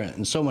much different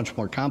and so much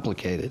more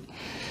complicated?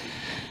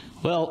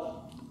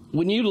 Well,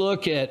 when you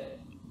look at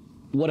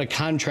what a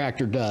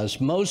contractor does,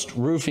 most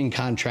roofing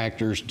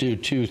contractors do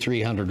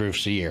 200-300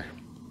 roofs a year,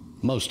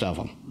 most of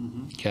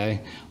them, okay?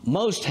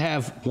 Most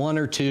have 1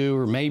 or 2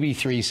 or maybe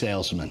 3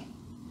 salesmen.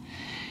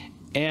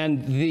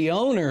 And the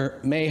owner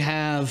may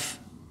have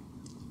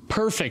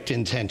perfect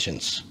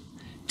intentions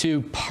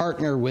to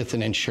partner with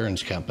an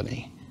insurance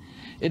company.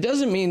 It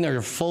doesn't mean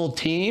their full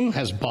team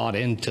has bought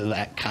into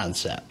that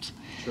concept.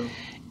 Sure.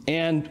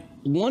 And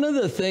one of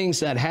the things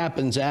that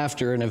happens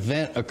after an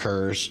event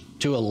occurs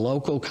to a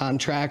local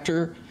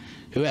contractor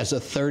who has a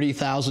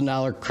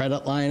 $30,000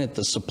 credit line at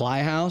the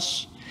supply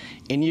house,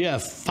 and you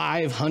have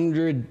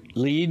 500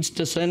 leads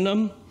to send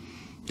them,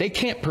 they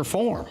can't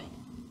perform.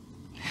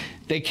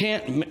 They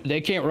can't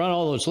run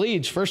all those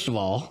leads, first of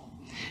all.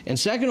 And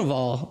second of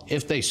all,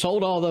 if they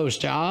sold all those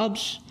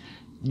jobs,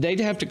 they'd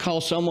have to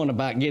call someone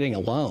about getting a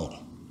loan.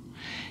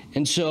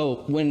 And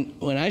so when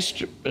I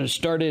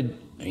started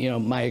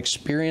my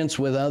experience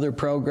with other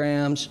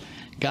programs,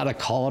 got a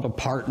call to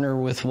partner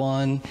with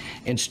one,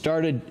 and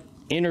started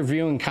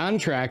interviewing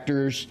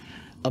contractors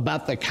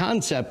about the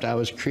concept I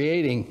was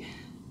creating,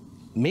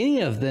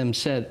 many of them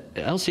said,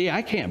 LC,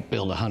 I can't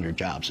build 100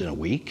 jobs in a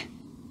week.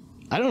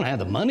 I don't have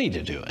the money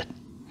to do it.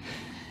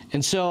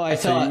 And so I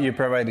thought— So you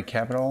provide the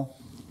capital?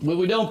 Well,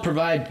 we don't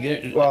provide—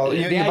 Well,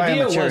 the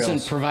idea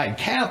wasn't provide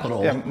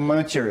capital,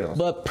 materials,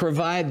 but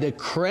provide the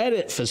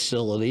credit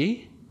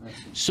facility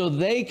so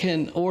they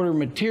can order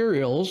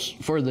materials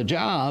for the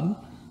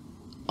job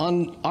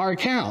on our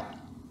account.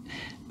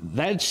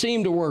 that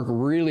seemed to work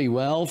really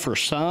well for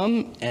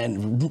some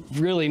and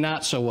really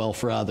not so well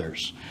for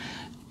others.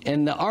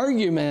 And the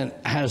argument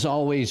has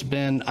always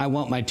been, I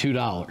want my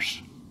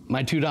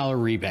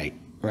 $2 rebate,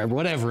 or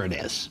whatever it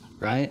is,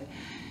 right?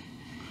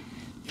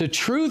 The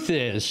truth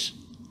is,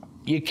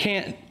 you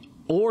can't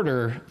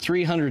order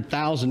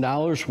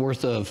 $300,000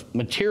 worth of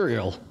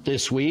material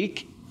this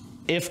week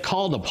if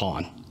called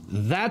upon.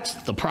 That's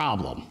the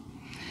problem.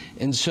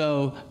 And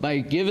so by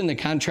giving the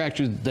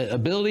contractor the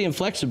ability and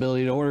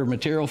flexibility to order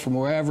material from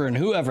wherever and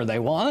whoever they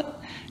want,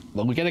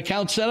 well, we get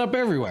accounts set up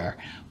everywhere.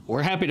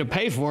 We're happy to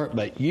pay for it,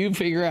 but you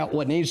figure out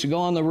what needs to go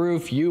on the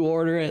roof, you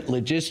order it,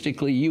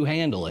 logistically, you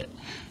handle it,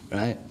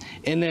 right?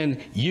 And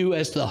then you,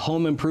 as the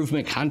home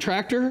improvement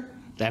contractor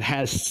that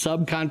has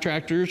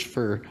subcontractors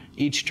for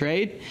each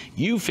trade,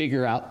 you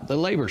figure out the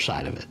labor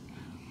side of it.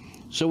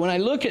 So when I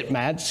look at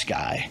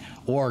MadSky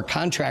or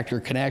Contractor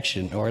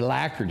Connection or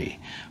Alacrity,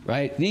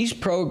 right, these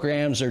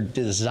programs are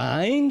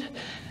designed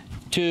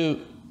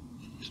to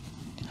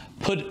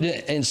put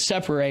and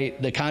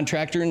separate the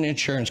contractor and the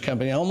insurance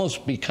company,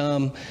 almost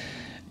become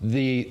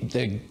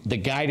the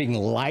guiding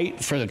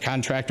light for the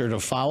contractor to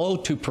follow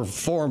to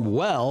perform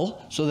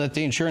well so that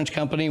the insurance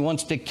company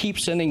wants to keep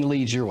sending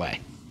leads your way.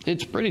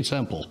 It's pretty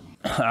simple.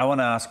 I want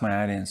to ask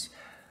my audience,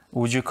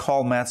 would you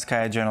call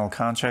MadSky a general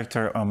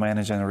contractor or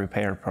manage and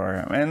repair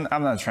program? And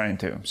I'm not trying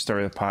to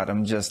stir the pot.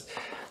 I'm just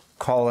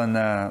calling,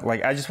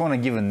 I just want to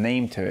give a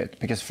name to it,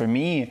 because for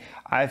me,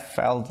 I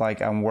felt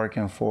like I'm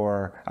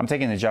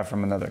taking a job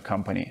from another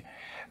company,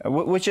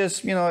 which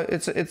is,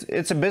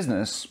 it's a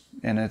business,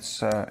 and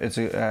it's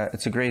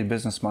a great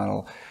business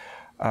model.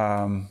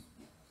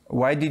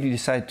 Why did you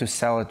decide to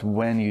sell it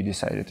when you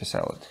decided to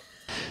sell it?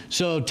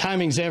 So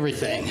timing's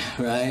everything,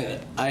 right?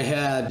 I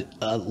had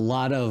a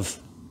lot of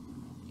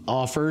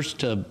offers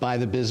to buy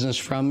the business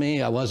from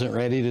me. I wasn't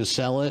ready to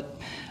sell it.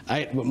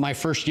 My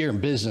first year in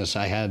business,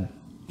 I had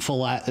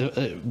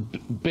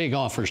big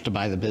offers to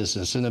buy the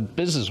business, and the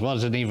business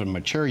wasn't even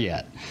mature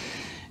yet.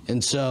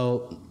 And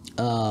so,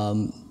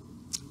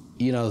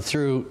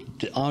 through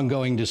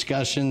ongoing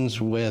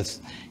discussions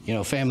with,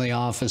 family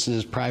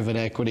offices, private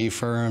equity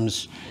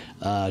firms,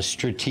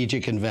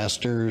 strategic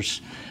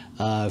investors,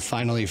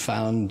 finally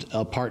found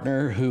a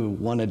partner who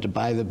wanted to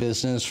buy the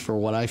business for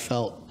what I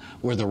felt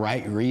were the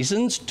right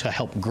reasons to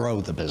help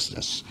grow the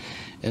business.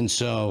 And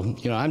so,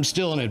 I'm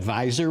still an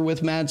advisor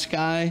with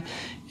MadSky,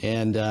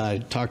 and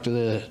talk to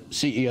the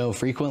CEO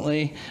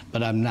frequently,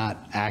 but I'm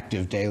not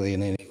active daily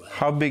in any way.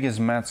 How big is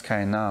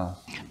MadSky now?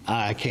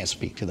 I can't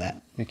speak to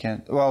that. You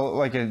can't? Well,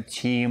 like a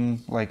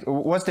team,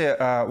 what's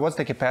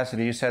the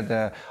capacity? You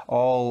said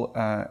all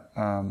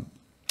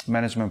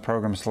management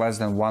programs less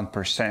than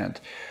 1%.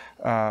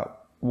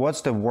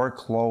 What's the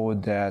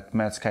workload that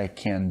MadSky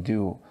can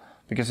do?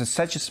 Because it's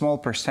such a small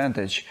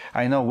percentage.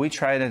 I know we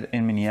tried it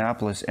in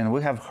Minneapolis, and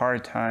we have a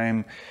hard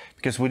time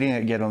because we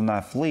didn't get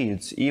enough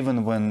leads.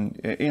 Even when,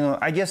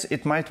 I guess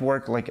it might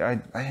work. Like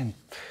I didn't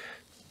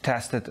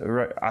test it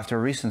after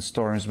recent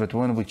storms, but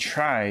when we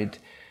tried,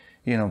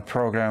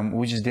 program,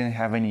 we just didn't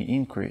have any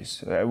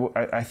increase.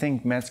 I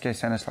think MadSky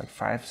sent us like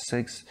 5,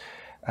 6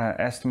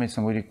 estimates,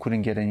 and we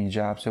couldn't get any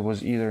jobs. It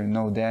was either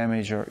no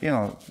damage or,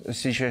 a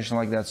situation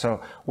like that.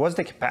 So what's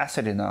the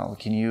capacity now?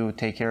 Can you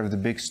take care of the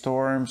big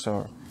storms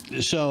or?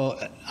 So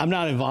I'm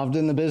not involved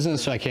in the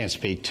business, so I can't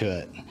speak to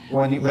it.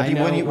 When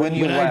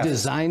I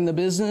designed the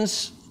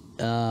business,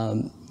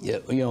 my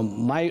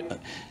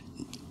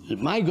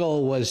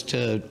goal was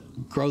to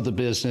grow the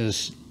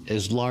business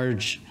as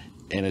large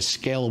and as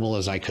scalable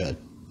as I could,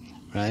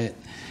 right?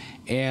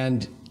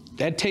 And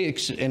that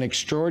takes an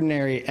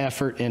extraordinary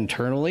effort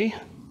internally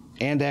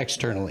and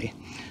externally.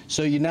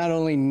 So you not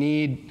only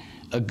need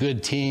a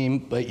good team,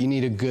 but you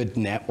need a good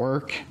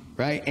network,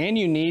 right? And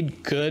you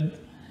need good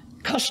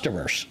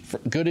customers,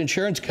 good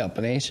insurance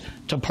companies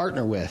to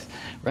partner with,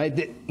 right?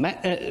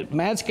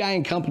 MadSky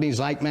and companies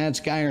like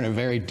MadSky are in a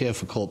very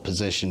difficult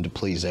position to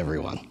please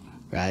everyone,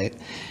 right?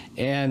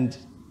 And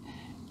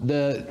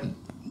the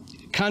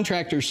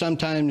contractors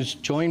sometimes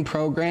join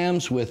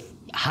programs with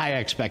high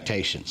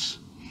expectations.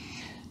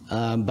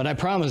 But I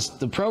promise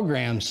the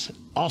programs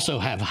also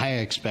have high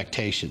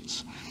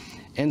expectations.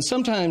 And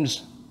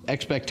sometimes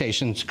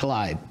expectations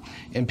collide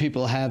and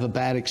people have a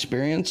bad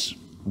experience,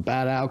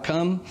 bad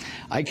outcome.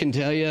 I can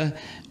tell you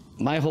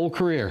my whole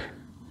career,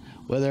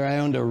 whether I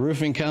owned a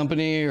roofing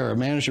company or a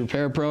managed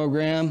repair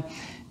program,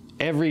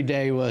 every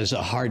day was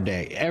a hard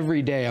day.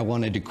 Every day I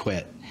wanted to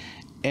quit.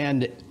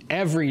 And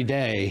every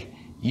day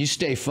you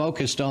stay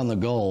focused on the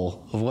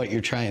goal of what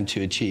you're trying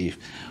to achieve.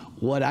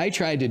 What I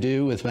tried to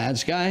do with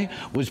MadSky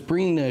was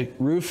bring the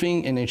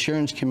roofing and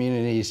insurance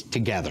communities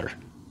together,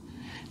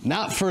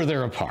 not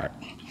further apart.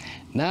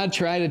 Not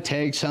try to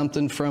take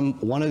something from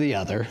one or the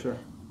other, sure,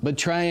 but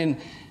try and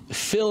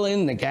fill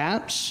in the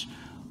gaps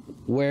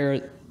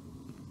where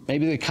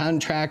maybe the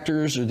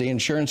contractors or the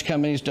insurance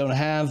companies don't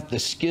have the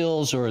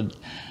skills or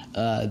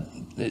the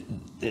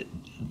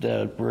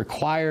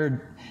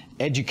required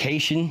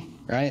education,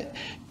 right,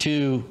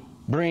 to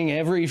bring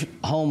every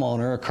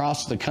homeowner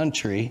across the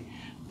country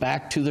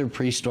back to their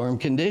pre-storm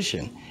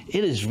condition.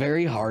 It is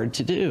very hard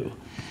to do.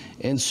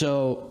 And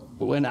so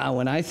when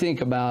I think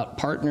about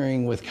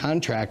partnering with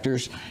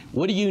contractors,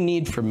 what do you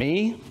need from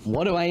me?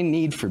 What do I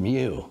need from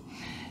you?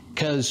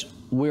 Because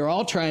we're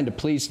all trying to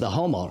please the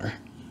homeowner,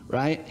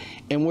 right?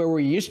 And where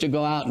we used to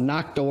go out and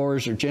knock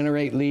doors or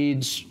generate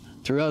leads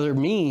through other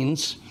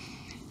means,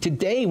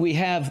 today we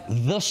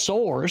have the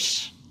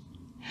source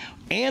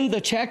and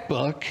the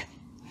checkbook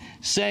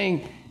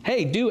saying,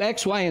 hey, do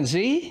X, Y, and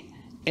Z,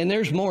 and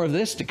there's more of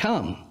this to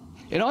come.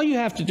 And all you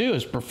have to do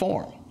is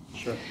perform.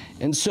 Sure.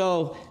 And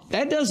so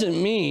that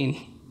doesn't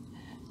mean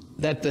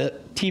that the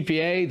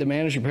TPA, the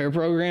managed repair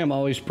program,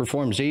 always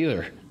performs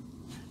either,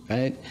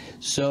 right?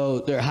 So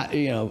they're,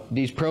 you know,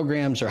 these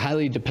programs are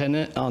highly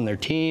dependent on their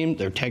team,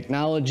 their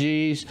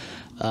technologies,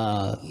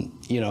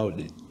 you know,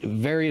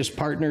 various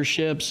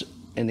partnerships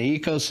in the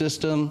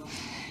ecosystem,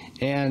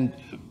 and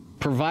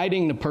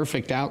providing the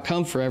perfect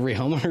outcome for every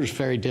homeowner is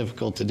very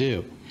difficult to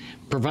do.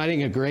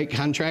 Providing a great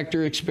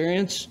contractor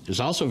experience is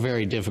also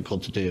very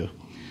difficult to do.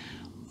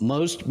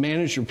 Most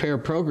managed repair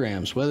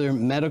programs, whether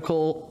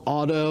medical,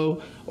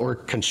 auto, or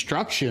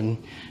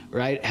construction,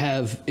 right,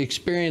 have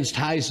experienced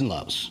highs and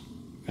lows,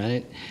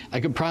 right? I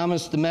could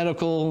promise the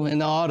medical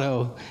and the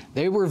auto,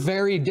 they were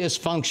very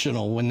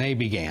dysfunctional when they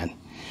began.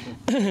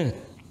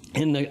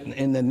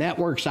 In the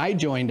networks I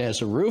joined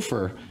as a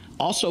roofer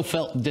also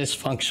felt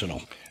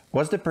dysfunctional.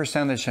 What's the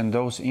percentage in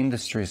those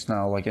industries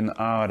now, like in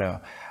auto?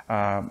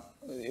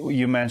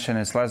 You mentioned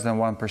it's less than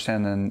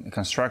 1% in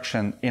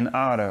construction. In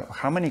auto,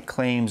 how many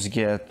claims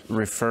get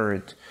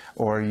referred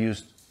or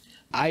used?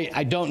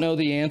 I don't know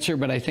the answer,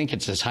 but I think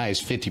it's as high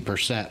as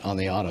 50% on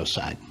the auto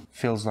side.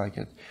 Feels like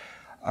it.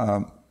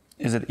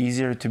 Is it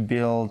easier to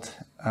build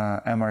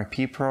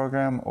MRP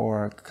program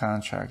or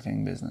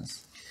contracting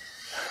business?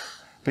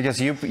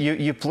 Because you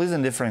please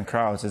in different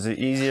crowds. Is it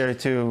easier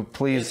to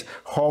please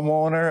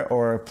homeowner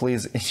or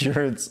please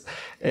insurance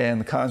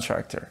and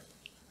contractor?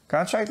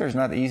 Contractor is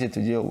not easy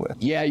to deal with.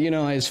 Yeah, you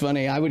know, it's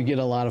funny. I would get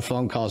a lot of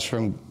phone calls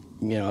from,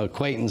 you know,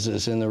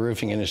 acquaintances in the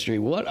roofing industry.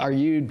 What are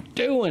you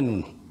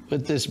doing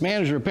with this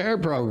managed repair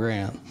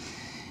program?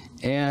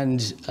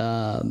 And,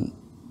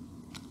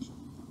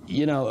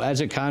 you know,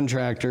 as a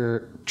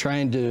contractor,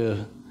 trying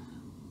to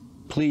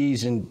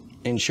please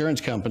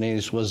insurance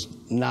companies was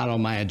not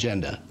on my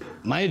agenda.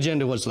 My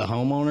agenda was the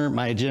homeowner.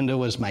 My agenda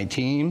was my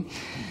team.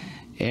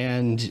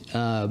 And,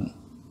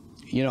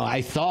 you know,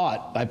 I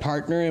thought by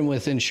partnering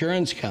with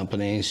insurance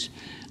companies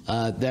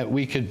that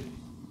we could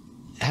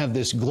have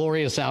this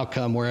glorious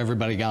outcome where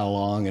everybody got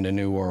along in a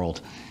new world.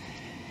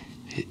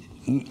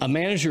 A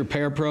managed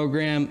repair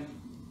program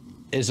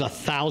is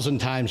 1,000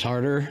 times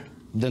harder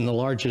than the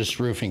largest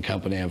roofing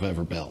company I've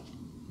ever built.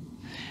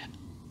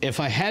 If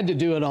I had to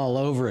do it all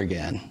over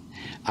again,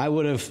 I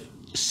would have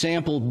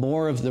sampled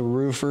more of the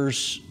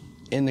roofers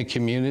in the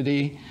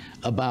community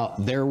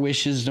about their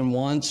wishes and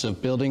wants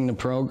of building the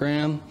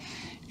program,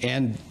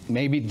 and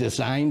maybe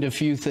designed a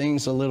few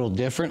things a little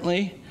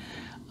differently.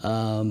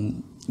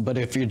 But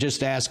if you're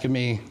just asking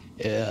me,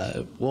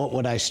 what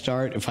would I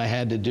start if I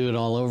had to do it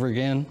all over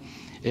again?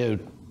 It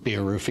would be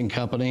a roofing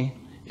company.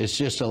 It's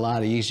just a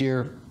lot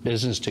easier,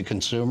 business to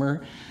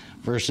consumer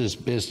versus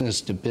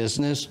business to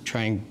business,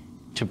 trying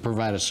to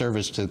provide a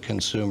service to the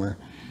consumer.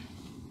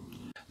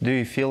 Do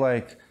you feel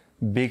like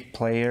big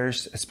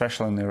players,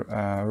 especially in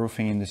the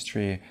roofing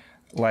industry,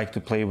 like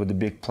to play with the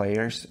big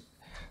players?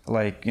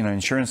 Like, you know,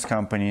 insurance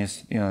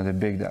companies, you know, the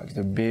big dogs,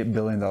 the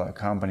billion-dollar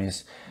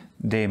companies,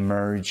 they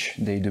merge,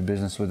 they do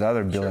business with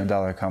other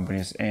billion-dollar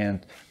companies,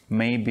 and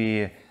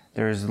maybe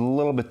there's a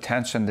little bit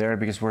tension there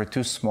because we're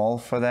too small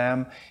for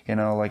them. You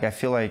know, like I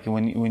feel like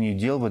when you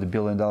deal with a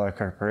billion-dollar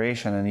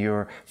corporation and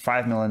you're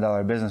 $5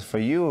 million business, for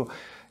you,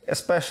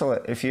 especially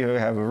if you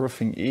have a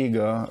roofing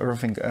ego, a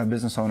roofing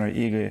business owner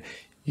ego,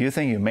 you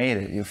think you made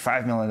it. You're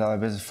 $5 million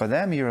business. For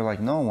them, you're like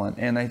no one.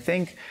 And I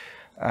think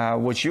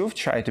what you've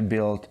tried to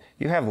build,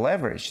 you have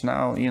leverage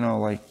now. You know,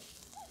 like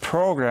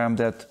program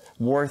that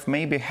worth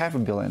maybe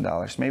 $500 million,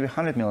 maybe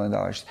 $100 million.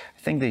 I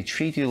think they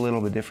treat you a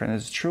little bit different.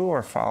 Is it true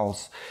or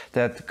false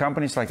that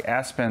companies like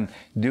Aspen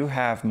do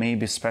have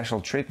maybe special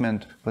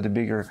treatment for the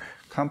bigger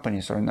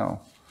companies, or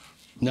no?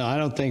 No, I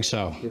don't think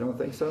so. You don't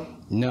think so?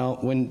 No,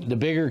 when the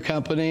bigger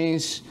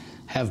companies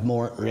have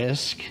more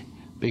risk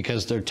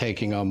because they're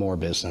taking on more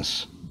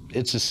business.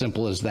 It's as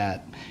simple as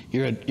that.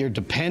 You're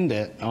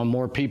dependent on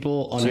more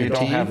people on your team.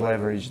 So you don't have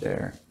leverage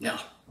there? No.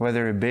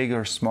 Whether big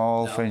or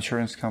small, for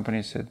insurance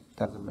companies, it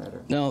doesn't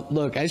matter. No,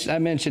 look, I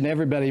mentioned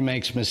everybody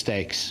makes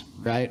mistakes,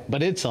 right?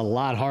 But it's a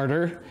lot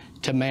harder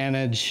to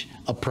manage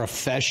a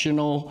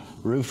professional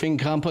roofing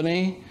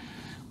company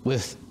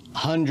with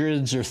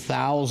hundreds or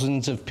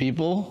thousands of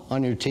people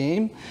on your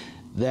team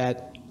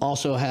that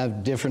also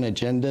have different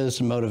agendas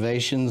and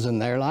motivations in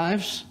their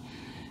lives.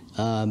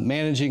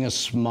 Managing a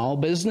small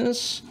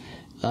business,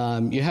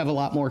 you have a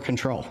lot more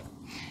control.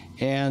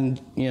 And,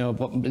 you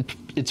know,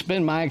 it's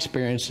been my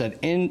experience that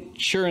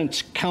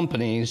insurance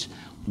companies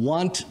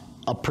want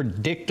a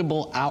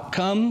predictable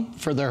outcome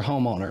for their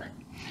homeowner,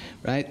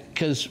 right?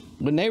 Because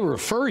when they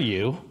refer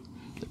you,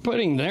 they're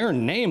putting their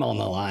name on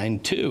the line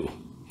too.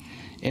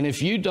 And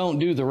if you don't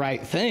do the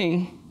right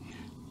thing,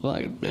 well,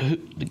 I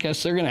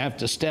guess they're going to have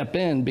to step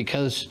in,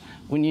 because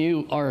when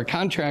you are a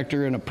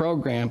contractor in a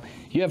program,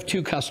 you have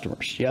two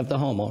customers. You have the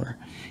homeowner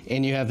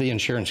and you have the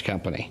insurance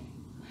company.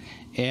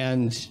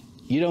 And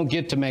you don't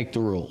get to make the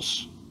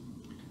rules.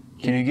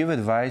 Can you give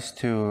advice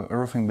to a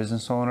roofing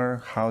business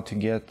owner how to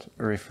get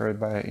referred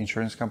by an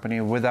insurance company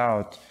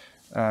without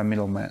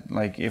middleman?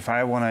 Like, if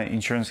I want an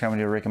insurance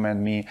company to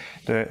recommend me,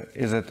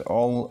 is it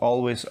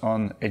always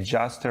on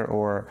adjuster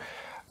or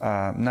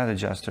not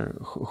adjuster?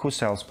 Who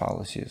sells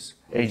policies?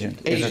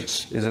 Agent.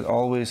 Agents. Is it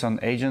always on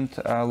agent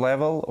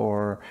level,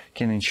 or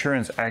can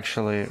insurance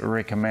actually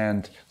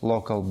recommend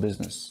local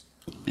business?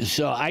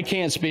 So I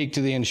can't speak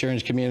to the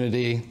insurance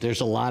community.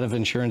 There's a lot of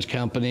insurance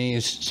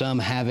companies. Some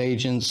have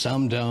agents,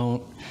 some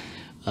don't.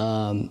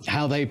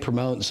 How they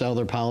promote and sell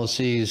their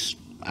policies,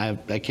 I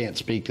can't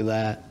speak to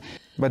that.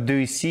 But do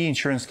you see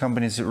insurance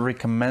companies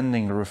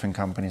recommending roofing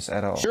companies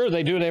at all? Sure,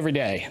 they do it every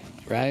day,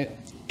 right?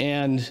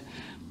 And,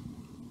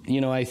 you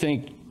know, I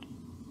think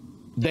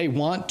they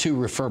want to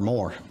refer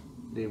more.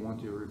 They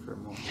want to refer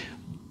more.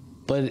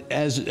 But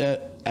as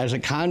a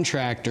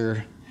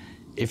contractor,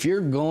 if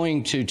you're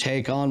going to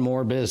take on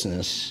more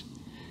business,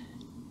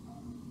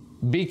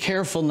 be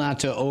careful not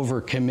to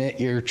overcommit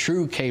your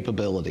true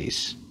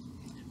capabilities,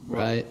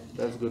 right?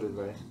 That's good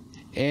advice.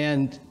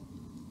 And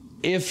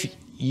if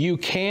you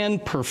can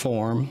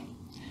perform,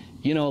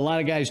 you know, a lot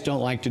of guys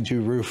don't like to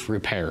do roof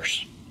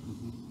repairs.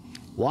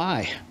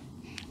 Why?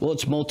 Well,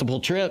 it's multiple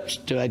trips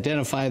to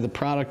identify the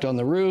product on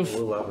the roof. We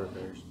love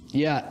repairs.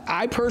 Yeah,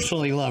 I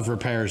personally love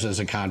repairs as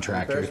a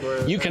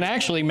contractor. You can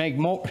actually make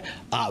more,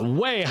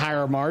 way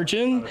higher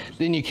margin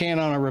than you can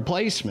on a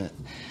replacement.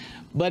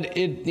 But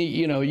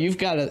you know, you've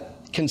got to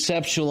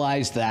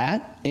conceptualize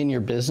that in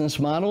your business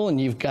model,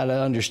 and you've got to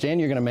understand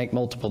you're going to make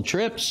multiple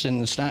trips,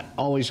 and it's not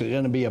always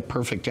going to be a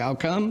perfect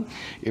outcome.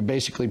 You're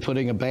basically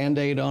putting a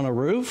Band-Aid on a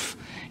roof,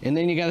 and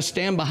then you got to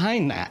stand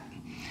behind that.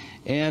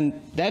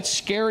 And that's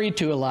scary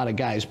to a lot of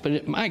guys.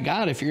 But my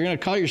God, if you're going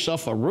to call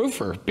yourself a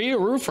roofer, be a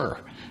roofer.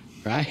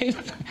 Right?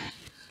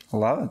 I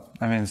love it.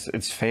 I mean,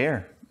 it's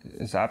fair.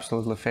 It's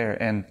absolutely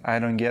fair. And I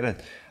don't get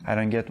it. I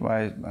don't get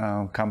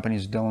why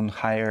companies don't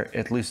hire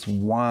at least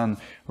one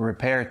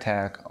repair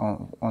tech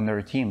on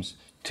their teams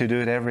to do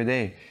it every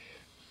day.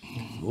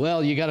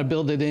 Well, you got to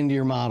build it into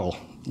your model.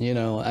 You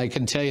know, I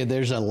can tell you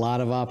there's a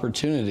lot of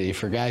opportunity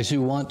for guys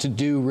who want to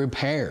do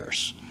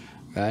repairs,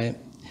 right?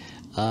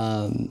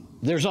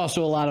 There's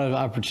also a lot of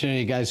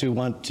opportunity guys who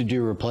want to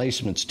do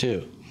replacements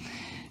too.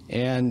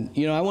 And,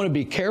 you know, I want to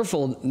be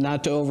careful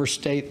not to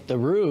overstate the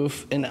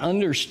roof and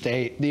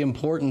understate the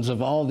importance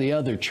of all the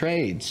other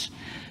trades.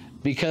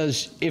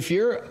 Because if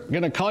you're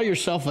going to call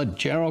yourself a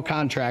general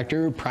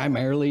contractor who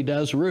primarily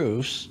does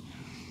roofs,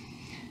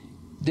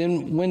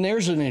 then when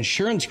there's an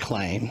insurance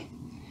claim,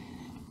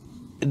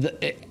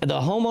 the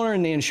homeowner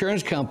and the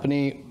insurance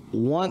company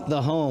want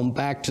the home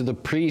back to the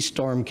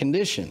pre-storm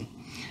condition.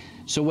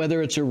 So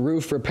whether it's a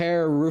roof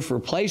repair or roof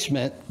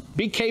replacement,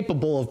 be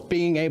capable of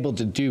being able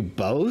to do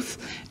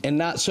both and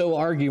not so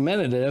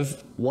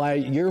argumentative why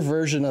your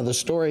version of the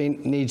story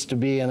needs to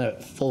be in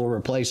a full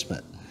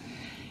replacement.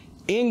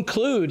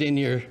 Include in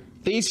your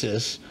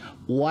thesis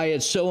why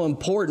it's so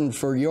important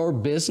for your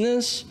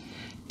business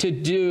to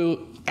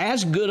do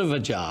as good of a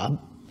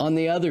job on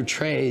the other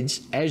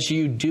trades as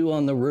you do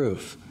on the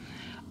roof.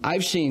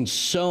 I've seen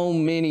so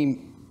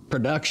many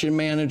production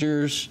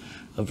managers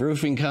of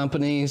roofing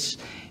companies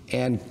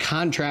and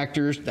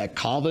contractors that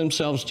call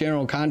themselves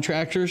general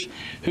contractors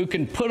who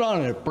can put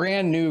on a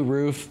brand new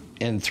roof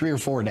in 3 or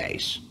 4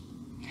 days.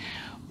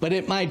 But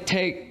it might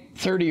take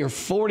 30 or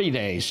 40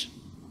 days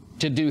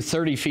to do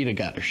 30 feet of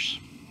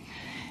gutters.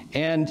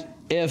 And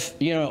if,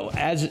 you know,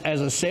 as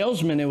a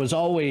salesman, it was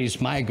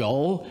always my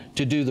goal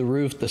to do the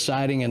roof, the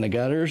siding, and the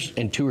gutters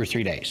in 2 or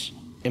 3 days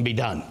and be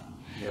done,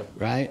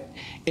 right?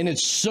 And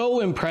it's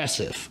so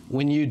impressive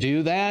when you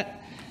do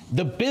that,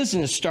 the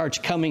business starts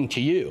coming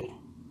to you.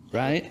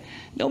 Right?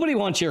 Nobody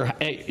wants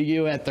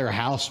you at their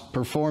house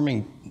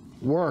performing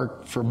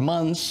work for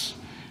months,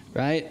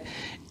 right?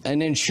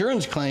 An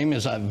insurance claim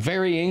is a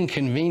very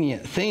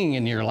inconvenient thing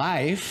in your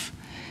life.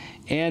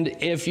 And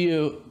if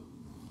you,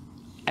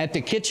 at the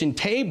kitchen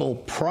table,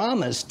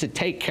 promise to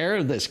take care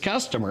of this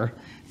customer,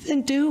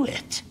 then do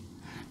it,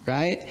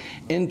 right?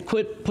 And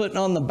quit putting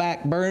on the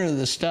back burner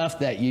the stuff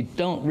that you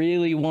don't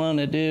really want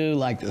to do,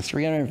 like the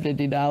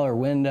 $350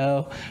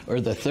 window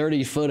or the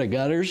 30 foot of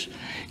gutters.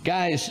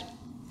 Guys,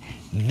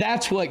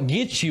 that's what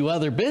gets you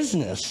other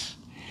business,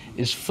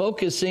 is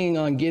focusing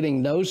on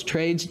getting those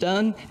trades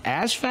done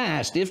as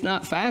fast, if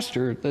not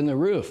faster, than the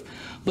roof.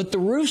 But the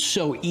roof's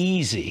so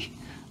easy,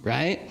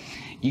 right?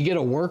 You get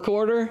a work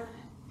order,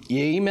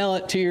 you email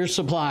it to your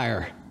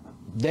supplier.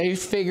 They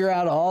figure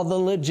out all the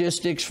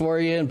logistics for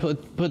you and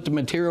put the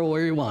material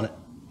where you want it.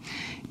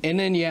 And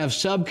then you have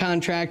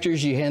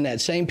subcontractors you hand that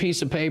same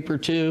piece of paper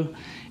to,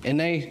 and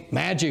they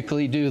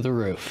magically do the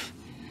roof.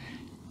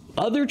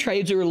 Other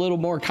trades are a little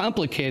more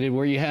complicated,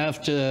 where you have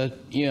to,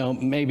 you know,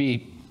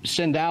 maybe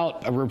send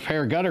out a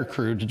repair gutter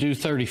crew to do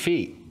 30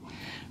 feet,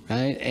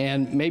 right?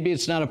 And maybe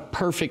it's not a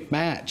perfect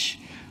match.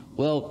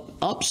 Well,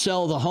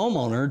 upsell the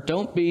homeowner.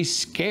 Don't be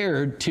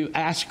scared to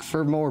ask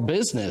for more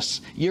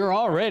business. You're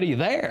already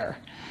there,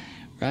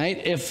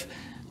 right? If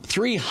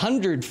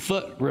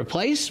 300-foot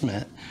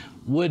replacement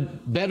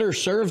would better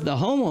serve the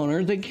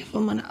homeowner, then give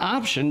them an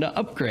option to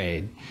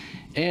upgrade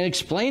and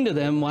explain to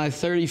them why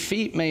 30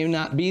 feet may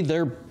not be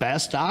their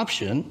best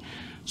option.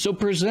 So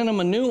present them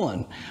a new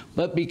one.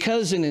 But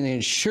because in an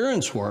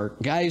insurance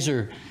work, guys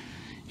are,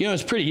 you know,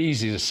 it's pretty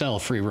easy to sell a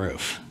free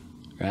roof,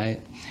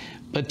 right?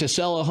 But to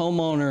sell a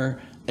homeowner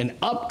an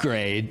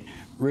upgrade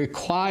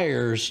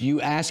requires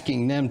you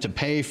asking them to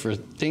pay for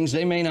things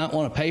they may not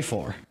want to pay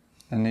for.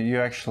 And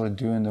you're actually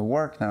doing the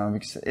work now,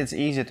 because it's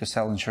easy to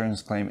sell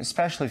insurance claim,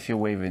 especially if you're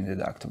waiving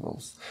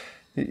deductibles.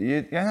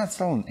 You're not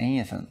selling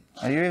anything.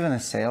 Are you even a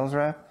sales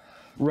rep?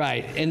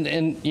 Right,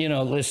 and you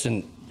know,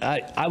 listen,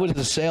 I was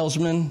a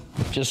salesman,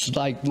 just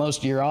like most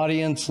of your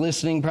audience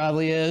listening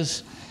probably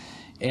is,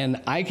 and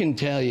I can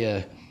tell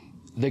you,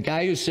 the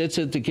guy who sits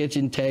at the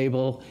kitchen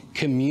table,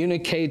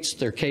 communicates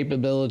their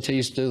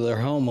capabilities to their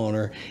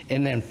homeowner,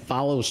 and then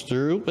follows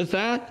through with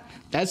that,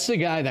 that's the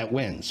guy that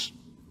wins.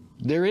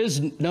 There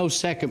is no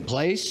second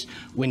place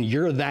when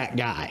you're that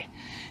guy.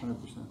 100%.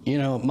 You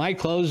know, my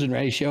closing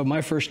ratio,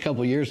 my first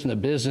couple years in the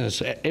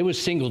business, it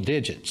was single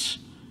digits.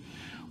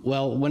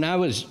 Well, when I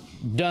was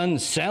done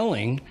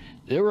selling,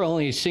 there were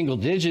only single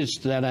digits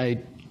that I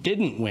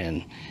didn't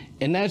win.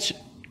 And that's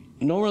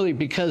normally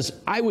because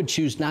I would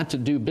choose not to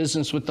do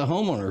business with the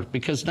homeowner,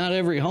 because not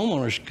every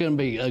homeowner is going to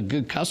be a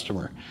good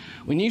customer.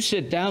 When you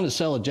sit down to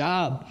sell a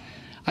job,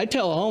 I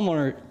tell a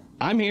homeowner,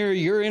 I'm here,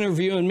 you're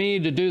interviewing me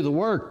to do the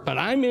work, but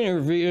I'm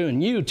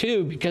interviewing you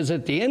too, because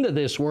at the end of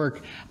this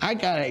work, I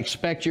gotta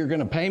expect you're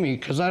gonna pay me,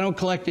 because I don't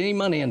collect any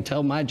money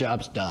until my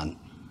job's done.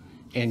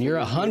 And you're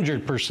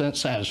 100%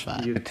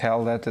 satisfied. You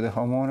tell that to the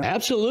homeowner?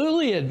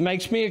 Absolutely, it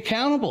makes me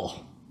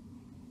accountable.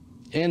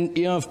 And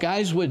you know, if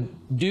guys would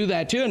do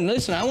that too, and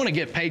listen, I want to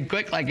get paid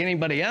quick like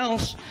anybody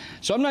else,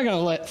 so I'm not going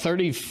to let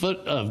 30 foot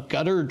of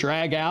gutter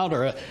drag out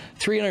or a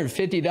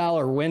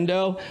 $350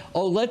 window.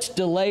 Oh, let's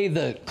delay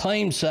the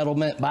claim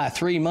settlement by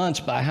 3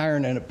 months by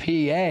hiring a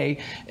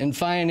PA and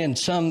finding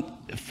some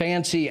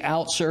fancy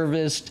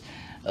outserviced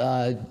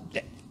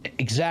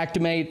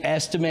Xactimate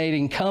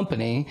estimating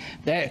company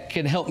that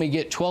can help me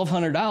get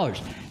 $1,200.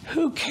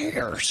 Who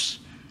cares?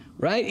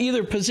 Right?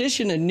 Either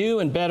position a new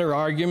and better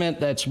argument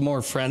that's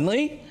more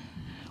friendly,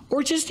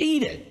 or just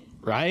eat it,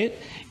 right?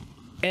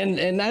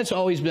 And that's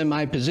always been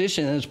my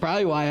position, and it's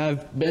probably why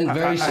I've been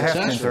very successful.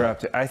 I have to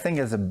interrupt you. I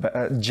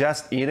think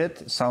just eat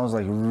it sounds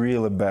like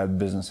really bad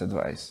business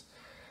advice.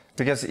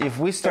 Because if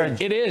we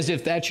start... It is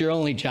if that's your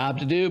only job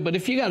to do, but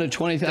if you got a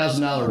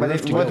 $20,000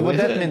 roof to go with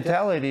that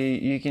mentality,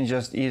 you can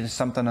just eat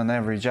something on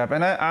every job.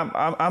 And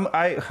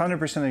I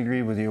 100%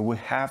 agree with you. We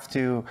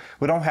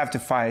don't have to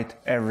fight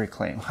every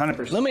claim,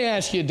 100%. Let me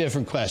ask you a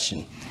different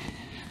question.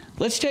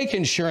 Let's take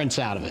insurance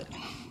out of it.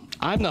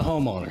 I'm the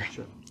homeowner.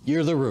 Sure.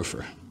 You're the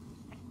roofer.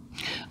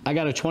 I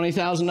got a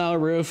 $20,000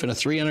 roof and a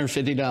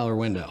 $350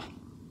 window.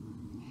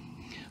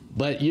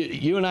 But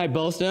you and I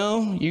both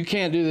know you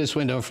can't do this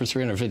window for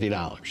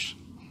 $350.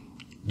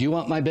 Do you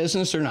want my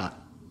business or not?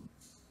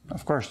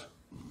 Of course.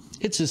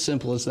 It's as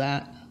simple as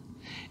that.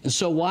 And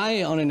so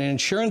why on an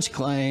insurance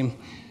claim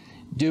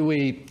do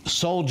we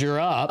soldier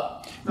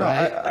up? No,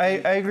 right?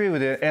 I agree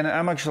with it, and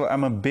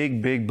I'm a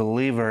big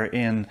believer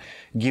in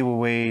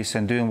giveaways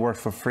and doing work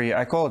for free.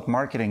 I call it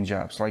marketing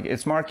jobs. Like,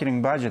 it's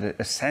marketing budget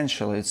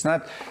essentially. It's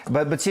not,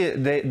 but see,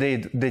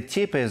 the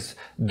tip is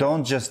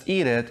don't just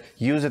eat it.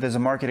 Use it as a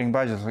marketing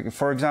budget. Like,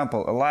 for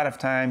example, a lot of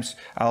times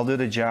I'll do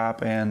the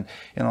job, and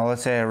you know,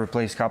 let's say I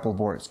replace a couple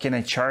boards. Can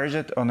I charge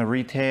it on a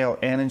retail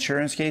and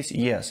insurance case?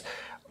 Yes.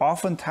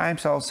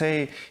 Oftentimes I'll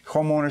say,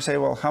 homeowners say,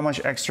 well, how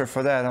much extra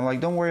for that? I'm like,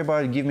 don't worry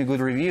about it, give me a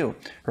good review,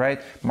 right?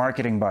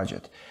 Marketing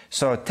budget.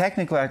 So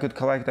technically I could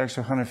collect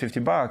extra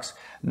 $150.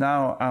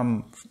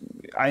 Now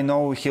I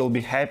know he'll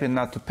be happy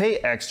not to pay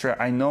extra.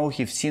 I know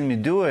he's seen me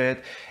do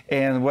it.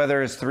 And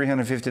whether it's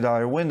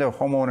 $350 window,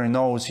 homeowner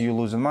knows you're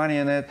losing money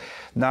in it.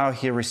 Now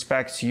he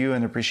respects you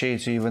and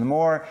appreciates you even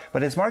more.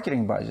 But it's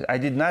marketing budget. I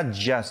did not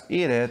just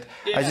eat it.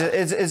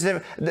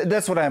 Yeah.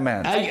 That's what I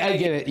meant. I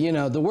get it. You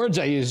know, the words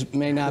I use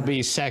may not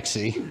be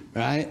sexy,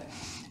 right?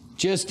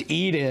 Just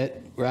eat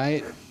it,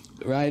 right?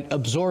 Right?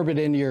 Absorb it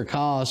into your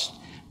cost.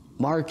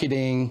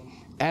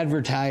 Marketing,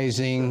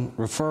 advertising,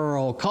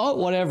 referral, call it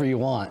whatever you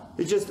want.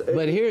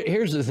 But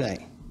here's the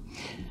thing.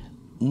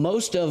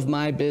 Most of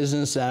my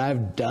business that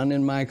I've done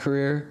in my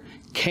career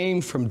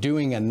came from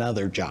doing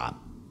another job.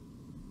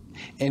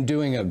 And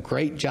doing a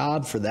great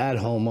job for that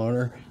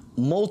homeowner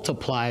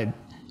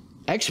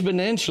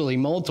exponentially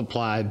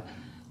multiplied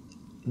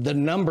the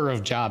number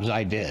of jobs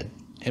I did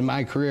in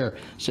my career.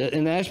 So,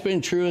 and that's been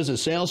true as a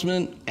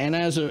salesman and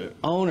as an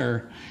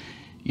owner.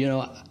 You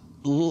know,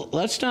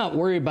 let's not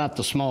worry about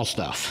the small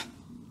stuff,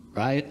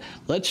 right?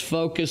 Let's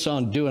focus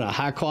on doing a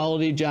high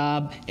quality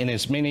job and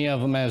as many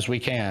of them as we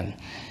can.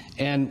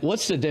 And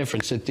what's the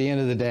difference at the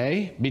end of the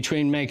day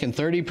between making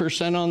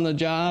 30% on the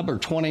job or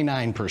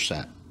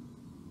 29%?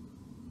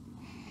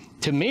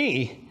 To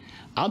me,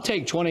 I'll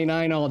take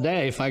 29 all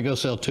day if I go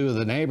sell 2 of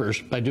the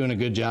neighbors by doing a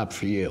good job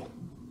for you.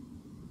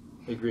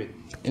 Agreed.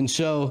 And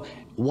so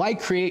why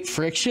create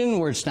friction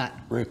where it's not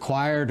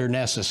required or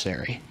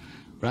necessary,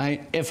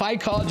 right? If I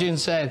called you and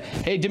said,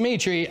 hey,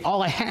 Dmitry,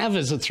 all I have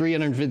is a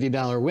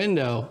 $350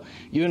 window,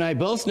 you and I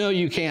both know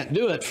you can't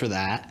do it for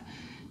that,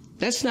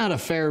 that's not a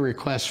fair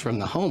request from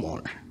the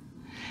homeowner.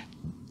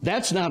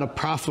 That's not a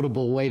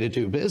profitable way to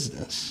do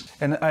business.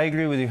 And I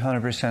agree with you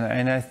 100%.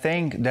 And I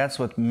think that's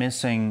what's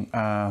missing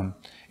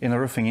in the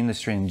roofing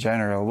industry in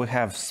general. We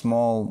have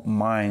small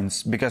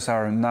minds because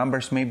our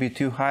numbers may be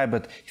too high,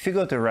 but if you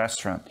go to a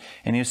restaurant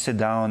and you sit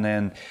down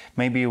and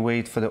maybe you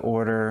wait for the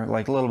order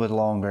like a little bit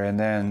longer, and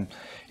then,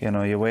 you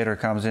know, your waiter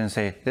comes in and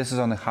say, this is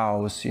on the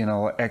house, you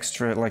know,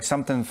 extra, like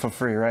something for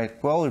free, right?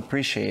 We'll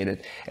appreciate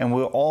it. And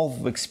we'll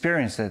all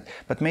experience it.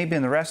 But maybe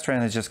in the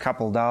restaurant, it's just a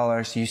couple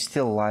 $, you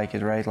still like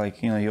it, right?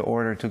 Like, you know, your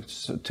order took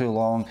too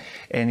long,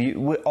 and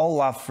we all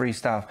love free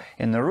stuff.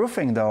 In the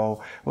roofing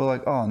though, we're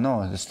like, oh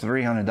no, it's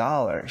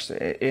 $300.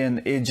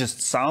 And it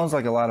just sounds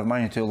like a lot of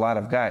money to a lot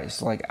of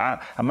guys. Like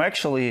I'm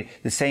actually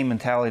the same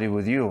mentality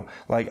with you.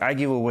 Like I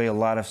give away a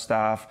lot of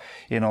stuff,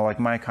 you know, like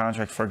my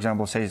contract, for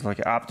example, says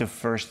like up to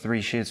first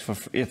 3 sheets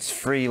it's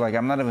free. Like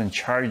I'm not even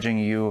charging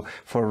you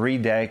for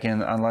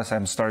redecking unless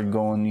I start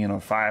going, you know,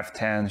 5,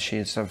 10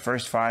 sheets. So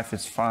first 5,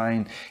 it's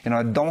fine. You know,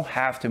 I don't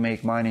have to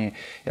make money.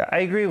 Yeah, I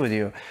agree with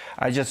you.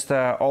 I just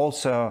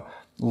also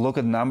look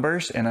at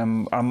numbers, and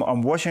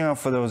I'm watching out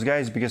for those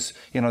guys because,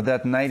 you know,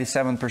 that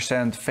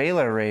 97%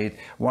 failure rate,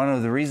 one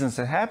of the reasons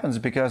it happens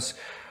because,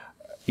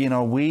 you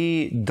know,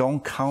 we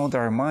don't count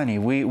our money.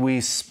 We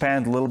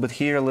spend a little bit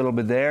here, a little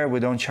bit there. We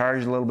don't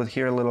charge a little bit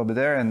here, a little bit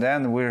there, and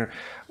then we're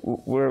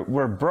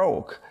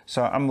broke.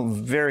 So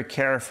I'm very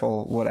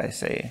careful what I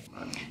say.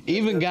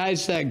 Even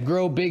guys that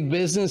grow big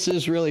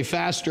businesses really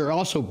fast are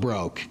also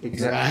broke.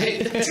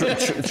 Exactly.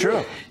 Right?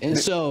 True. And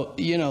so,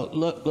 you know,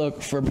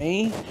 look, for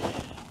me,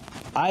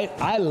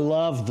 I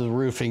love the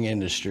roofing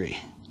industry,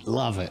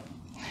 love it.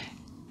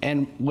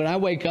 And when I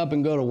wake up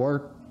and go to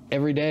work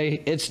every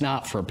day, it's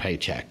not for a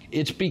paycheck.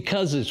 It's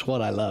because it's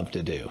what I love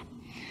to do.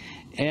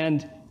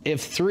 And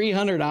if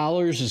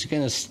 $300 is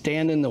going to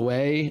stand in the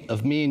way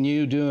of me and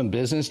you doing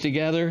business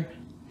together,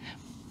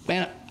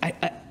 man,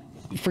 I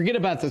forget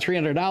about the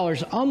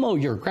 $300. I'll mow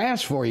your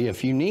grass for you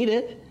if you need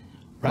it,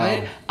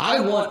 right? Wow. I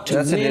want to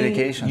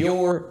win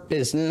your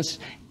business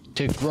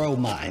to grow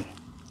mine.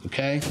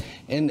 Okay?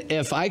 And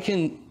if I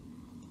can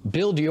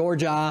build your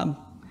job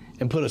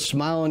and put a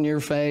smile on your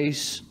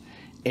face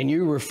and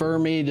you refer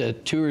me to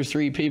 2 or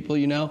 3 people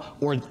you know,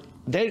 or I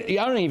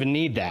don't even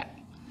need that,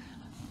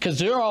 because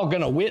they're all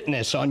going to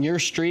witness on your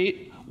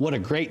street what a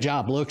great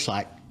job looks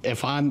like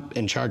if I'm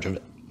in charge of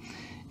it.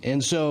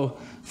 And so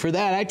for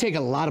that, I take a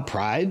lot of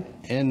pride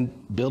in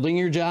building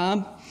your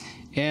job,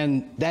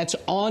 and that's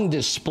on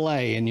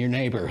display in your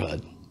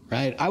neighborhood,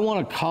 right? I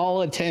want to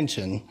call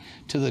attention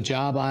to the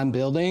job I'm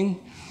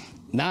building,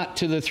 not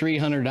to the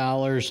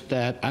 $300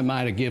 that I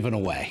might have given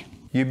away.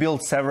 You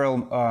built several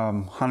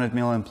 100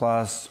 million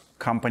plus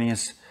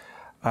companies.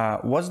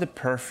 What's the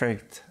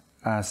perfect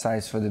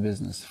size for the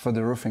business, for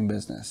the roofing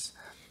business?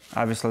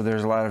 Obviously,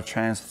 there's a lot of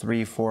trends,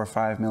 3, 4,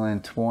 5 million,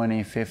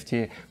 20,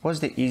 50. What's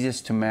the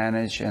easiest to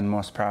manage and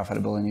most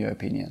profitable in your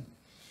opinion?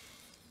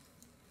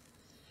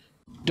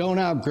 Don't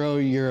outgrow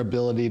your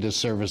ability to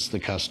service the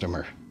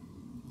customer.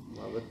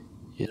 Love it.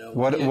 You know,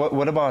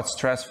 what about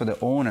stress for the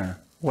owner?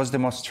 What's the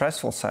most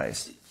stressful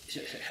size?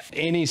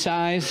 Any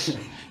size,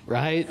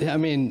 right? I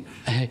mean,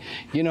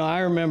 you know, I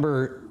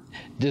remember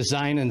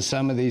designing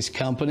some of these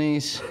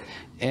companies,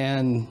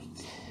 and,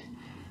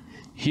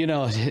 you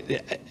know,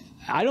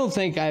 I don't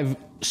think I've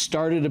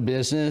started a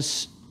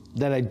business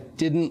that I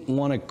didn't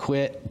want to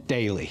quit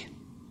daily,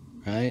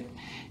 right?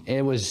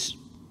 It was,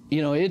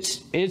 you know,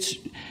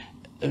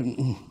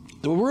 the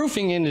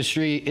roofing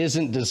industry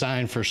isn't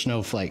designed for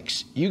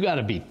snowflakes. You got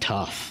to be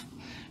tough,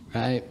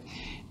 right?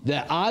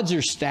 The odds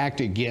are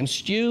stacked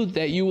against you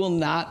that you will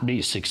not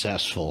be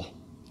successful.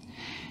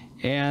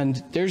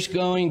 And there's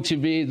going to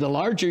be, the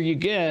larger you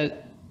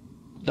get,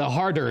 the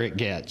harder it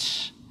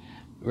gets,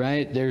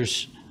 right?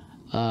 There's,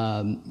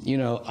 you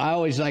know, I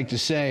always like to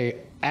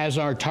say, as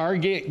our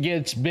target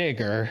gets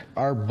bigger,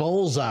 our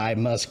bullseye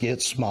must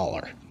get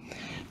smaller.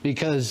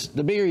 Because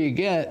the bigger you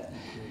get,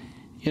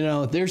 you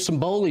know, there's some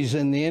bullies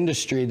in the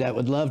industry that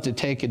would love to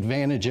take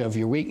advantage of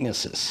your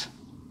weaknesses.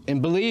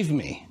 And believe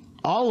me,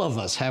 all of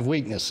us have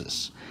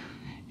weaknesses.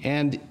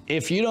 And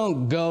if you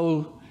don't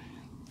go,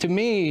 to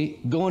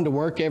me, going to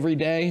work every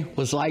day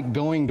was like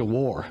going to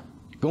war,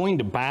 going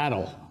to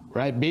battle,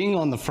 right? Being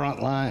on the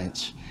front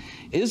lines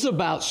is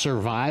about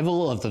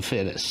survival of the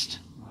fittest,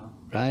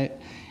 right?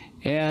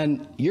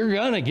 And you're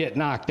gonna get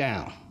knocked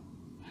down.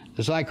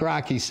 It's like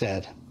Rocky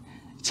said,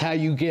 it's how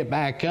you get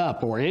back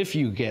up, or if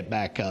you get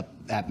back up,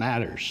 that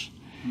matters.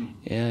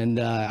 And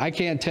I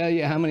can't tell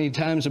you how many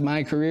times in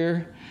my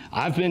career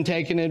I've been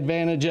taken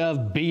advantage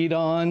of, beat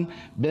on,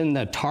 been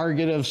the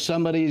target of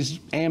somebody's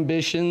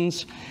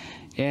ambitions,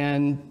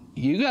 and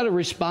you got to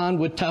respond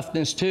with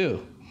toughness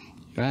too,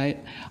 right?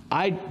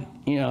 I,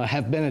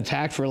 have been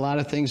attacked for a lot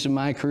of things in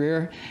my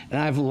career, and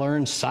I've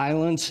learned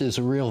silence is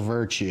a real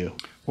virtue.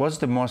 What's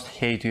the most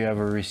hate you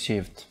ever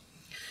received?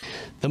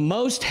 The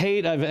most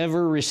hate I've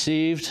ever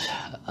received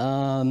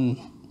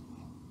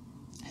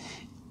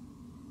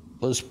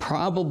was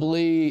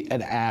probably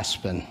at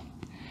Aspen.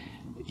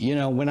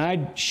 When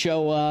I'd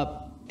show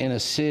up in a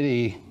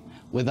city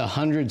with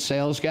 100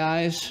 sales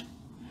guys,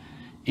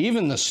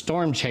 even the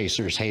storm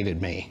chasers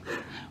hated me,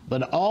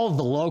 but all of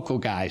the local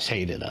guys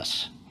hated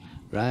us,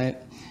 right?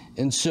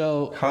 And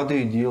so... How do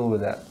you deal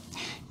with that?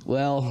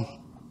 Well,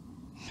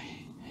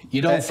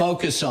 you don't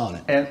focus on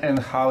it. And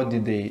how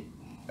did they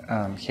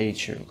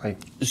hate you? Like,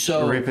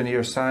 so ripping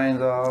your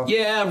signs off?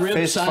 Yeah,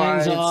 rip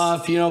signs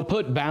off,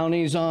 put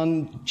bounties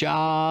on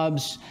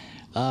jobs.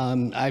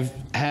 I've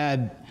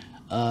had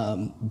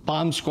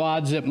bomb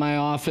squads at my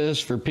office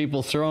for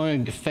people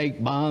throwing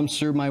fake bombs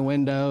through my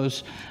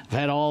windows. I've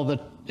had all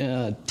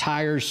the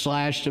tires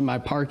slashed in my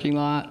parking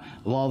lot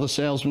of all the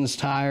salesmen's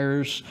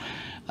tires.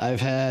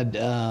 I've had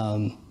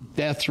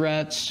death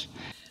threats.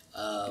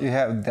 You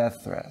have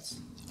death threats?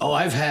 Oh,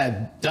 I've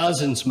had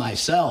dozens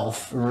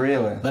myself.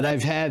 Really? But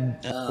I've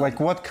had... like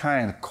what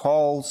kind?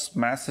 Calls,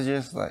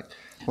 messages? Like,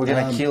 we're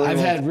gonna kill you? I've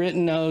had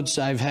written notes.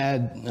 I've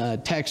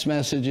had text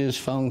messages,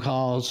 phone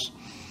calls.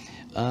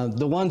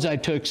 The ones I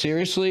took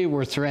seriously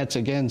were threats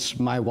against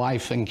my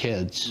wife and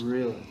kids.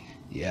 Really?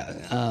 Yeah,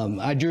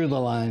 I drew the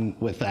line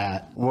with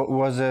that.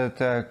 Was it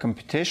a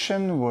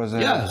competition? Was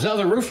it? Yeah, it was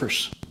other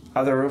roofers.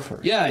 Other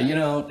roofers? Yeah,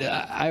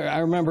 I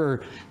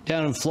remember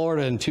down in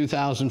Florida in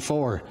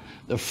 2004,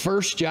 the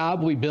first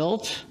job we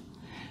built,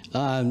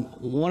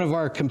 one of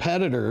our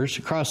competitors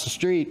across the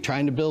street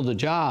trying to build a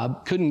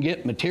job couldn't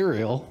get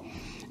material.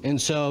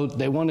 And so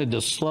they wanted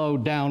to slow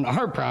down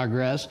our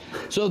progress.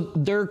 So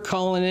they're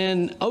calling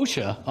in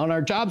OSHA on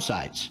our job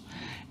sites.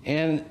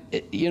 And,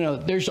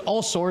 there's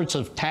all sorts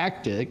of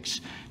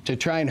tactics to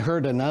try and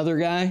hurt another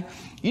guy.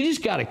 You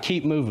just got to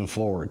keep moving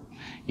forward.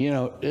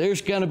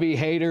 There's going to be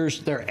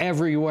haters. They're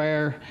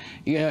everywhere.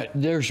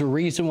 There's a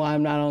reason why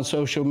I'm not on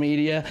social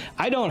media.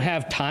 I don't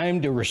have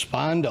time to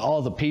respond to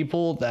all the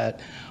people that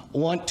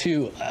want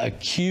to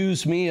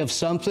accuse me of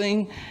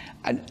something.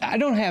 I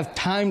don't have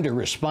time to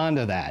respond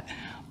to that.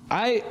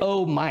 I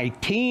owe my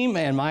team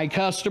and my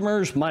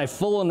customers my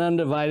full and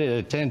undivided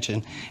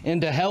attention.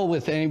 And to hell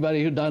with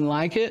anybody who doesn't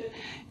like it.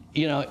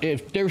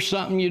 If there's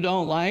something you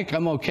don't like,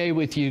 I'm okay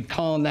with you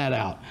calling that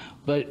out.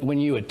 But when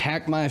you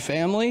attack my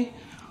family,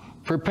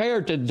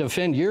 prepare to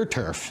defend your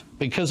turf,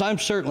 because I'm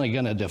certainly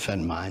going to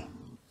defend mine.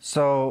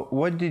 So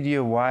what did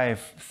your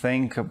wife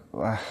think,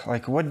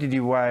 how did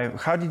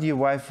your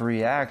wife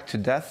react to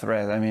death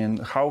threat? I mean,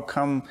 how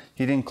come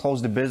you didn't close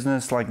the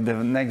business like the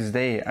next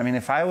day? I mean,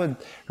 if I would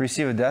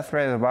receive a death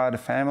threat about a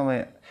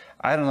family,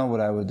 I don't know what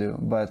I would do,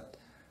 but.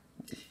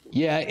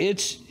 Yeah,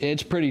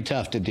 it's pretty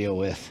tough to deal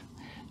with.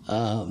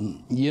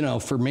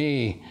 For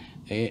me,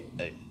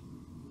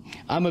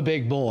 I'm a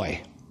big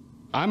boy.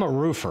 I'm a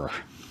roofer,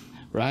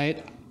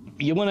 right?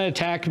 You want to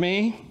attack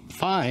me?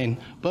 Fine,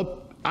 but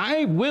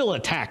I will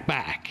attack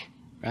back,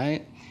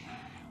 right?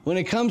 When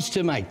it comes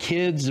to my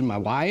kids and my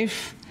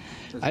wife,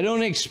 I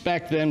don't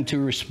expect them to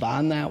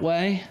respond that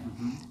way.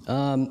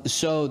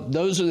 So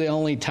those are the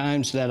only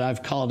times that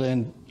I've called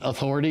in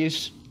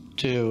authorities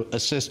to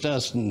assist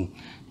us in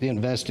the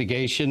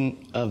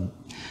investigation of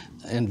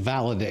and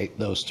validate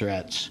those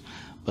threats.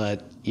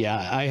 But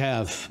yeah, I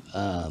have,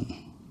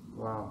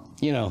 wow.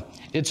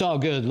 It's all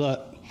good.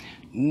 Look,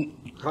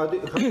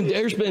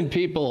 there's been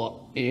people,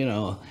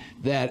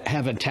 that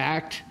have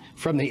attacked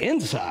from the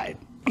inside.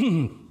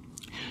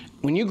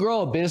 When you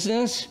grow a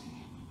business,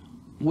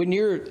 when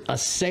you're a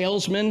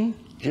salesman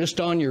just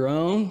on your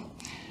own,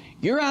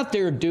 you're out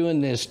there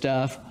doing this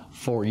stuff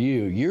for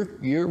you.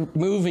 You're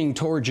moving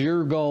towards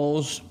your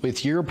goals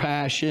with your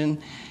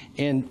passion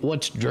and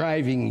what's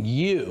driving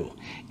you.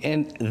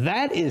 And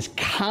that is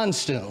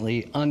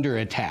constantly under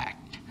attack.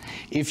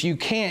 If you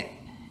can't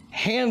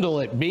handle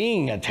it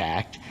being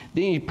attacked,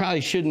 then you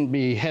probably shouldn't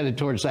be headed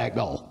towards that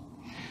goal.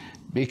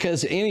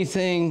 Because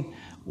anything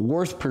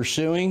worth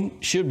pursuing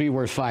should be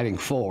worth fighting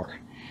for.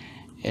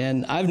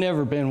 And I've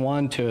never been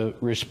one to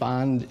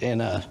respond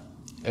in a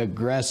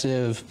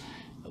aggressive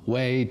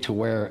way to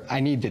where I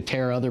need to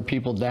tear other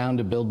people down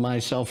to build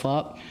myself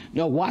up.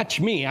 No, watch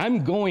me.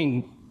 I'm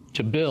going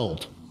to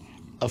build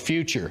a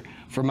future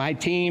for my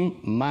team,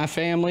 my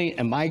family,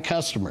 and my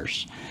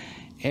customers.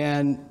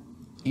 And,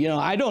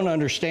 I don't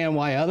understand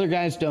why other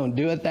guys don't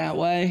do it that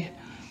way,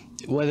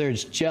 whether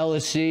it's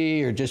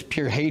jealousy or just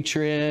pure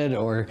hatred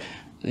or,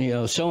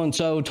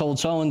 so-and-so told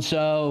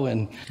so-and-so.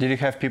 And did you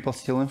have people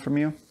stealing from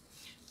you?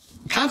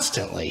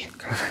 Constantly.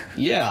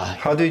 Yeah.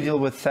 How do you deal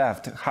with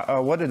theft?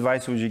 What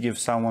advice would you give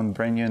someone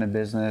brand new in a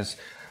business?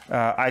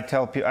 I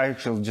tell people, I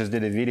actually just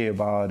did a video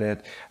about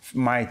it,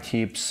 my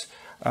tips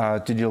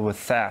to deal with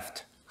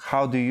theft.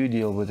 How do you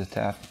deal with the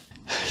theft?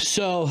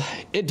 So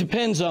it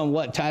depends on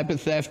what type of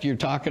theft you're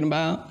talking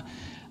about.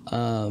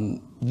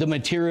 The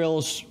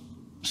materials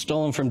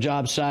stolen from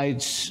job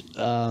sites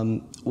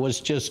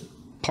was just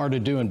part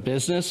of doing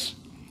business,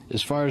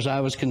 as far as I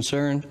was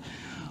concerned.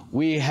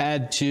 We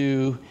had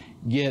to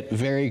get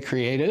very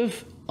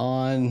creative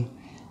on,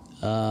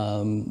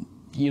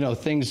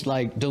 things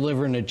like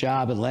delivering a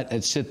job and letting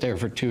it sit there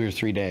for 2 or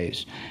 3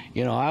 days.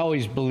 I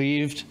always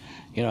believed,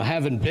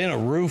 having been a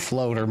roof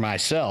loader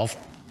myself,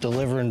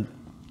 delivering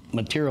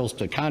materials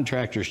to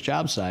contractors'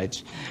 job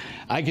sites,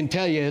 I can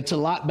tell you it's a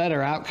lot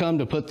better outcome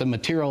to put the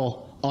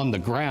material on the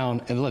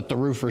ground and let the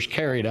roofers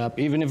carry it up,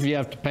 even if you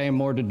have to pay them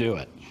more to do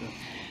it.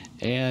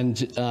 And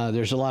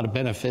there's a lot of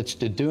benefits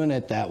to doing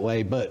it that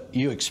way, but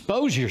you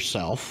expose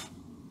yourself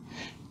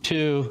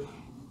to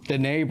the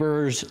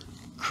neighbors,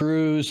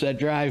 crews that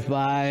drive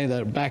by,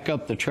 that back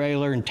up the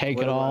trailer and take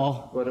it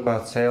all. What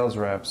about sales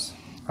reps?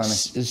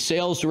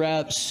 Sales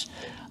reps,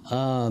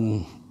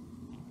 when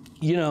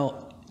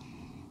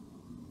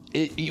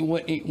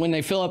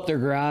they fill up their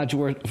garage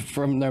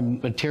from their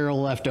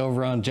material left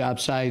over on job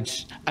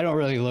sites, I don't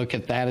really look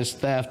at that as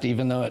theft,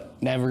 even though it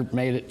never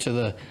made it to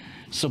the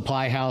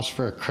supply house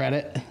for a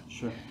credit.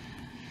 Sure.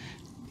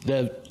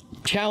 The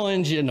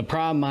challenge and the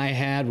problem I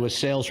had with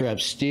sales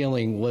reps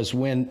stealing was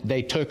when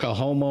they took a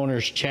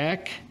homeowner's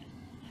check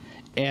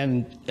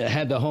and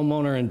had the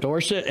homeowner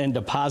endorse it and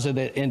deposit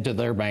it into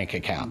their bank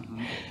account.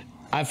 Mm-hmm.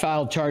 I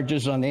filed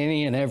charges on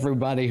any and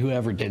everybody who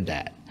ever did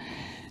that.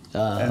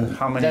 And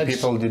how many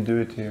people did do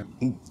it to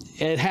you?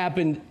 It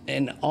happened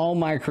in all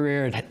my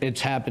career.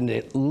 It's happened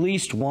at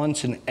least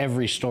once in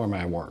every storm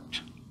I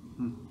worked.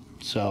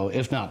 So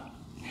if not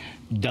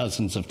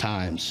dozens of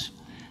times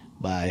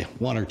by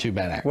 1 or 2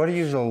 bad actors. What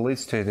usually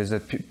leads to it? Is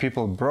it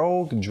people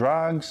broke,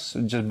 drugs,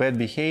 just bad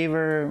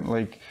behavior?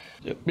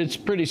 It's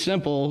pretty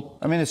simple.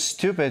 I mean, it's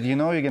stupid. You're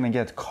going to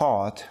get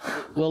caught.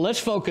 Well, let's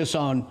focus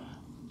on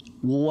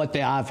what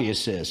the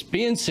obvious is.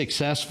 Being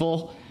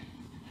successful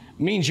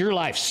means your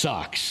life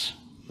sucks,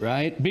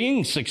 right?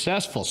 Being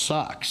successful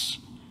sucks,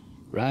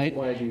 right?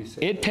 Why do you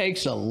say it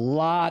takes a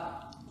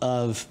lot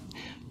of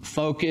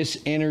focus,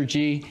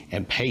 energy,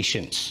 and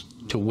patience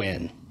to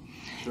win.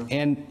 Sure.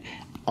 And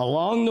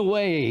along the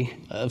way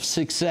of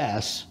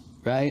success,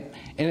 right?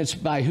 And it's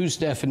by whose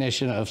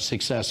definition of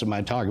success am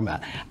I talking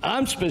about?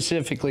 I'm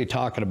specifically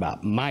talking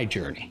about my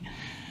journey,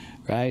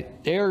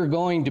 right? There are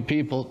going to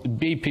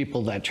be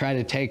people that try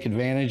to take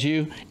advantage of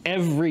you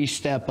every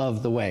step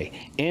of the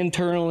way,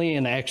 internally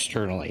and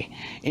externally.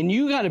 And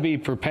you got to be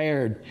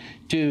prepared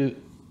to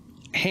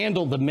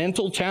handle the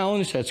mental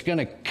challenge that's going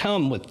to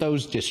come with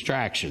those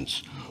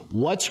distractions.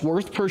 What's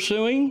worth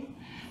pursuing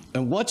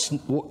and what's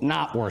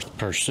not worth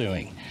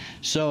pursuing.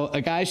 So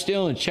a guy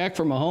stealing a check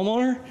from a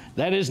homeowner,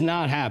 that is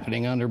not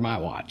happening under my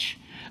watch.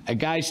 A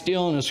guy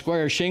stealing a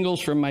square of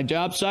shingles from my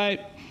job site,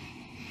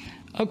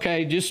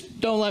 okay, just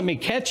don't let me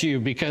catch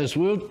you because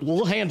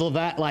we'll handle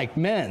that like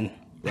men,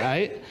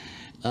 right?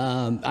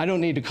 I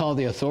don't need to call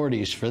the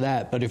authorities for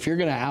that, but if you're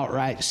gonna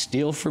outright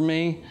steal from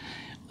me,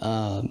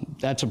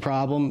 that's a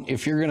problem.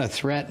 If you're gonna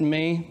threaten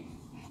me,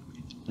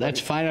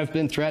 that's fine. I've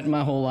been threatened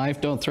my whole life.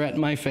 Don't threaten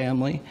my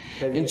family.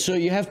 And so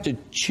you have to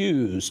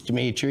choose,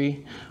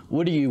 Dmitry.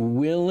 What are you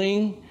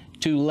willing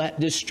to let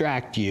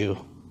distract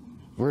you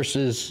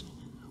versus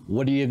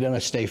what are you going to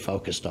stay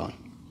focused on?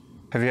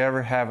 Have you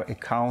ever had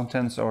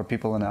accountants or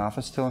people in the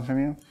office stealing from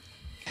you?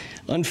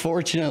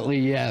 Unfortunately,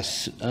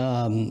 yes.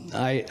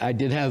 I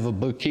did have a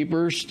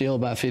bookkeeper steal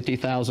about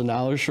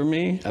 $50,000 from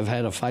me. I've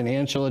had a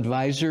financial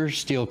advisor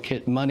steal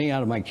money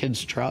out of my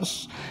kids'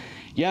 trusts.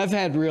 Yeah, I've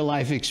had real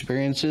life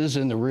experiences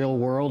in the real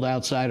world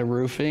outside of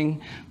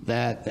roofing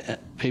that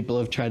people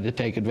have tried to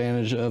take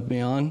advantage of me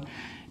on.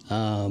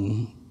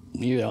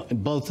 In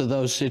both of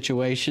those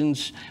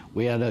situations,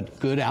 we had a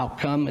good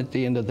outcome at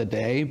the end of the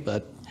day,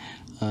 but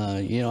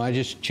I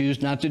just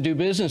choose not to do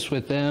business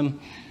with them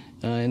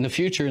in the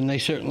future, and they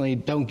certainly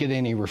don't get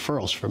any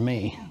referrals from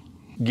me.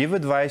 Give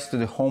advice to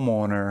the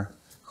homeowner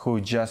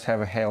who just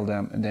have a hail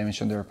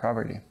damage on their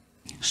property.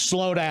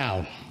 Slow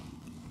down.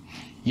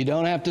 You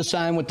don't have to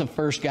sign with the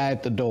first guy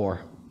at the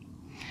door.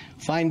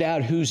 Find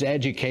out who's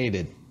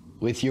educated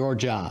with your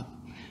job.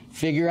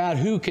 Figure out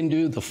who can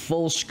do the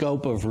full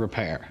scope of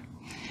repair.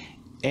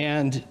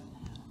 And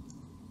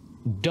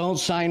don't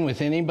sign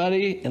with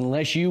anybody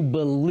unless you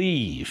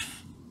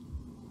believe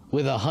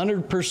with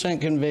 100%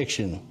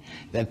 conviction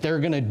that they're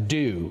going to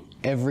do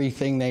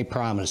everything they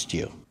promised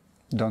you.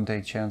 Don't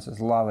take chances.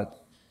 Love it.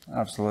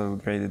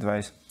 Absolutely great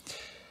advice.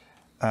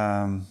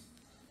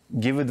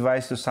 Give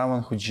advice to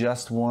someone who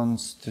just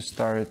wants to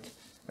start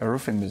a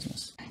roofing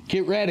business.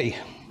 Get ready.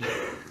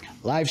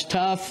 Life's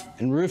tough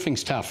and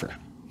roofing's tougher.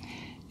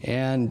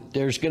 And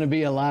there's going to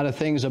be a lot of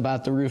things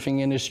about the roofing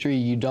industry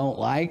you don't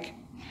like.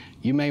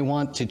 You may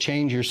want to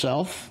change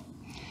yourself.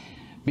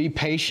 Be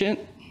patient.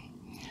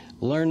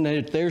 Learn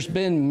that there's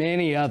been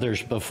many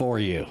others before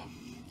you,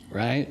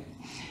 right?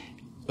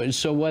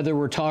 So whether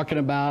we're talking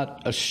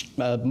about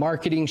a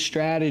marketing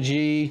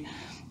strategy,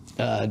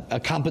 a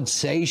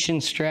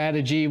compensation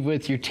strategy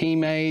with your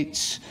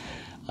teammates,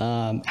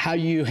 how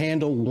you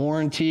handle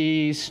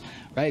warranties,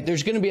 right?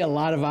 There's going to be a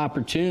lot of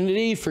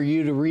opportunity for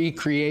you to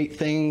recreate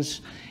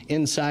things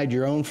inside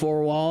your own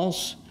four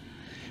walls.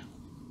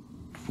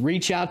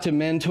 Reach out to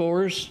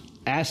mentors,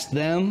 ask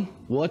them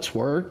what's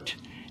worked,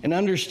 and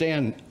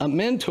understand a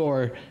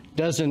mentor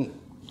doesn't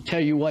tell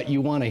you what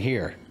you want to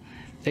hear.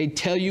 They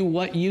tell you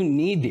what you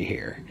need to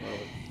hear.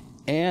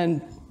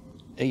 And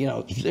you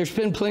know, there's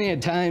been plenty of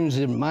times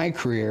in my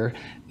career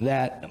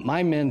that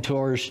my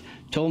mentors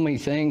told me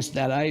things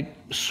that I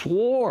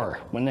swore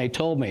when they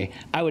told me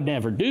I would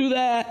never do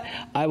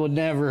that, I would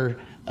never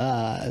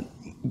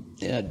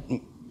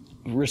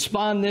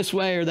respond this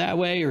way or that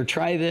way, or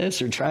try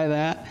this or try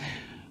that.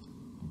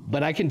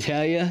 But I can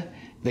tell you,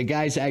 the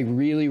guys I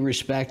really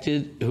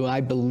respected, who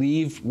I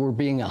believe were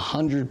being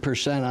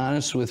 100%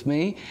 honest with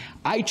me,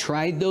 I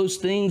tried those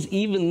things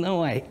even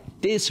though I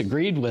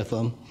disagreed with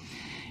them.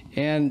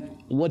 And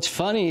what's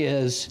funny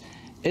is,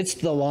 it's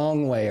the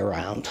long way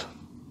around.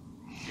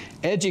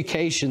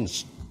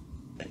 Education's,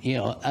 you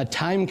know, a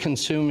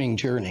time-consuming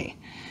journey.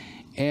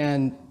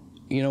 And,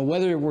 you know,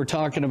 whether we're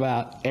talking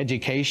about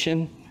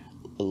education,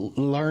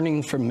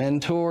 learning from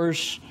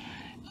mentors,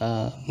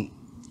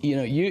 you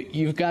know,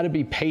 you've got to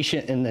be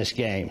patient in this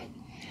game.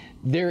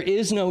 There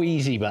is no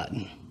easy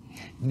button.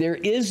 There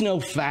is no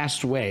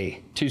fast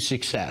way to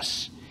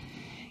success.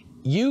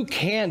 You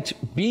can't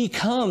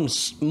become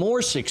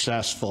more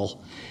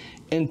successful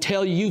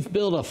until you've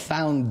built a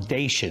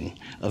foundation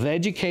of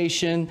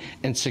education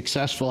and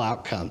successful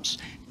outcomes.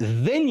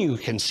 Then you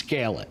can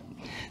scale it.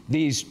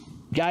 These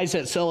guys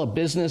that sell a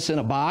business in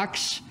a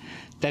box,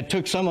 that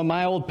took some of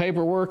my old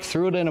paperwork,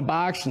 threw it in a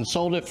box and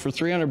sold it for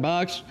 300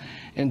 bucks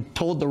and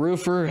told the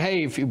roofer,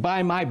 hey, if you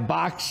buy my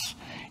box,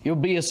 you'll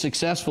be a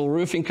successful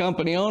roofing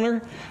company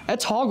owner.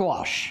 That's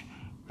hogwash,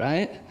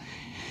 right?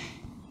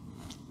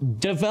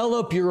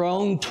 Develop your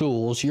own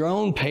tools, your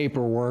own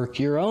paperwork,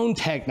 your own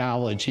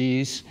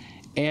technologies,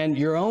 and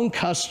your own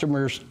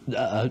customers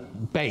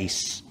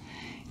base.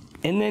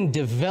 And then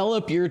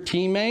develop your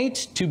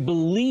teammates to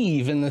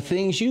believe in the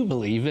things you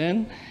believe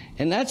in.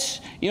 And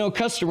that's, you know,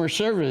 customer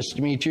service,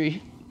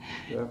 Dmitry.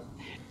 Yeah.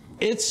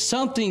 It's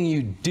something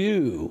you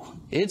do.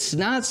 It's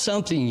not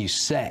something you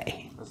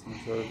say. That's not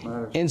what it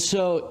matters. And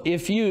so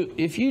if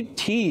you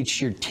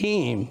teach your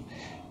team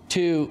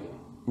to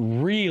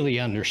really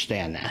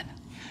understand that,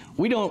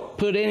 we don't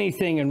put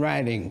anything in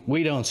writing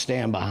we don't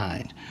stand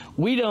behind.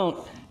 We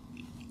don't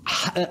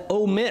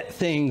omit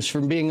things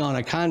from being on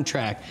a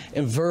contract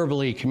and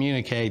verbally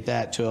communicate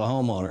that to a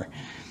homeowner.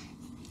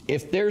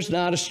 If there's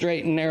not a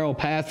straight and narrow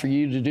path for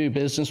you to do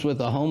business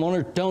with a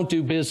homeowner, don't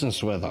do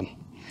business with them.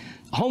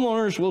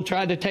 Homeowners will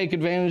try to take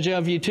advantage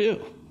of you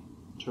too.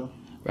 Sure.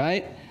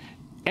 Right?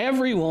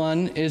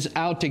 Everyone is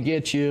out to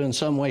get you in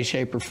some way,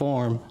 shape, or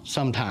form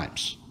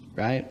sometimes,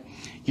 right?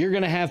 You're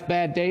going to have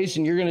bad days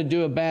and you're going to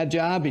do a bad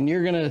job and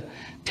you're going to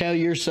tell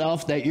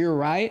yourself that you're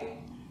right.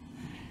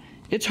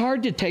 It's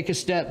hard to take a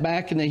step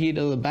back in the heat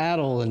of the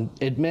battle and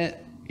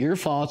admit your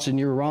faults and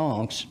your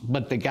wrongs,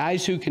 but the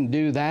guys who can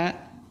do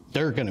that,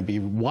 they're going to be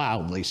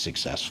wildly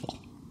successful.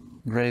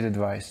 Great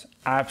advice.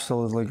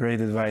 Absolutely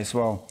great advice.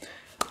 Well,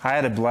 I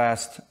had a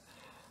blast.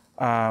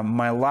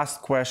 My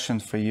last question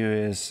for you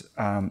is,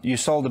 you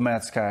sold the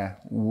MadSky.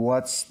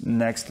 What's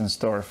next in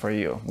store for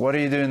you? What do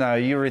you do now? Are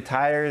you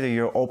retired? Are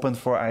you open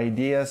for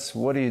ideas?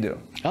 What do you do?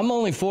 I'm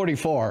only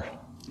 44.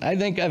 I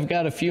think I've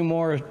got a few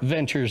more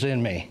ventures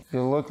in me.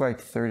 You look like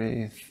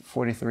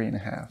 43 and a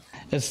half.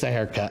 It's the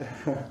haircut.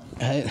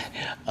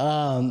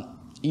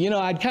 You know,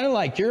 I'd kind of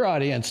like your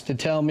audience to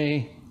tell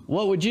me,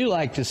 what would you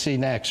like to see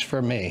next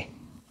from me?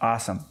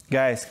 Awesome.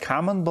 Guys,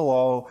 comment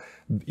below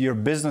your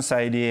business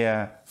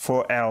idea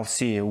for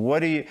LC.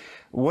 What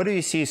do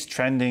you see is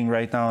trending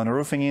right now in the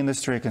roofing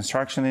industry,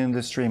 construction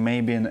industry,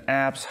 maybe in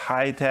apps,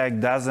 high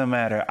tech, doesn't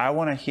matter. I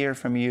want to hear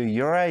from you,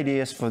 your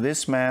ideas for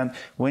this man.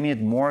 We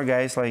need more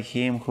guys like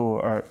him who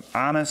are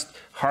honest,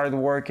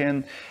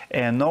 hardworking,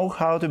 and knows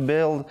how to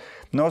build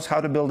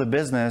a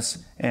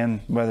business,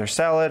 and whether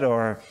sell it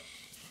or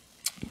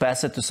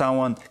pass it to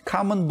someone.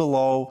 Comment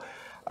below.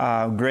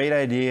 Great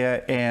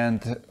idea,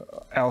 and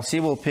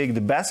LC will pick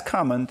the best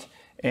comment,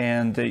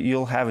 and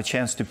you'll have a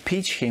chance to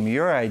pitch him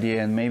your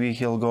idea, and maybe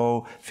he'll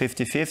go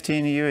 50-50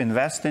 in you,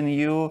 invest in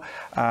you.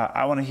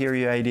 I want to hear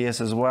your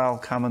ideas as well.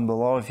 Comment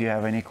below if you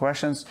have any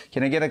questions.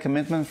 Can I get a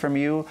commitment from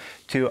you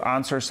to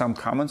answer some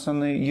comments on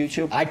the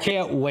YouTube? I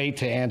can't wait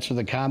to answer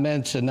the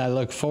comments, and I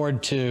look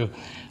forward to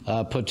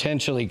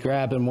potentially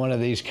grabbing one of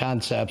these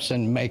concepts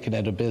and making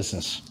it a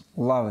business.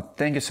 Love it.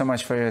 Thank you so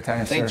much for your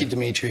time, sir. Thank you,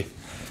 Dmitry.